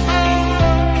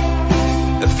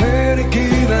 The fairy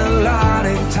given light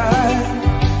and tide.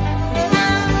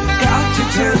 Got to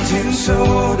tempting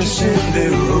soldiers in the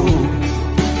road.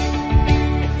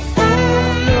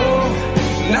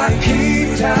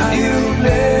 Nikita, you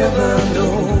never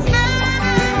know.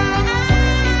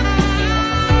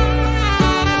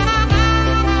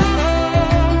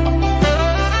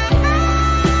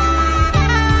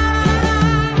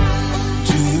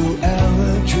 Do you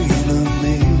ever dream of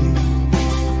me?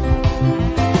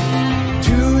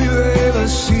 Do you ever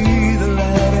see the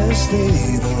light and stay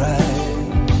the right?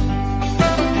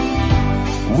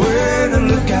 When I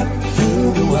look at through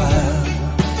the wire,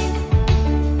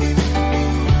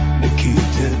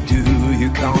 do you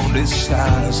count the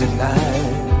stars at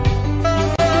night?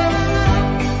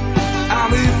 I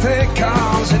mean, there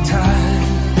comes a time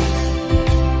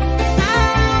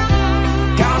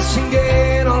God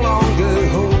can no longer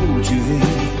hold you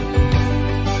in.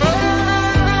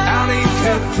 And if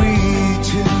you're free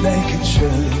to make a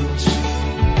choice,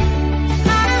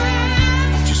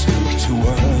 just look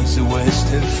towards the west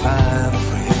and find a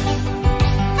friend.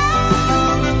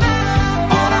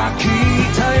 All I keep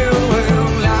telling you will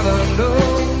never know.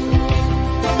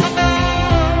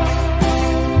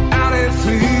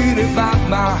 Undefeated by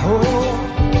my hope.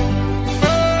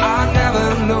 I never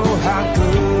know how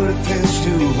good it feels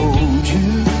to hold you.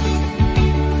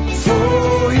 For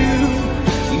you,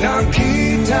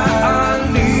 Nikita, I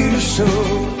need you so.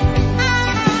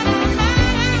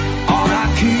 All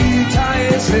Nikita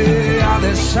is the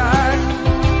other side.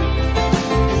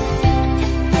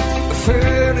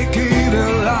 Fairly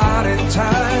given light and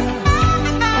time.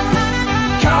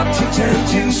 Got to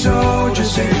tempting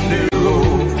soldiers in the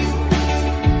road.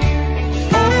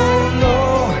 Oh no,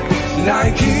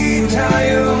 Nikita,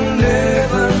 you'll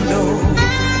never know.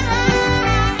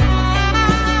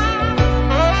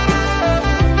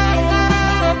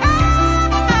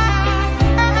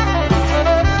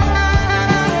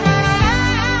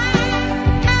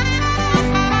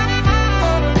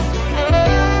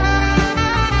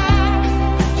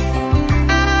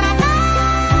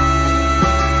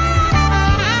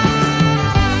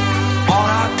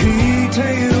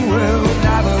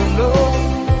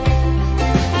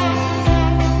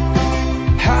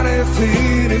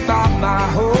 Defeated by my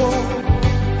hope.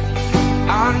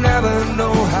 I never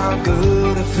know how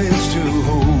good it feels to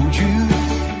hold you.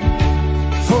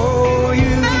 For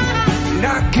you,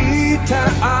 Nikita,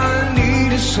 I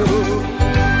need you so.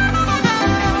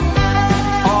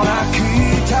 All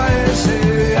Nikita is the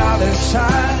other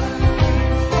side.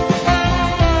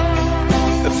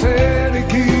 The fairy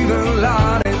given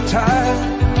light and tide.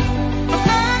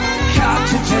 Got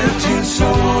to tempting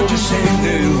soldiers in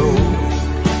the road.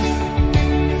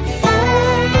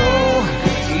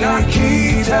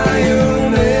 Nikita, you'll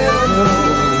never know.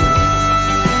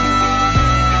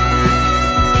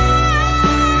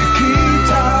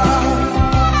 Nikita,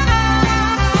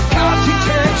 got to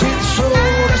catch it so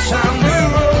the sound will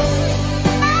roll.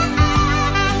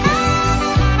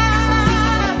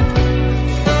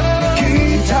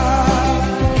 Nikita,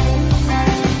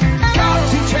 got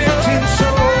to catch it so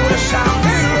the sound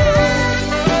will roll.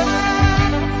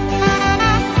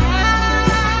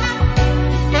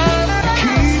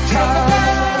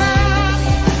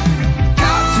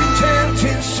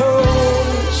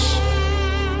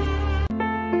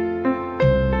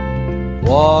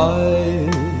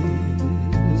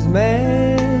 Wise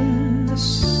men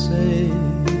say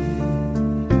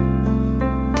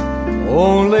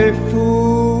only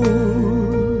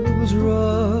fools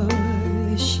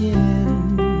rush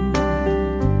in,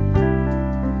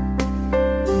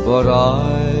 but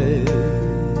I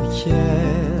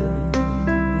can't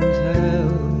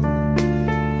help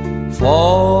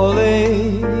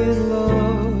falling in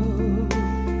love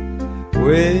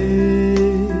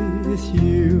with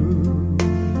you.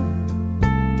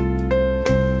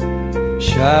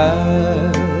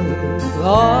 Shall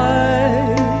I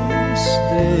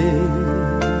stay?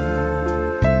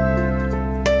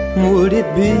 Would it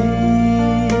be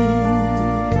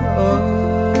a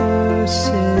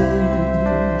sin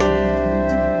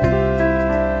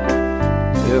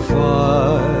if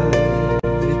I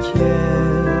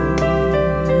can't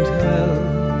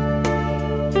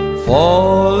help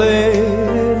falling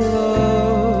in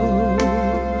love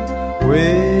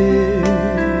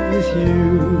with you.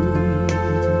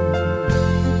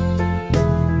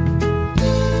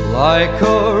 Like a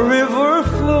river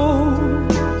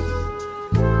flows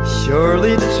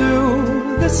surely to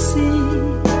the sea,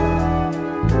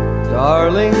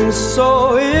 darling,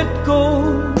 so it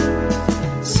goes.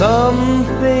 Some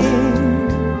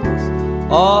things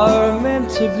are meant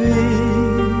to be.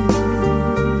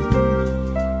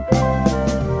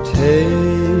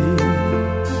 Take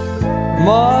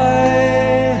my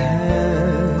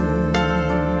hand,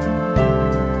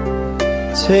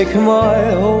 take my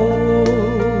whole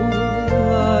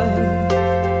life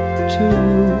too.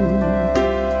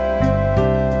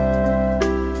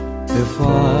 If I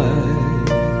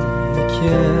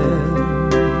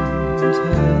can't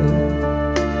help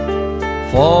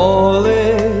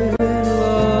falling in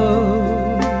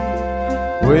love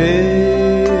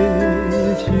with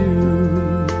you.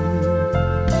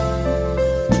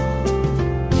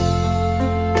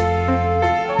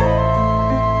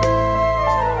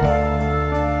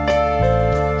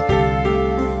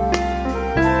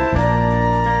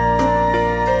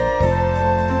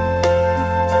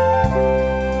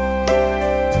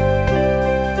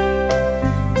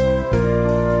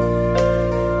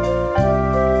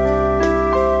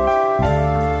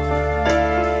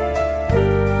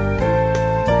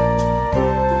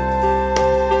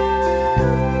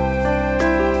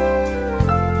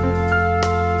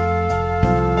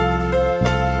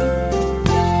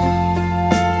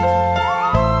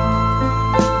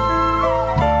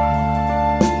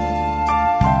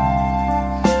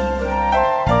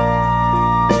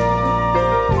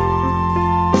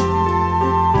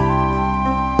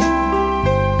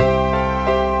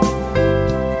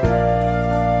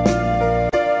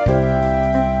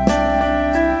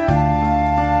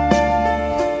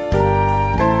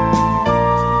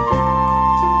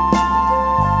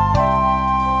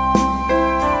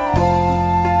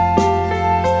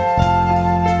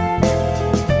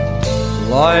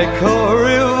 Like a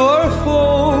river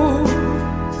flows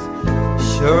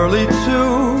surely to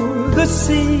the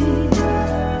sea,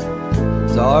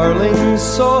 darling,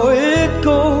 so it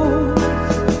goes.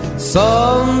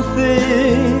 Some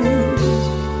things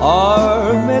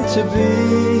are meant to be.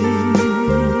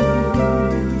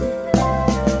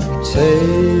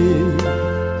 Take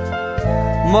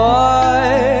my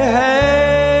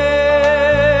hand,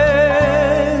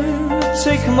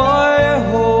 take my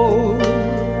whole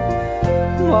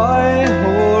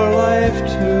life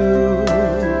too.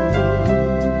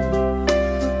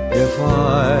 If I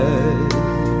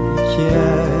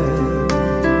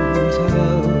can't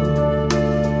help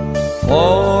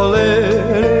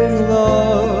falling in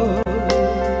love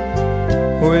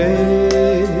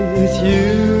with you,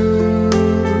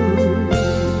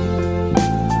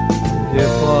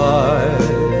 if I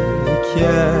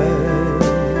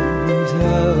can't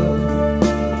help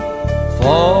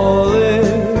falling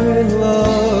in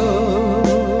love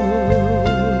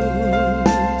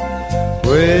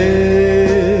with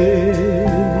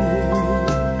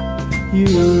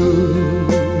you.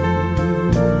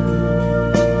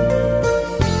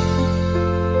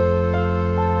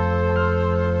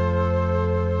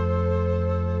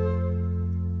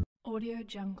 Audio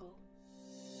Jungle.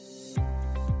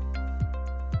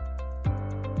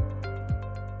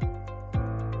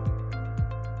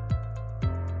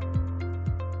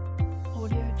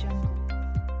 Audio Jungle.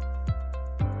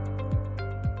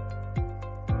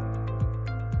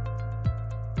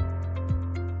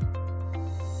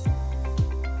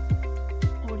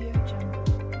 Audio Jungle.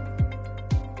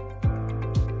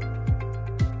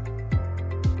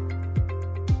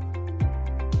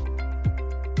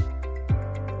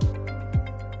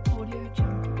 Audio Jungle. Audio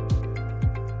Jungle.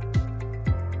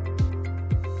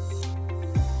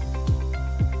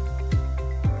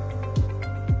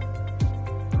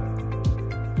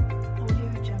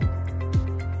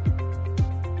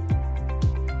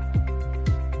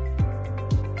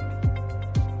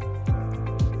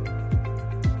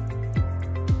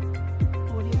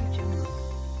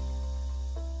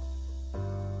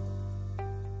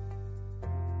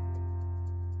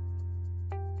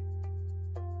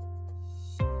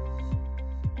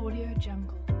 Audio Jungle. Audio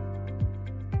Jungle.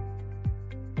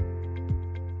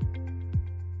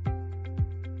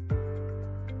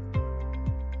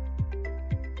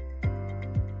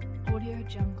 Audio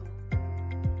Jungle.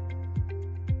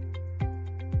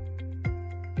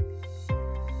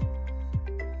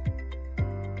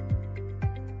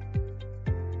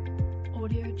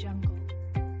 Audio Jungle.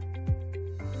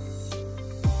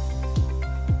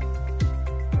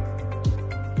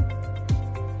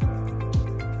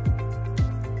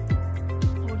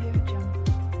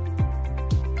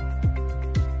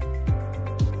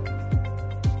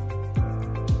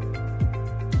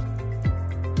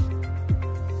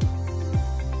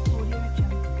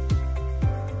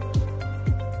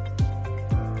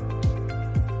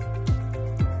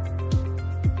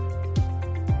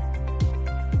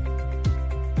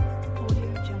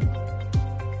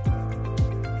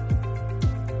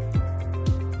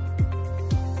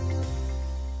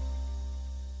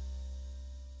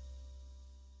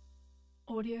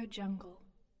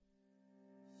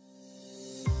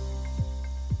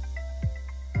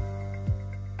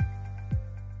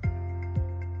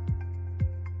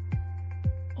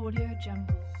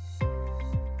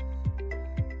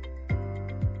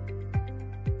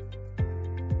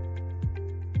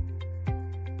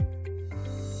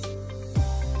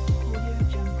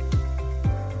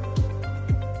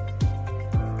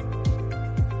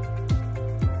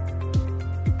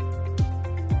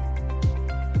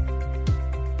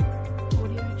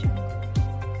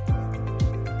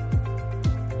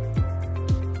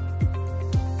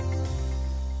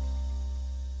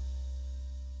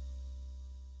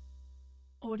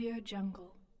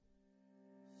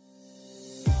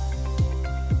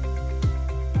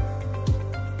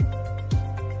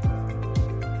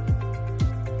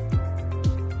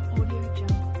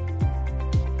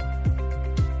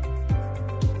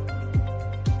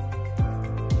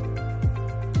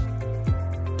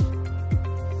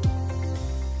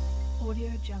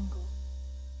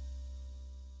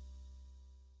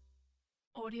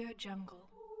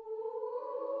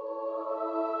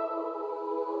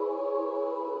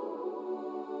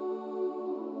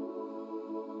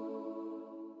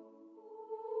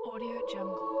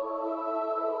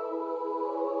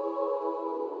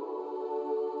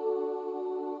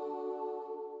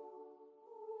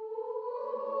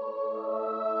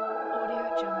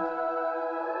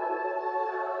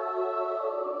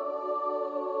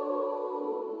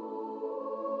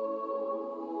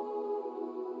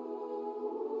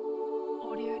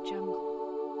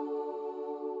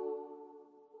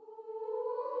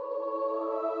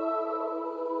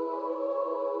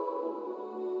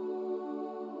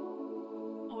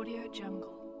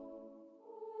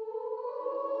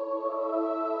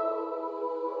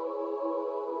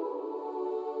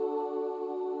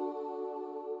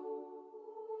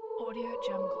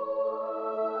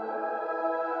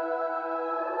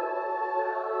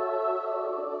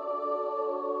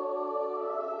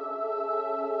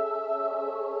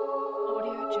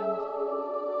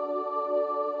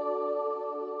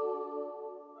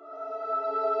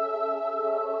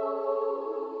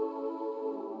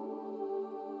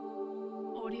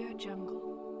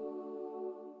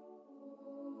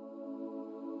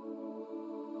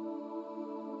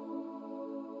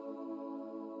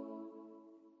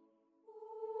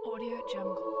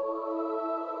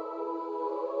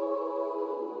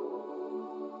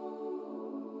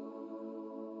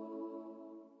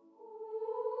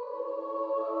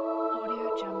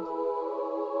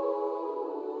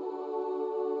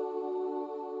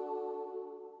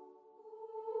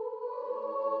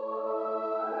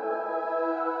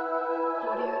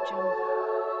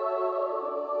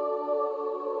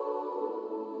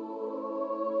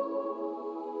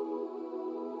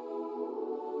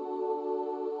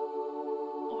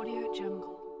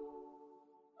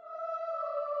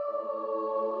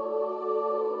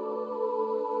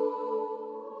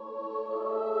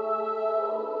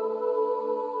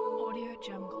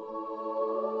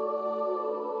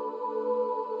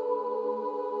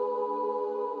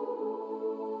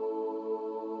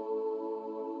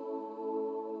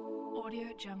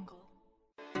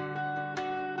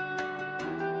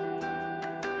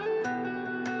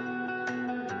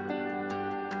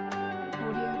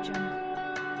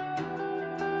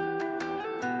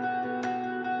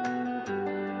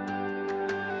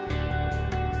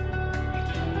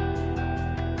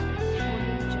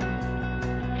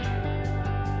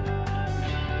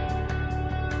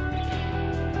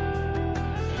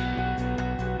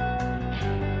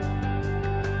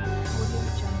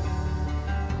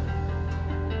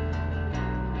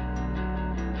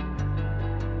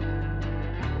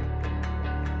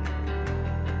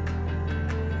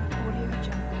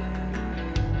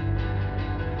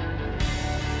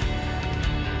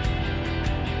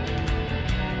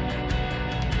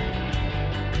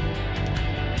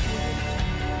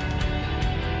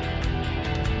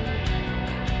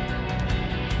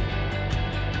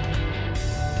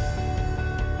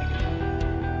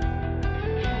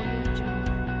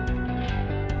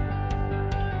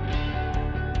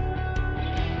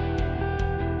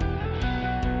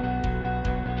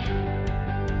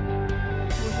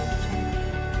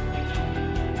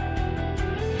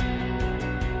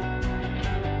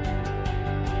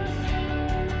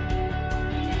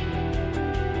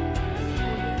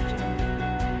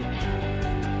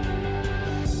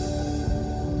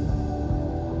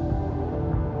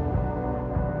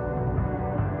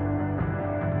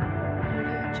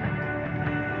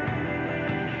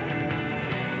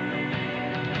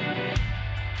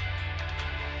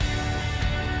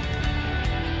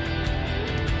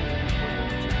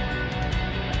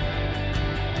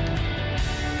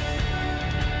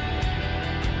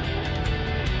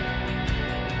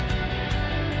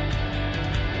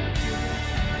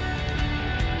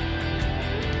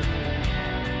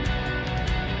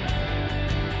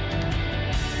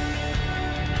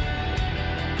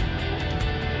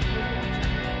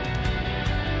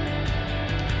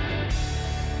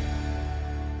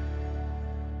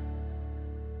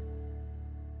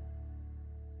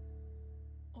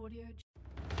 Audio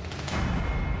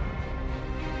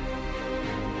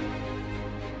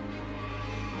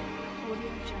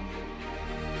Audio Jungle.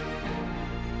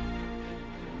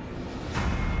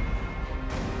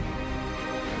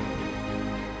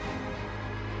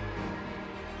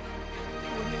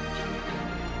 Audio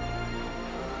Jungle.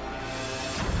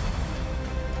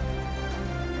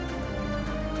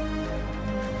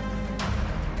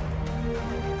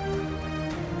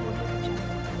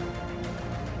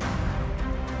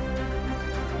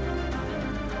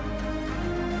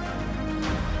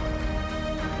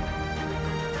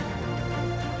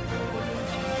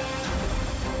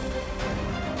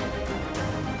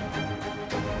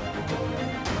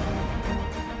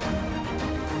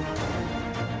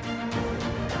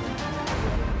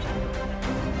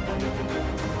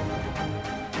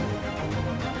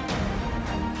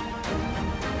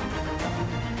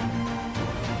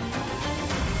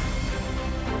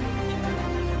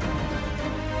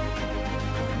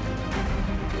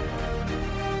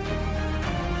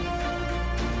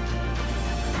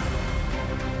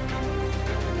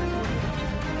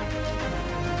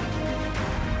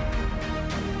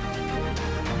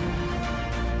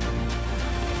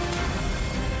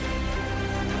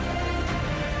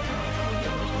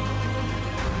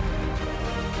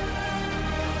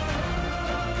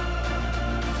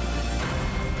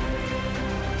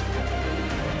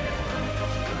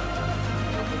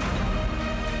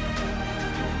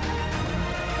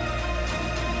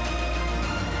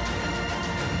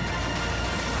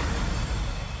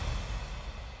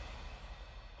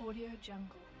 Audio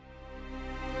Jungle. Audio Jungle.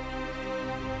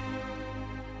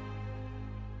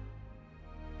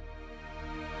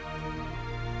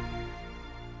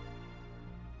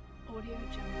 Audio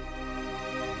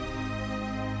Jungle.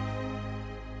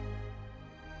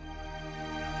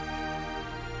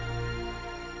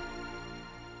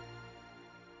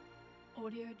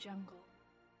 Audio Jungle.